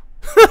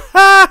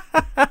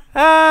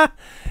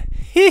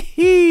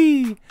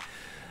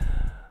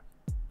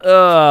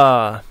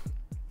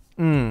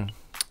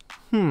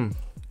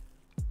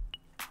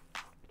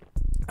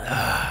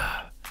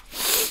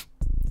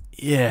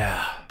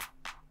 Yeah.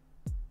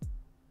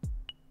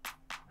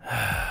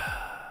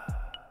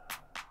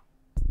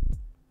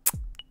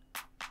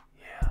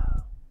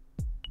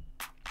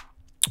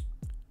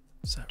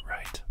 Is that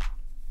right?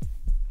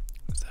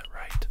 Is that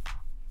right?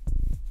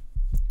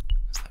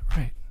 Is that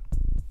right?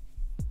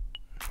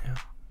 Yeah.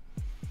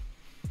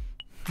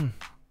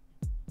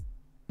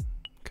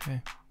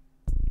 Okay.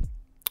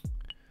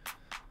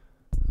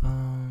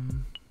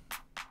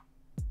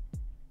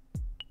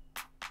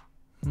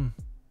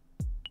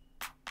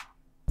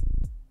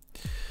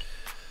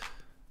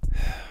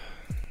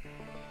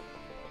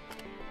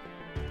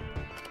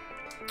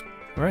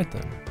 All right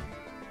then.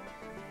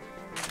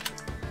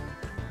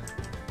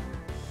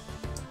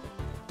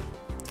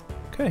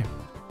 Okay.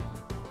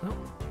 Well.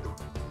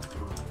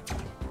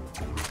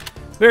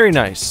 Very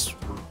nice,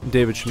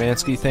 David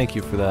Szymanski. Thank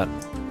you for that.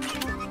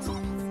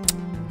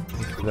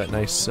 Thank you for that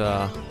nice.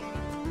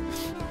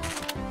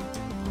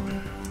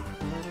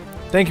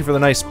 Thank you for the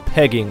nice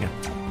pegging.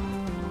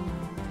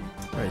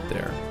 Right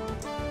there.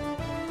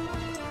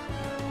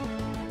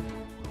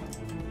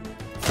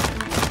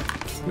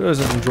 Who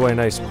doesn't enjoy a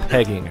nice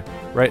pegging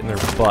right in their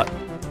butt?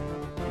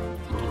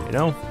 You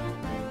know?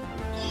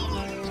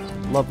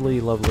 Lovely,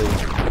 lovely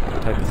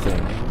type of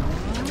thing.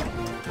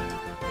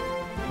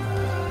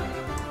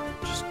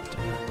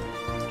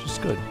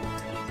 Just good.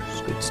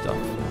 Just good stuff.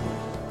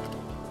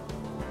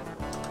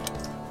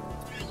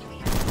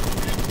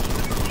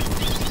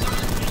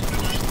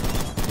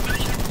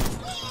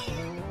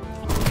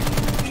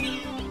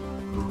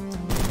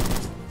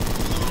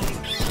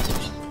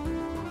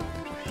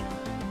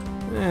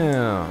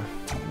 Yeah.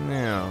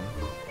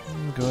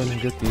 Go ahead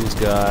and get these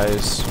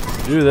guys.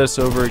 Do this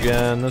over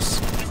again.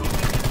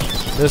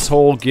 This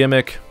whole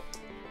gimmick.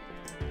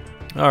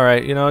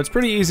 Alright, you know, it's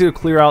pretty easy to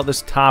clear out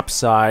this top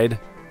side.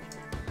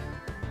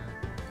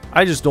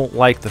 I just don't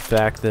like the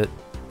fact that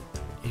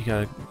you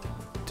gotta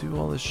do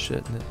all this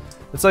shit.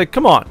 It's like,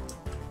 come on.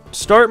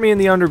 Start me in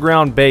the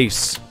underground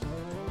base.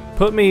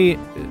 Put me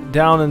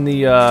down in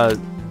the,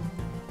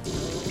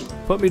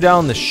 put me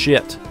down in the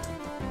shit.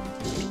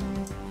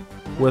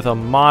 With a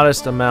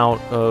modest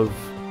amount of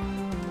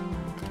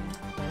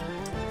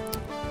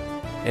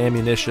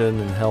ammunition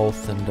and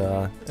health,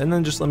 and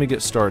then just let me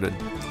get started.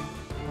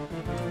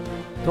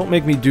 Don't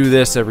make me do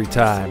this every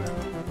time.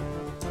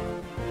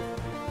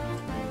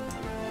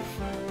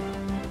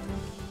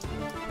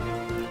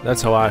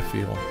 That's how I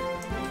feel.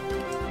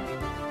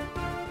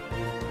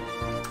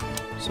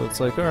 So it's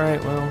like,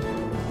 alright, well.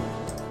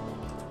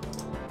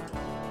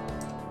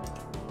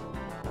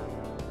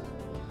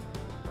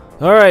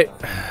 Alright.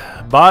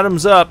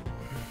 Bottoms up.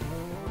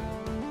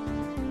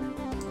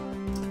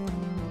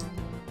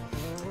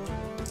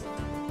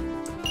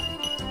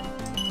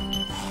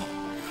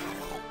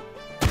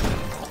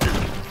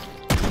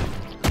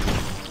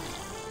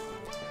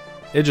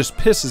 It just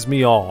pisses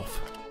me off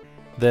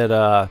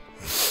that,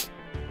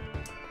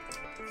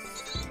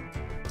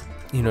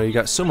 you know, you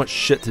got so much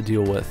shit to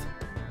deal with.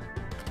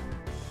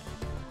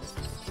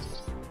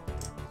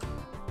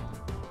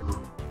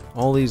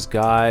 All these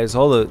guys,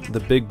 all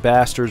the big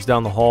bastards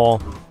down the hall.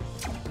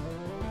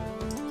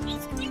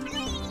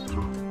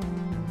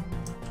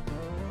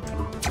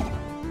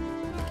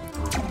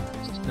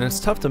 And it's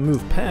tough to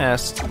move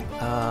past.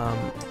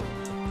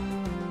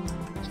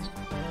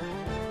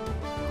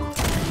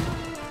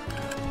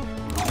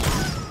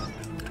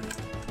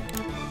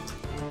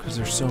 Because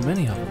there's so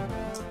many of them.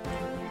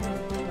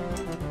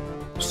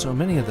 So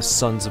many of the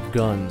sons of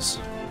guns.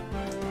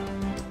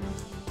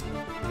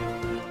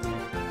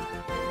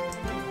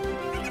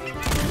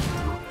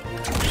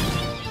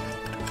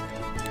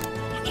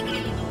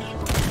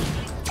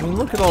 I mean,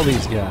 look at all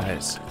these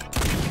guys.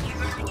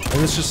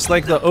 And it's just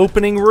like the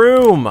opening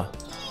room.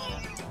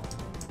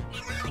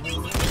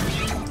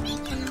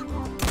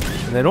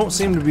 And they don't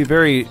seem to be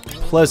very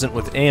pleasant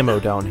with ammo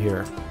down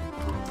here.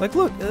 Like,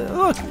 look,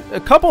 look, a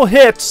couple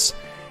hits,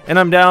 and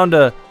I'm down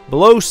to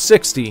below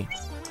 60.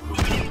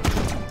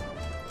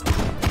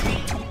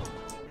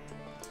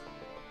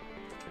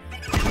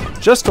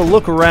 Just to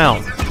look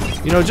around,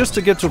 you know, just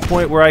to get to a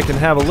point where I can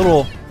have a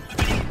little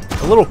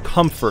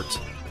comfort.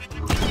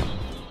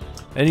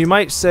 And you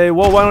might say,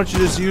 well, why don't you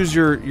just use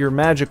your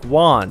magic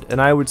wand?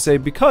 And I would say,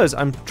 because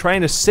I'm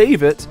trying to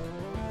save it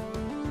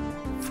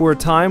for a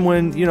time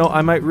when, you know,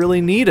 I might really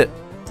need it.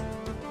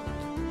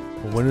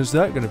 Well, when is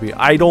that going to be?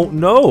 I don't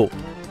know.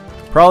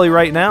 Probably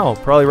right now.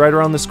 Probably right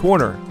around this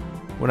corner.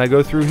 When I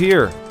go through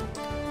here.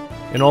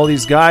 And all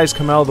these guys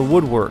come out of the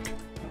woodwork.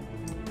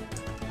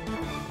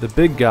 The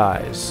big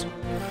guys.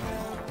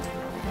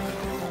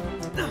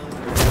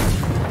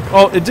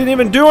 Oh, it didn't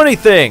even do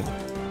anything!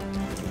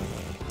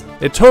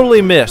 It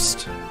totally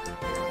missed.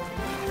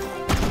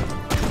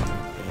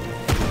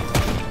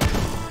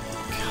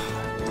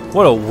 God,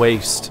 what a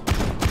waste.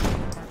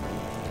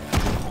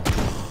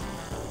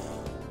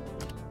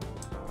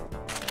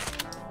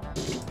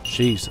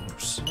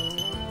 Jesus.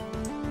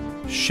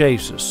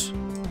 Jesus.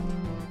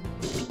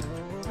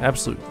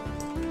 Absolute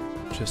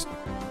just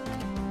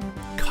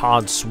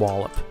cod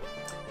swallop.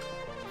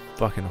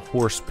 Fucking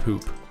horse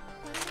poop.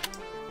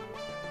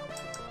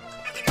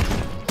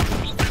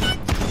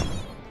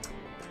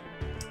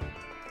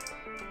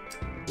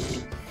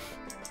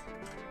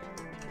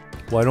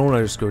 Why don't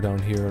I just go down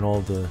here and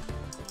all the,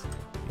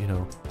 you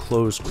know,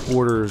 close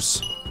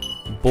quarters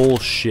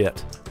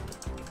bullshit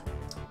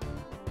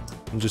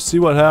and just see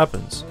what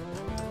happens?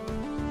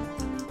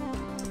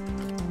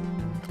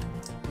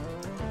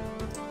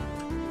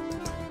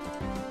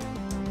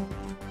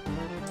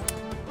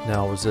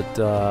 Now, was it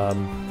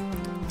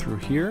through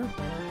here?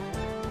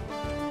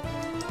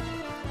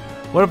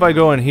 What if I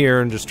go in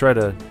here and just try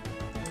to...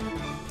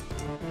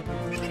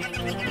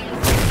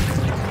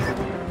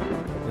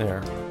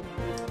 There.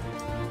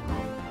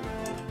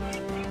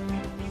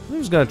 I'm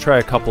just gonna try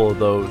a couple of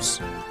those.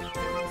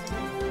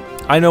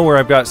 I know where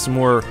I've got some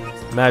more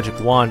magic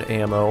wand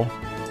ammo.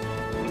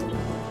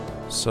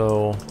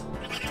 So...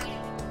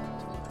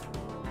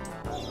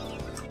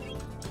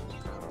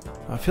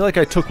 I feel like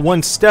I took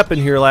one step in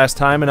here last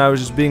time and I was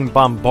just being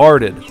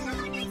bombarded.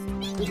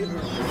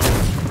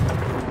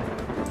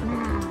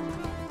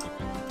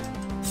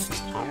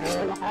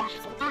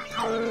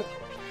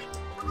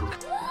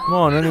 Come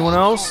on, anyone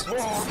else?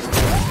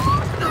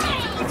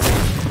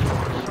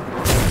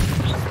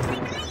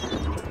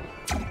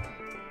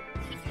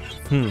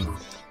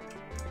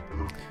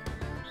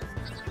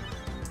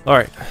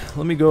 Alright,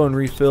 let me go and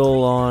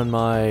refill on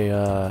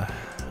my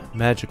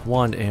magic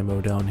wand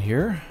ammo down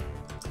here.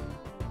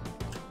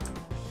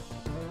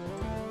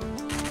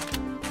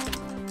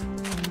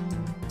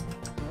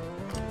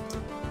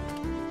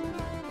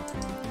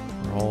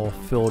 All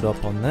filled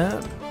up on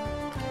that.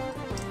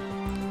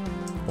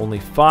 Only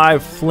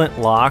 5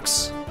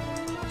 flintlocks,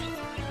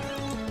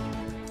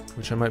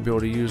 which I might be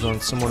able to use on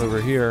someone over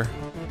here.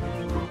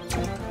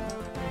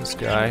 This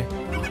guy.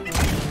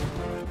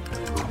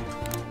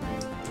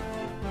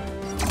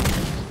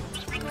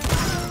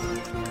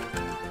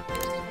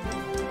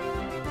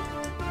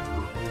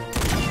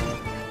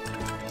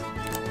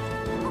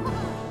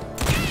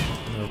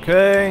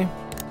 Okay.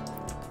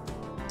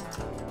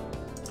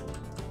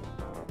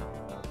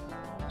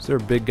 Is there a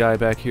big guy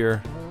back here?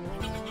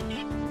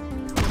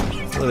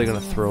 What are they gonna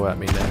throw at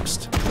me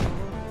next?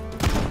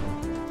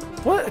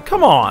 What?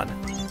 Come on!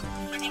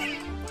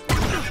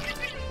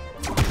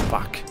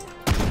 Fuck.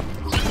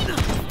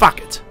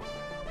 Fuck it!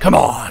 Come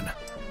on!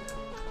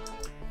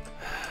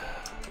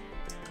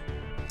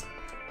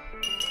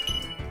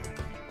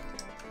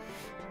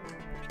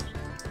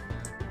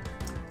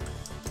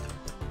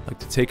 Like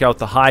to take out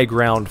the high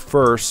ground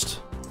first.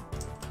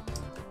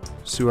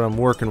 See what I'm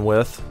working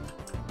with.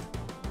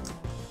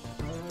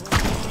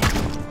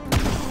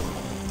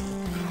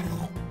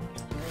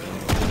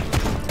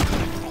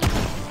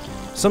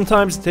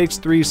 Sometimes it takes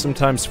 3,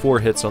 sometimes 4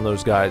 hits on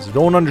those guys. I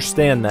don't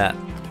understand that.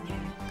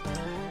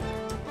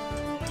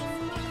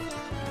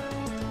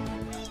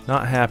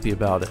 Not happy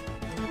about it.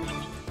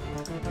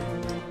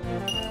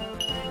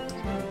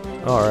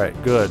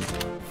 Alright, good.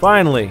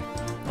 Finally,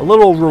 a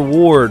little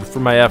reward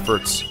for my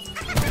efforts.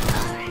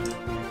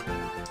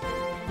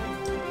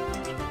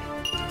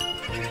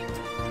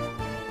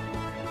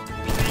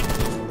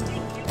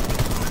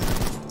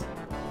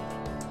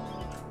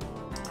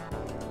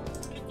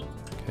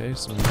 Okay,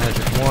 some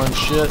magic wand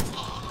shit.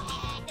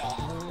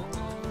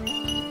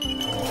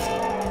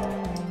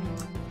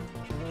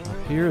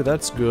 Up here,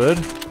 that's good.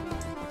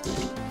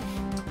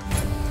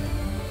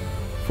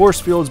 Force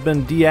field's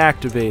been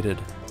deactivated.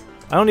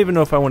 I don't even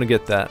know if I want to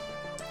get that.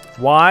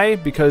 Why?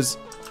 Because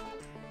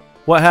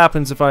what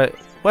happens if I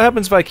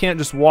can't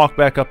just walk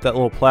back up that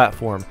little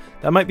platform?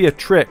 That might be a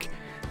trick.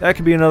 That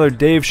could be another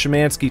Dave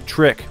Szymanski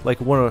trick,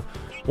 like one of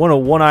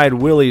One-Eyed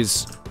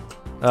Willie's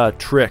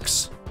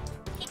tricks.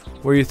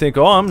 Where you think,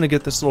 oh, I'm gonna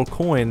get this little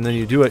coin, and then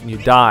you do it and you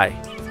die.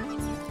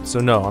 So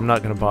no, I'm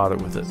not gonna bother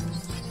with it.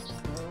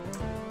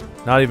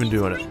 Not even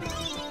doing it.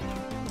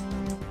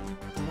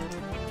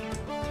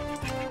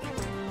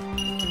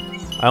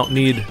 I don't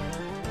need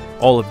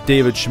all of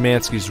David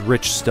Szymanski's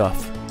rich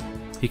stuff.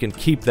 He can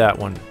keep that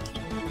one.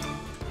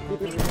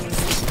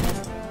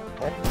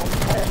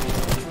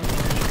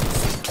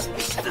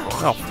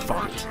 Oh,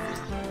 fuck it.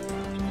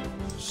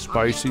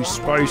 Spicy,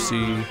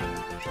 spicy.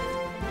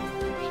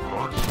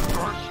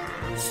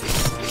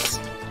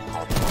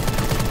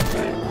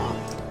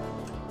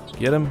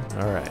 Get him?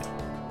 Alright.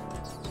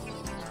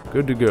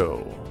 Good to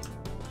go.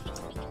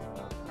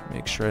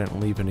 Make sure I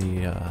didn't leave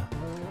any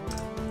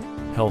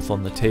health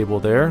on the table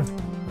there.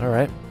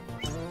 Alright.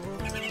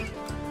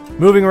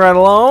 Moving right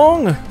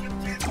along.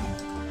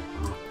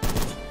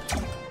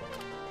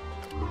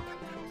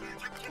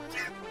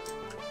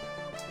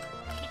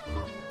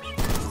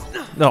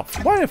 No,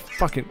 why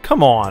fucking...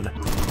 Come on.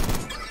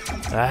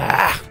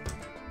 Ah!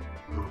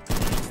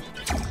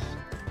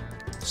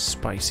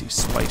 Spicy,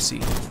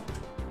 spicy.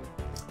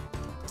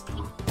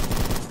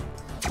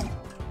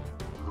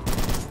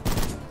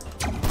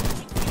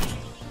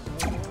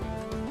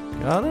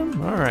 Got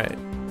him? Alright.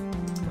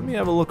 Let me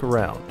have a look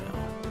around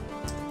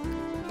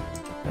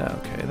now.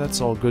 Okay,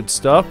 that's all good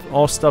stuff.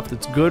 All stuff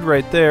that's good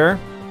right there.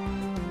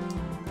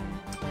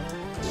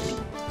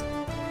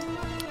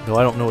 Though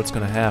I don't know what's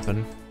going to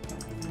happen.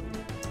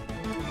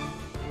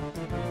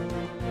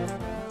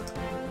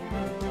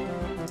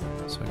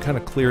 So I kind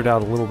of cleared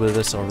out a little bit of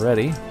this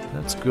already.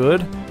 That's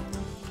good.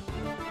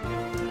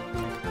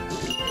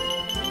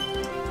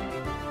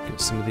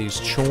 Get some of these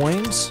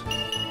choins.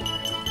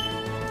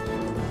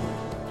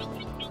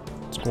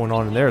 What's going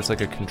on in there? It's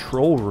like a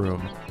control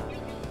room.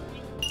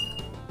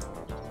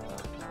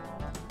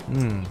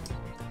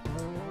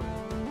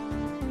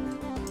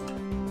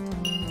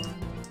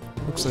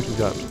 Looks like we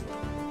got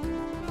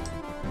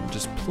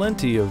just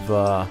plenty of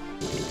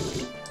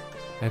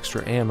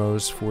extra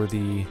ammos for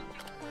the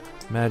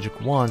magic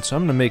wand, so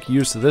I'm gonna make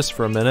use of this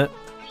for a minute.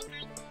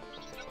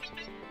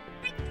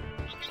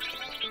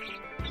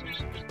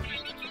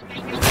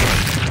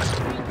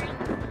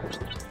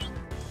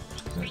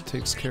 That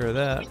takes care of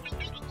that.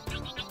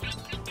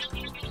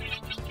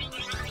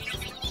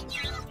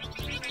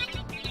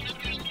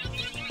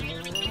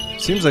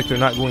 Seems like they're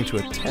not going to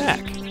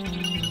attack.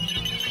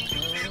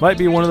 Might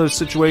be one of those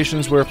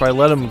situations where if I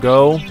let them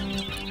go,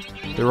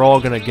 they're all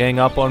going to gang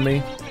up on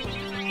me.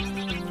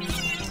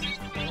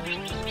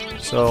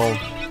 So,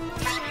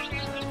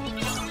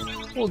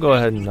 we'll go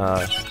ahead and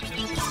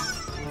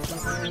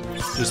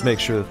just make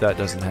sure that that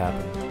doesn't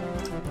happen.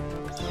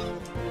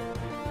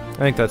 I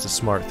think that's a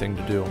smart thing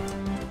to do.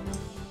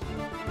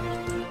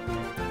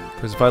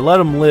 Because if I let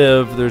them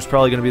live, there's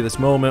probably going to be this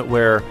moment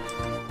where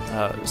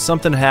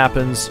something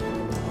happens,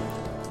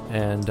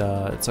 and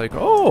it's like,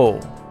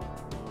 oh,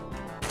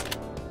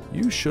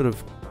 you should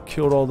have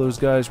killed all those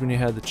guys when you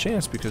had the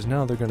chance, because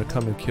now they're going to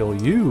come and kill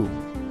you,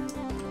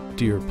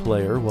 dear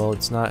player. Well,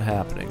 it's not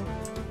happening.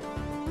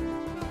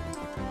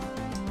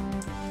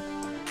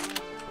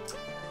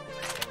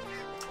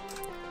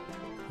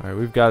 Alright,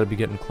 we've got to be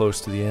getting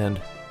close to the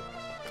end.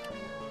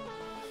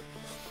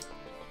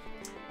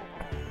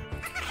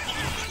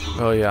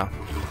 Oh yeah,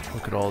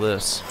 look at all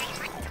this.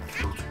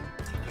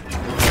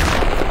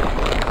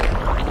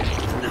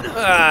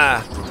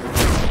 Ah!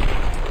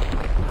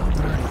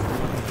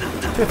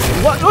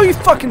 What? Are you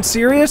fucking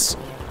serious?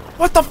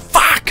 What the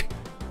fuck?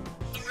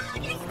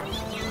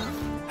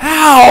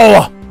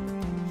 How?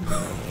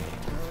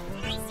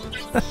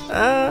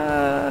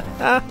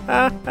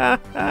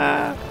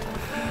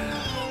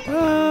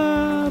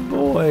 Ah,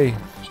 boy.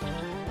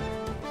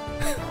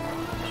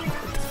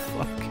 What the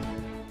fuck?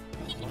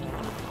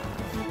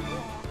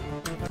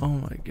 Oh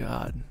my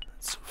god.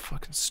 That's so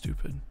fucking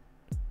stupid.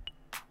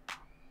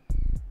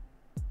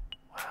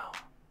 Wow.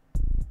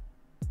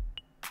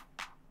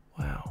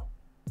 Wow.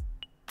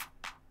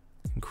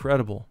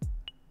 Incredible.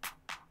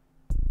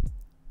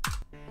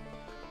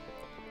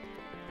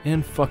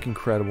 And fucking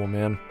incredible,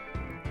 man.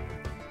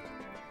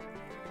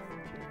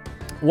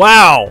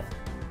 Wow!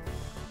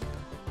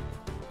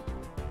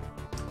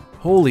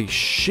 Holy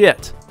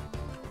shit.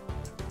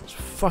 It's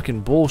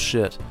fucking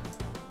bullshit.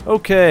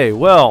 Okay,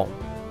 well.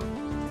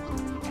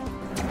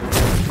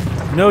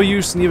 No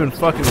use in even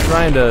fucking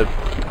trying to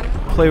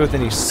play with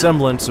any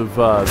semblance of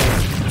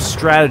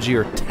strategy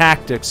or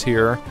tactics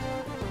here.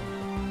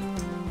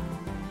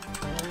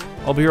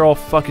 I'll be here all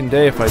fucking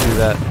day if I do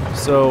that.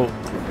 So,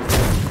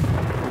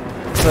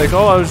 it's like,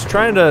 oh, I was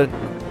trying to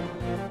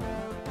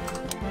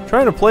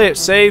play it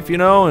safe, you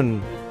know,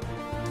 and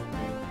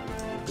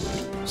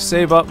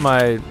save up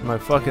my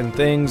fucking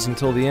things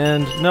until the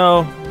end.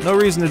 No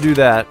reason to do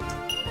that.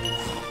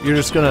 You're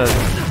just gonna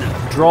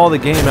draw the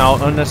game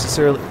out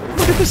unnecessarily.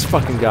 Look at this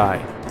fucking guy.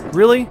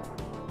 Really?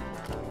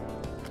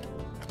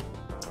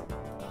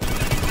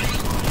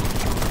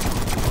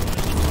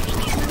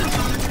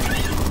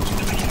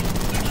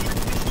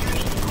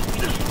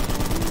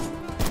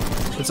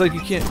 It's like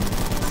you can't...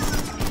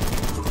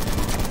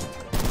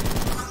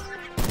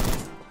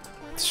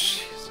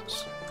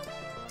 Jesus.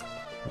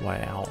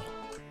 Wow.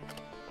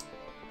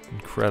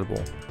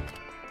 Incredible.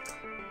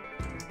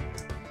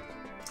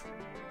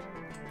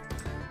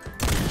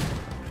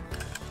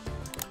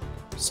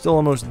 Still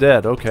almost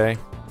dead, okay.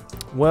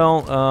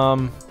 Well,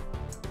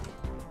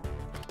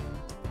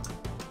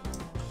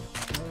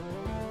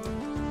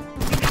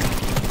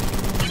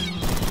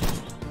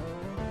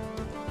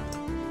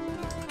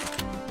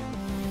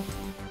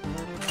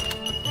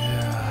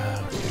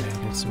 yeah,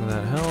 okay, get some of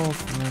that health,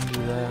 and then do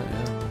that,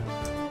 yeah.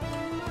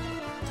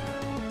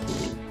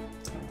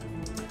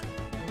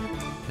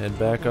 Head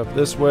back up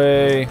this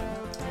way.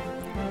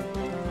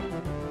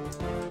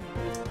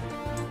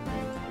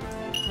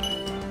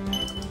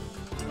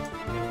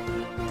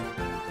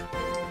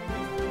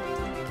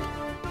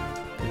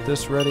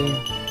 This ready?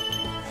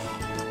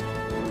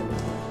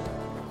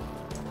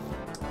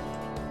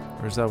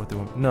 Or is that what they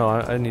want? No,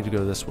 I need to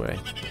go this way.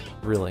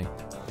 Really.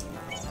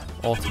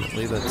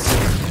 Ultimately, that's...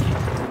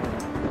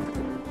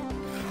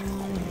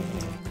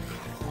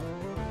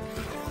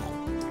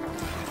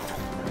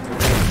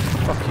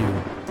 Fuck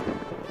you.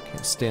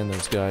 Can't stand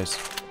those guys.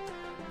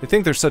 They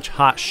think they're such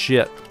hot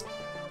shit.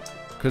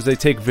 Because they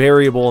take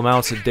variable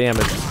amounts of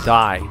damage and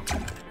die.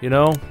 You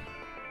know?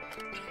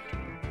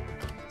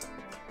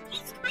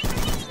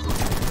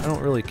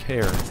 really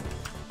care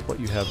what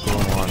you have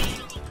going on.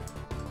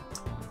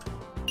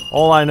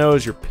 All I know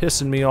is you're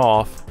pissing me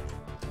off,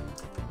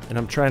 and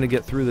I'm trying to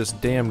get through this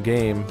damn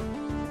game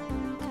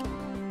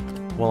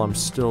while I'm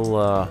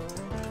still,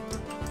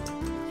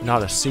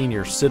 not a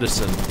senior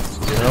citizen,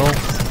 you know?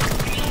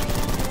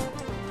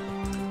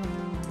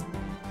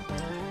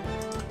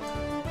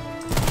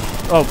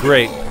 Oh,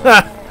 great.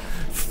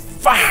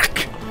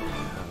 Fuck!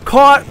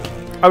 Caught!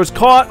 I was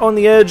caught on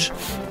the edge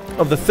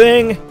of the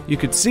thing. You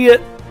could see it.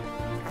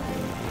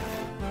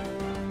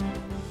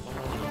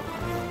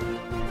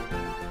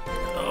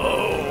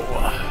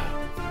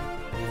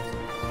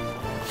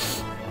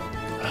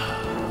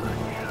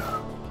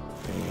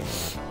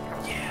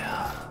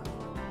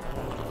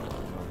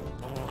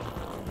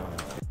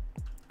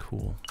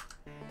 Cool.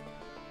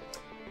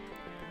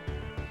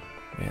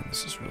 Man,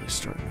 this is really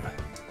starting to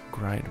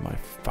grind my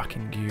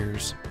fucking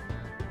gears.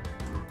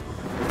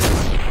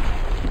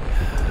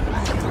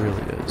 It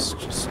really is.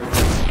 Just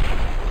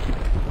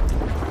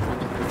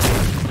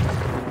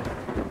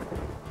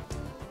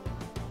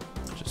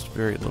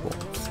very little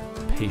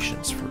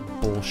patience for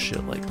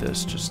bullshit like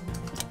this. Just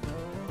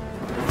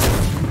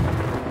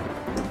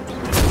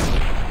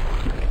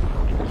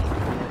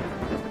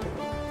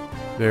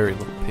very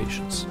little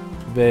patience.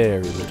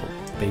 Very little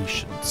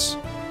patience.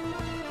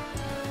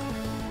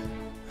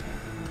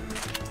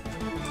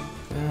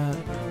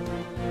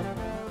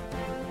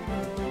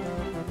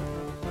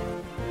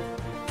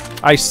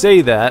 I say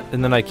that,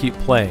 and then I keep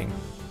playing.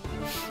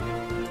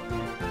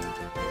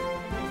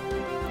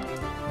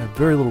 I have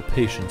very little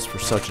patience for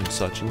such and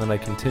such, and then I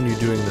continue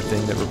doing the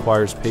thing that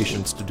requires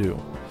patience to do.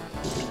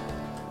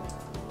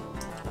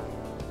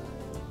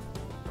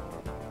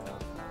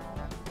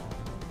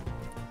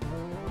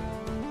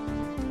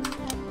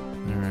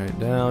 Alright,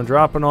 down,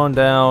 dropping on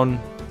down.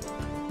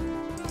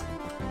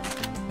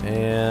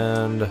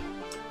 And...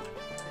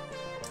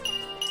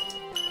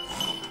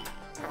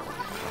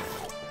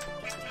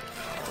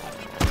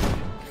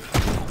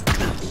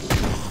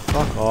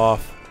 fuck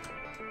off.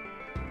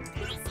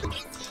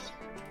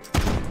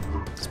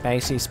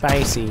 Spicy,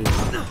 spicy.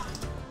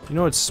 You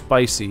know what's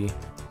spicy?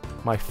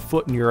 My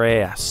foot in your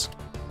ass.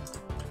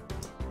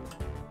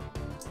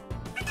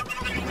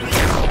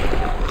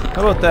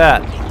 How about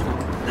that?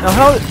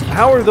 Now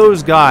how are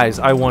those guys,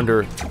 I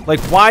wonder, like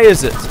why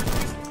is it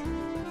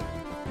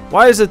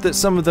that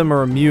some of them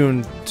are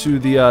immune to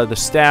the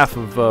staff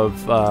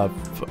of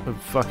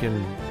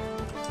fucking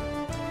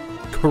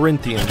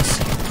Corinthians?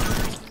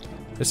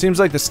 It seems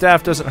like the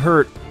staff doesn't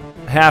hurt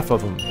half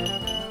of them.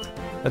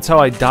 That's how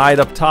I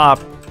died up top,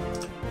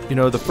 you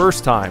know, the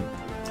first time.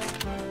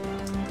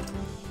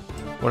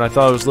 When I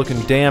thought I was looking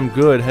damn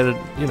good, headed,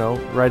 you know,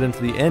 right into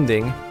the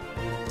ending.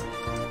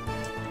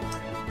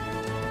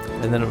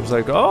 And then it was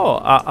like,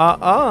 oh,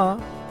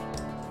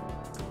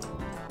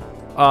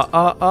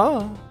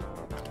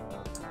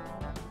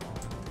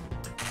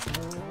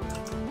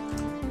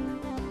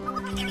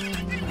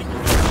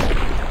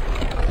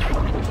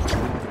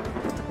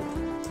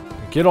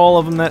 Get all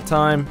of them that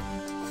time?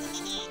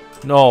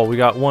 No, we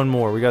got one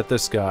more. We got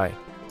this guy.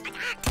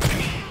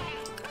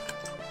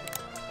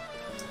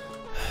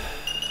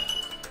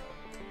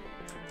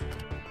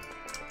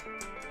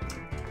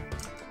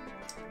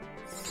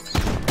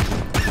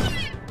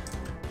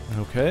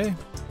 Okay.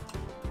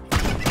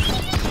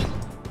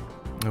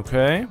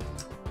 Okay.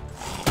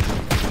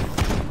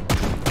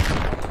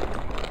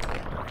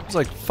 It's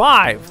like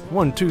 5.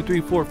 1, 2,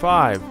 3, 4,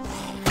 5.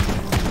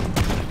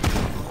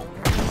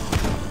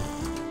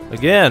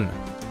 Again.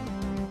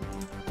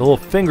 The little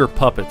finger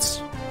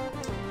puppets.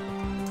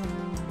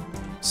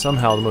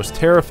 Somehow the most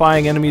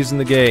terrifying enemies in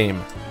the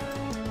game.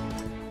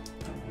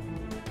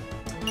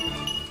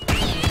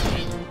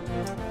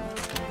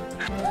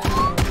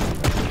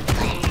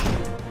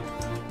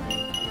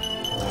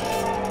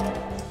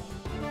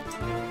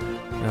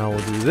 Now we'll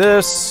do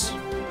this.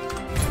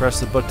 Press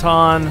the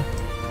button.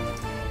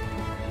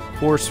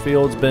 Force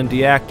field's been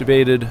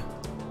deactivated.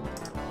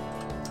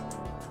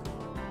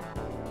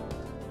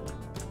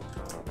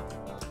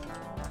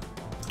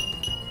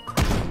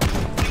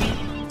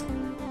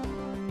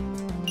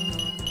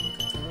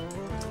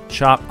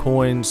 Chop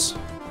coins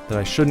that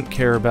I shouldn't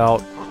care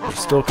about, but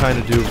still kind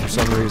of do for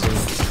some reason.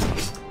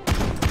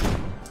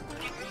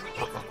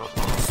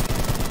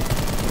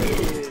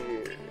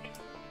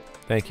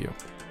 Thank you.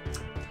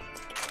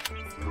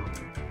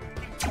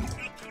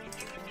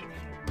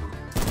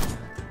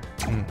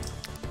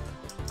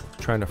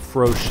 Trying to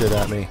throw shit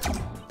at me.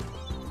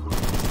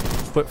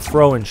 Quit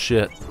throwing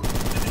shit.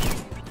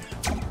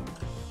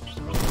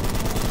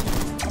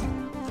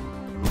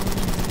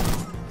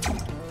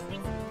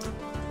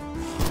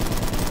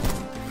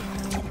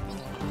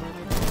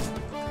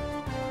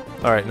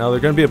 Alright, now there are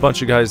going to be a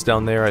bunch of guys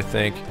down there, I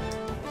think.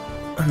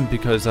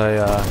 Because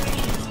I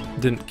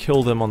didn't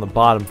kill them on the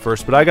bottom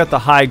first, but I got the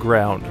high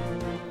ground.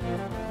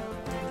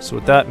 So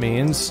what that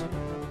means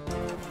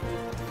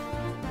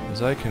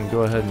is I can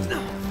go ahead and...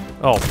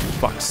 oh, for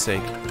fuck's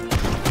sake.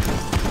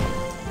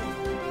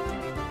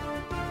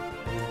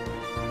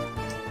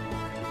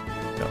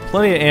 Got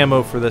plenty of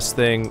ammo for this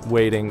thing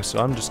waiting, so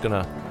I'm just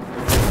gonna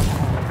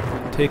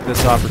take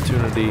this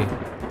opportunity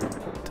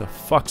to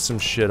fuck some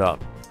shit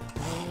up.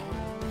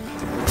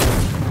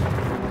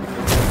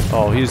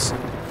 Oh, he's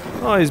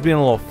being a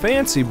little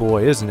fancy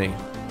boy, isn't he?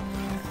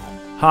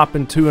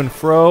 Hopping to and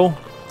fro.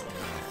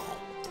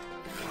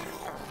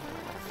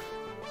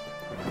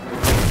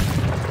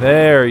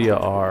 There you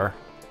are.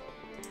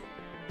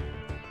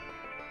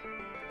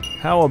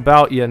 How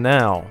about you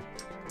now?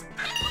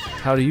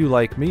 How do you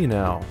like me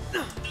now?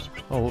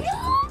 Oh.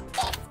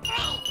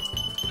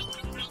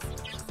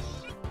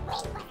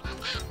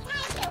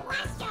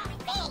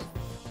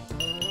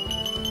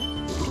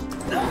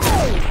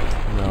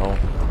 No.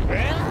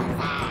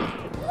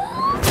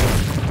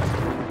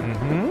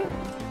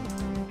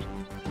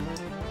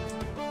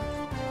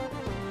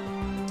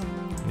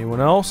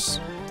 Anyone else?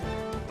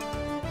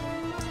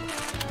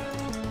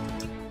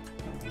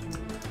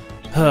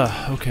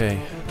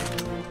 Okay.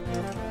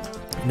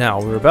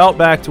 Now, we're about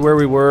back to where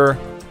we were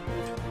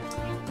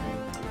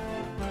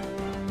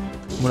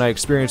when I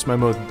experienced my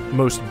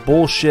most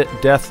bullshit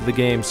death of the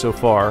game so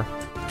far.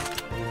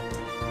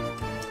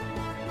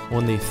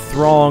 When the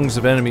throngs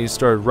of enemies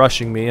started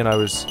rushing me and I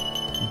was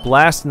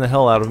blasting the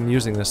hell out of them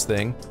using this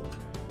thing.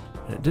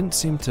 And it didn't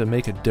seem to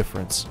make a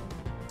difference.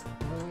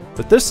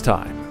 But this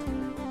time,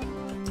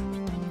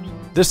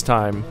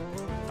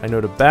 I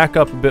know to back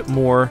up a bit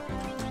more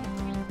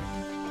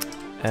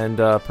and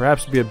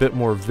perhaps be a bit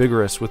more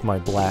vigorous with my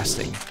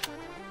blasting.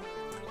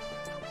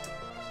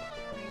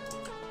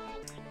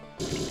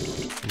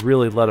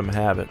 Really let him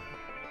have it.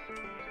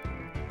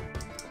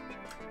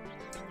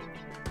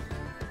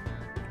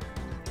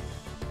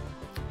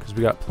 Because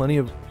we got plenty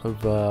of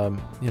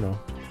you know,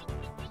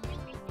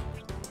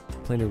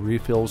 plenty of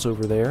refills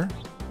over there.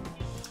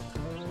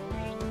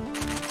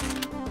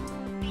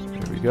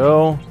 There we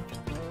go.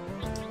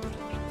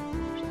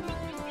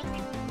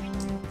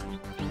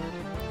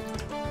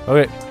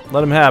 Okay,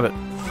 let him have it.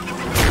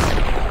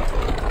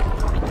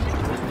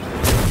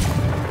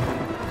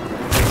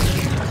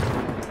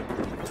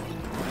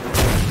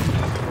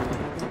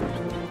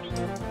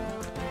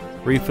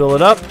 Refill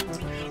it up.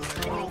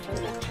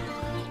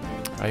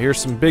 I hear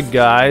some big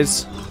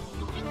guys.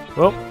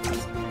 Well,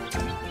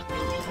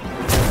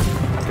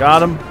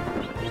 got him.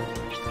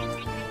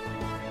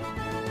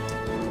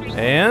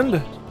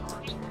 And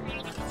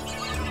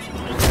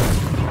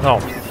oh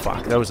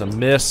fuck, that was a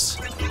miss.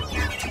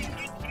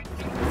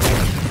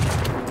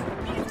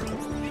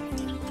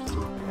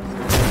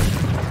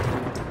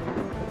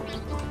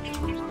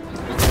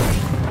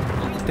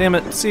 Damn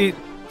it, see,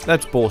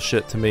 that's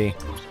bullshit to me.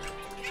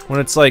 When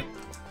it's like,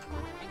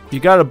 you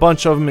got a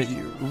bunch of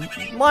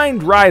them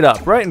lined right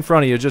up, right in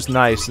front of you, just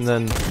nice, and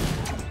then...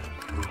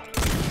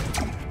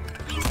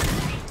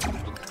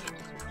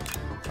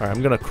 Alright,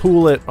 I'm gonna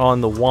cool it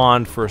on the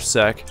wand for a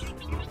sec.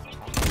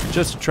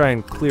 Just to try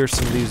and clear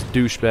some of these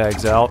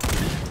douchebags out.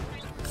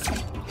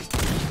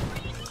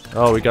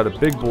 Oh, we got a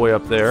big boy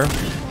up there.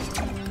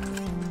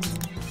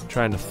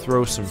 Trying to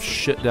throw some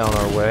shit down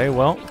our way.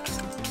 Well,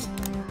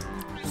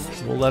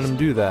 we'll let him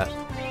do that.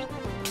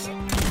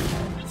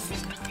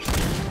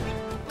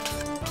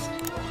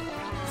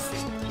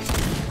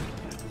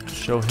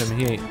 Show him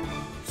he ain't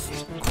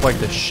quite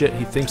the shit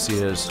he thinks he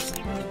is.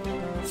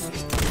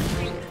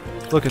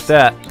 Look at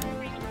that.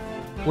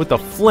 With the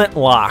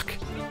flintlock.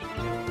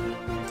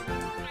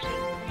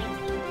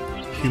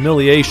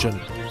 Humiliation.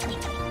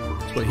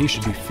 That's what he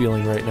should be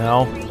feeling right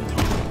now.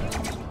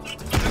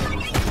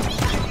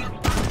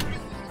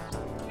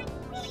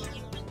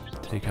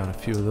 Take out a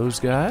few of those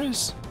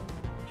guys.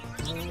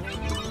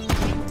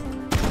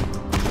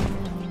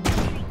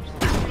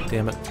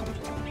 Damn it.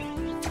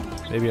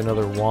 Maybe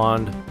another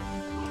wand.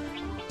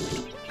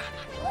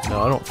 No,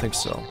 I don't think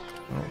so.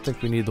 I don't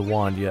think we need the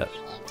wand yet.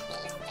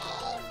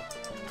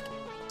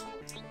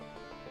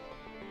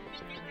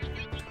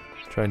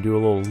 Try and do a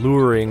little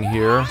luring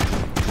here.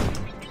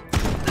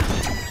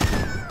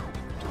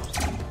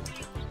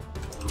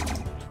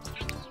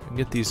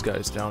 Get these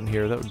guys down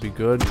here, that would be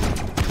good.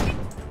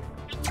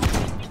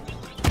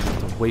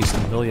 Don't waste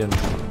a million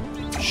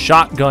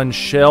shotgun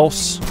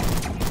shells.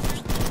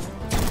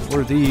 What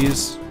are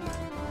these?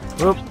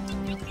 Oop.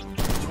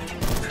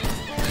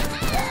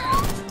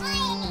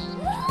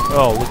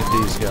 Oh, look at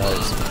these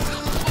guys.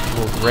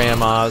 Little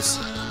grandmas.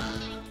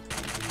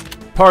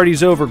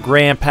 Party's over,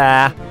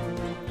 Grandpa.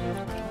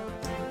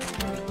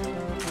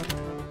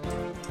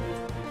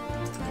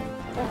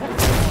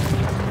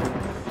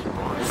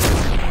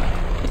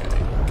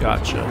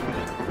 Gotcha.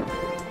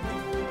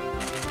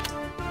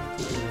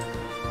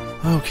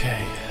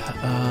 Okay.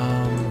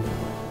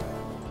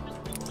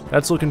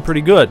 That's looking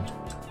pretty good.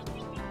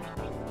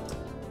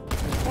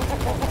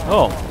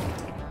 Oh.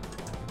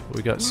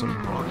 We got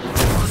some...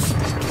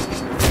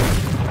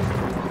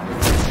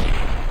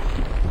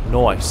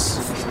 Nice.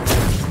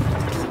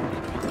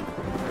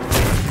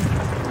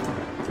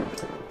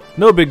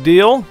 No big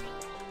deal.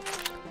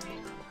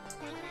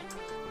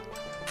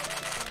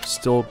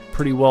 Still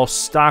pretty well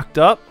stocked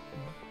up.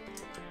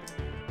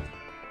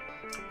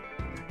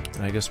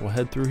 And I guess we'll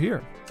head through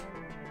here.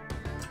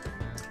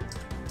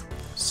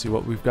 see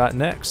what we've got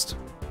next.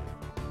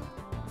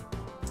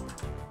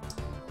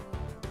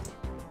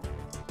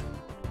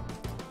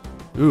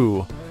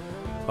 Ooh.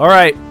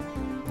 Alright.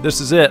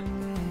 This is it.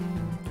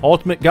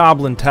 Ultimate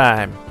Goblin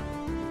time.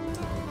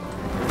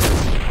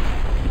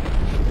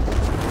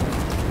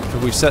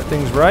 Have we set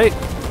things right?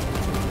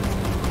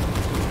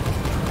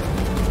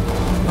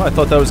 Oh, I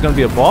thought that was going to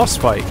be a boss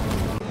fight.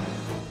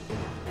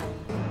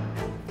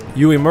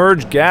 You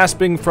emerge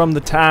gasping from the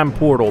time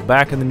portal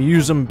back in the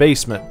museum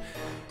basement.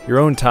 Your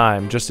own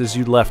time, just as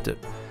you left it.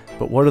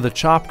 But what are the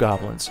chop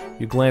goblins?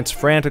 You glance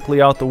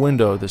frantically out the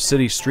window. The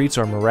city streets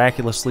are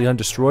miraculously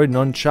undestroyed and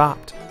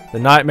unchopped. The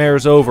nightmare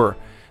is over.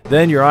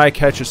 Then your eye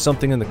catches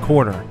something in the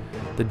corner.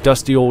 The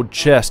dusty old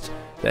chest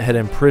that had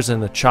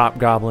imprisoned the chop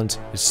goblins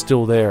is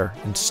still there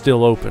and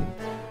still open.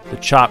 The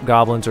chop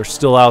goblins are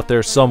still out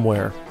there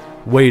somewhere,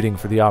 waiting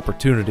for the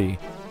opportunity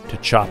to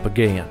chop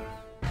again.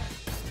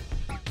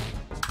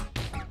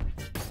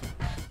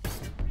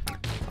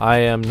 I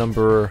am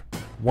number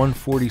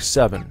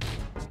 147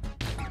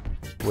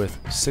 with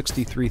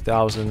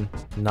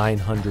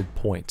 63,900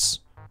 points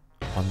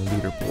on the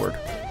leaderboard.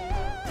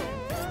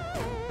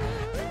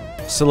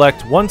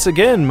 Select Once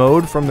Again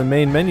mode from the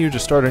main menu to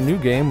start a new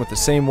game with the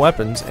same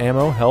weapons,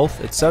 ammo,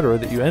 health, etc.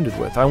 that you ended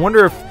with. I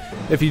wonder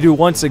if you do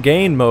Once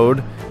Again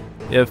mode,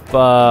 if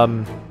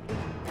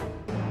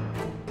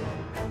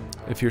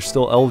you're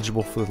still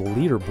eligible for the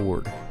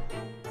leaderboard,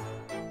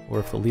 or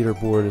if the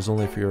leaderboard is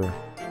only for your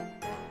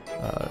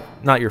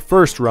not your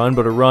first run,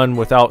 but a run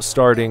without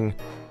starting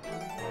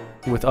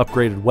with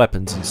upgraded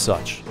weapons and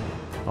such.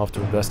 I'll have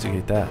to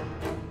investigate that.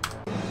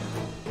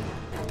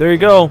 There you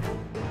go.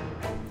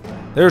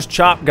 There's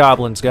Chop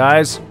Goblins,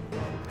 guys.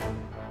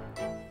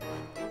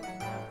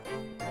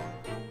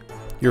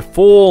 Your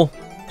full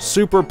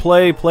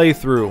Superplay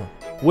playthrough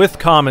with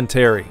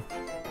commentary.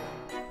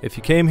 If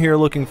you came here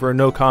looking for a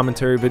no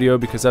commentary video,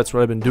 because that's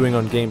what I've been doing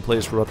on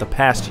gameplays for about the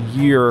past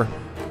year,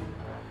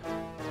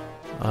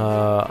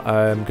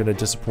 I'm going to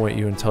disappoint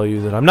you and tell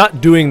you that I'm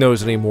not doing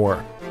those anymore.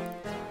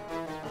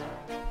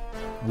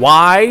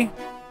 Why?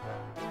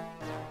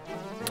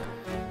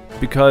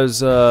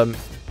 Because it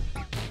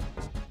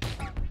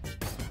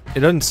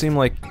doesn't seem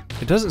like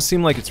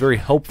it's very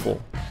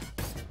helpful.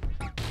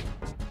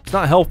 It's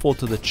not helpful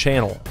to the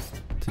channel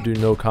to do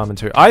no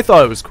commentary. I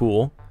thought it was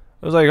cool.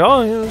 I was like,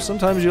 oh, you know,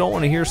 sometimes you don't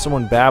want to hear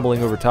someone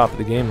babbling over top of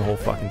the game the whole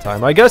fucking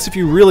time. I guess if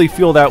you really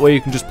feel that way,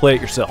 you can just play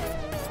it yourself.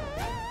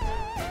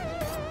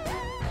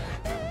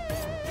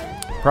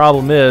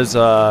 Problem is,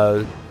 you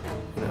know,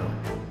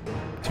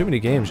 too many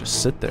games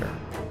just sit there.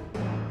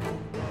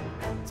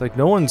 It's like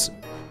no one's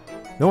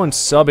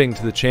subbing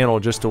to the channel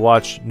just to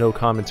watch no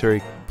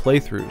commentary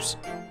playthroughs.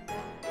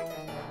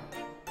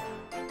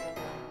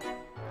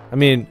 I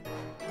mean,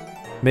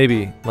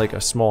 maybe like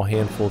a small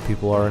handful of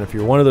people are, and if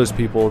you're one of those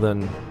people,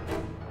 then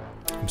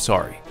I'm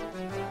sorry.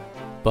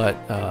 But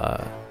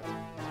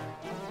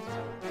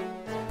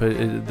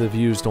the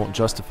views don't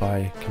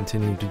justify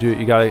continuing to do it.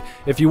 You gotta,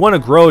 if you want to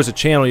grow as a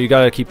channel, you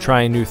gotta keep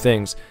trying new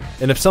things.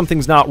 And if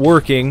something's not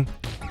working,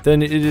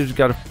 then you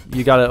gotta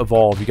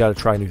evolve. You gotta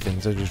try new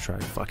things. I just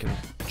tried fucking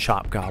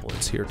Chop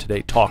Goblins here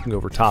today, talking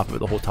over top of it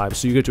the whole time,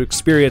 so you get to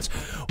experience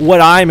what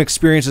I'm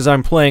experiencing as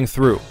I'm playing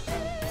through.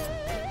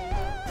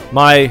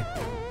 My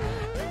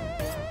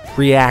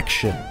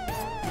reaction.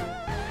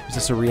 Is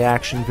this a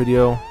reaction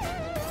video?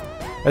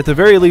 At the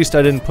very least,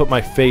 I didn't put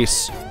my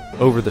face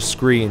over the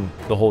screen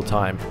the whole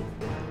time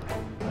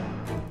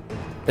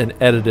and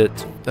edit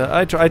it.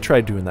 I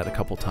tried doing that a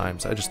couple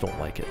times. I just don't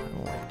like it. I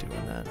don't like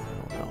doing that. I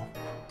don't know.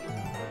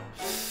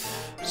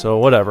 So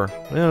whatever.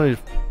 You know,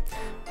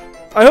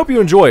 I hope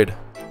you enjoyed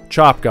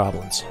Chop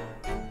Goblins.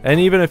 And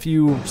even if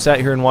you sat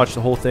here and watched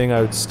the whole thing,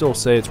 I would still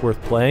say it's worth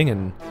playing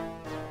and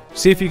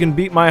see if you can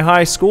beat my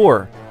high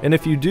score. And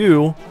if you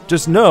do,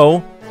 just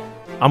know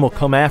I'm gonna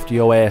come after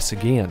your ass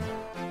again.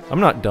 I'm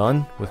not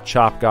done with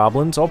Chop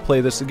Goblins. I'll play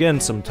this again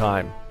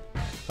sometime.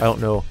 I don't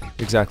know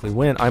exactly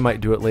when. I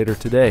might do it later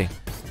today.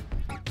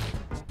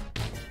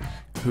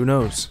 Who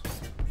knows?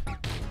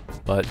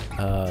 But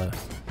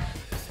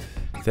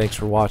thanks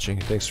for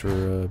watching. Thanks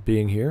for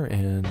being here.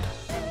 And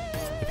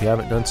if you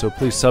haven't done so,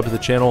 please sub to the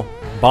channel.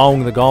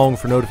 Bong the gong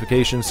for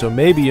notifications, so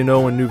maybe you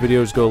know when new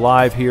videos go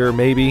live here.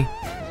 Maybe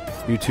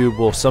YouTube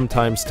will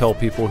sometimes tell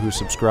people who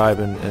subscribe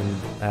and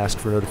ask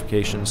for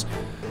notifications.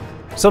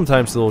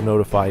 Sometimes they'll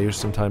notify you,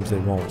 sometimes they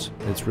won't.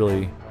 It's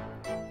really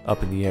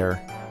up in the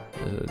air.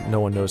 No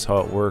one knows how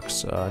it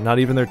works. Not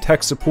even their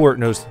tech support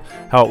knows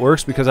how it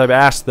works, because I've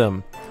asked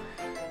them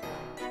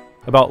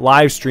about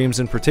live streams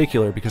in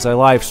particular, because I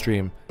live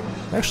stream.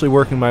 I'm actually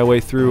working my way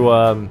through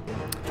a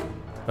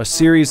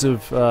series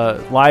of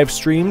live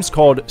streams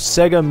called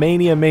Sega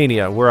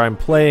Mania, where I'm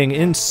playing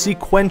in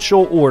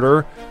sequential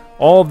order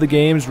all of the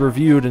games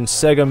reviewed in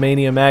Sega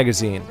Mania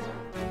magazine.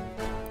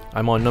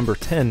 I'm on number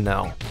 10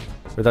 now.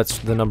 Or that's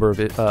the number of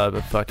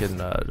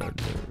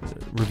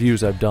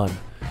reviews I've done.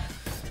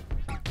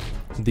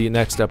 The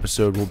next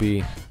episode will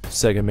be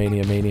Sega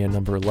Mania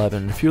number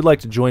 11. If you'd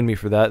like to join me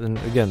for that, then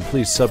again,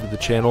 please sub to the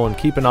channel and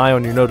keep an eye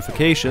on your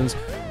notifications.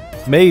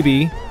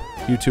 Maybe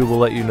YouTube will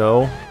let you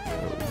know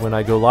when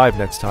I go live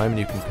next time, and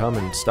you can come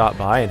and stop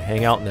by and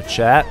hang out in the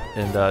chat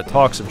and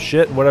talk some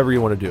shit, whatever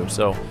you want to do.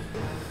 So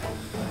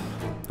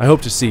I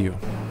hope to see you.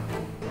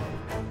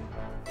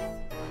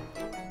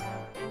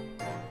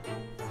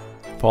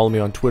 Follow me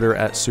on Twitter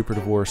at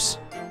SuperDivorce,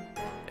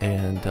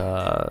 and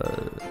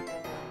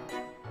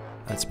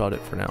that's about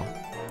it for now.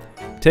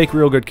 Take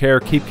real good care,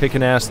 keep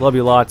kicking ass, love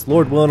you lots.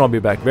 Lord willing, I'll be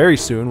back very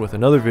soon with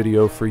another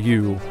video for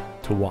you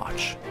to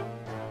watch.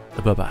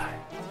 Bye-bye.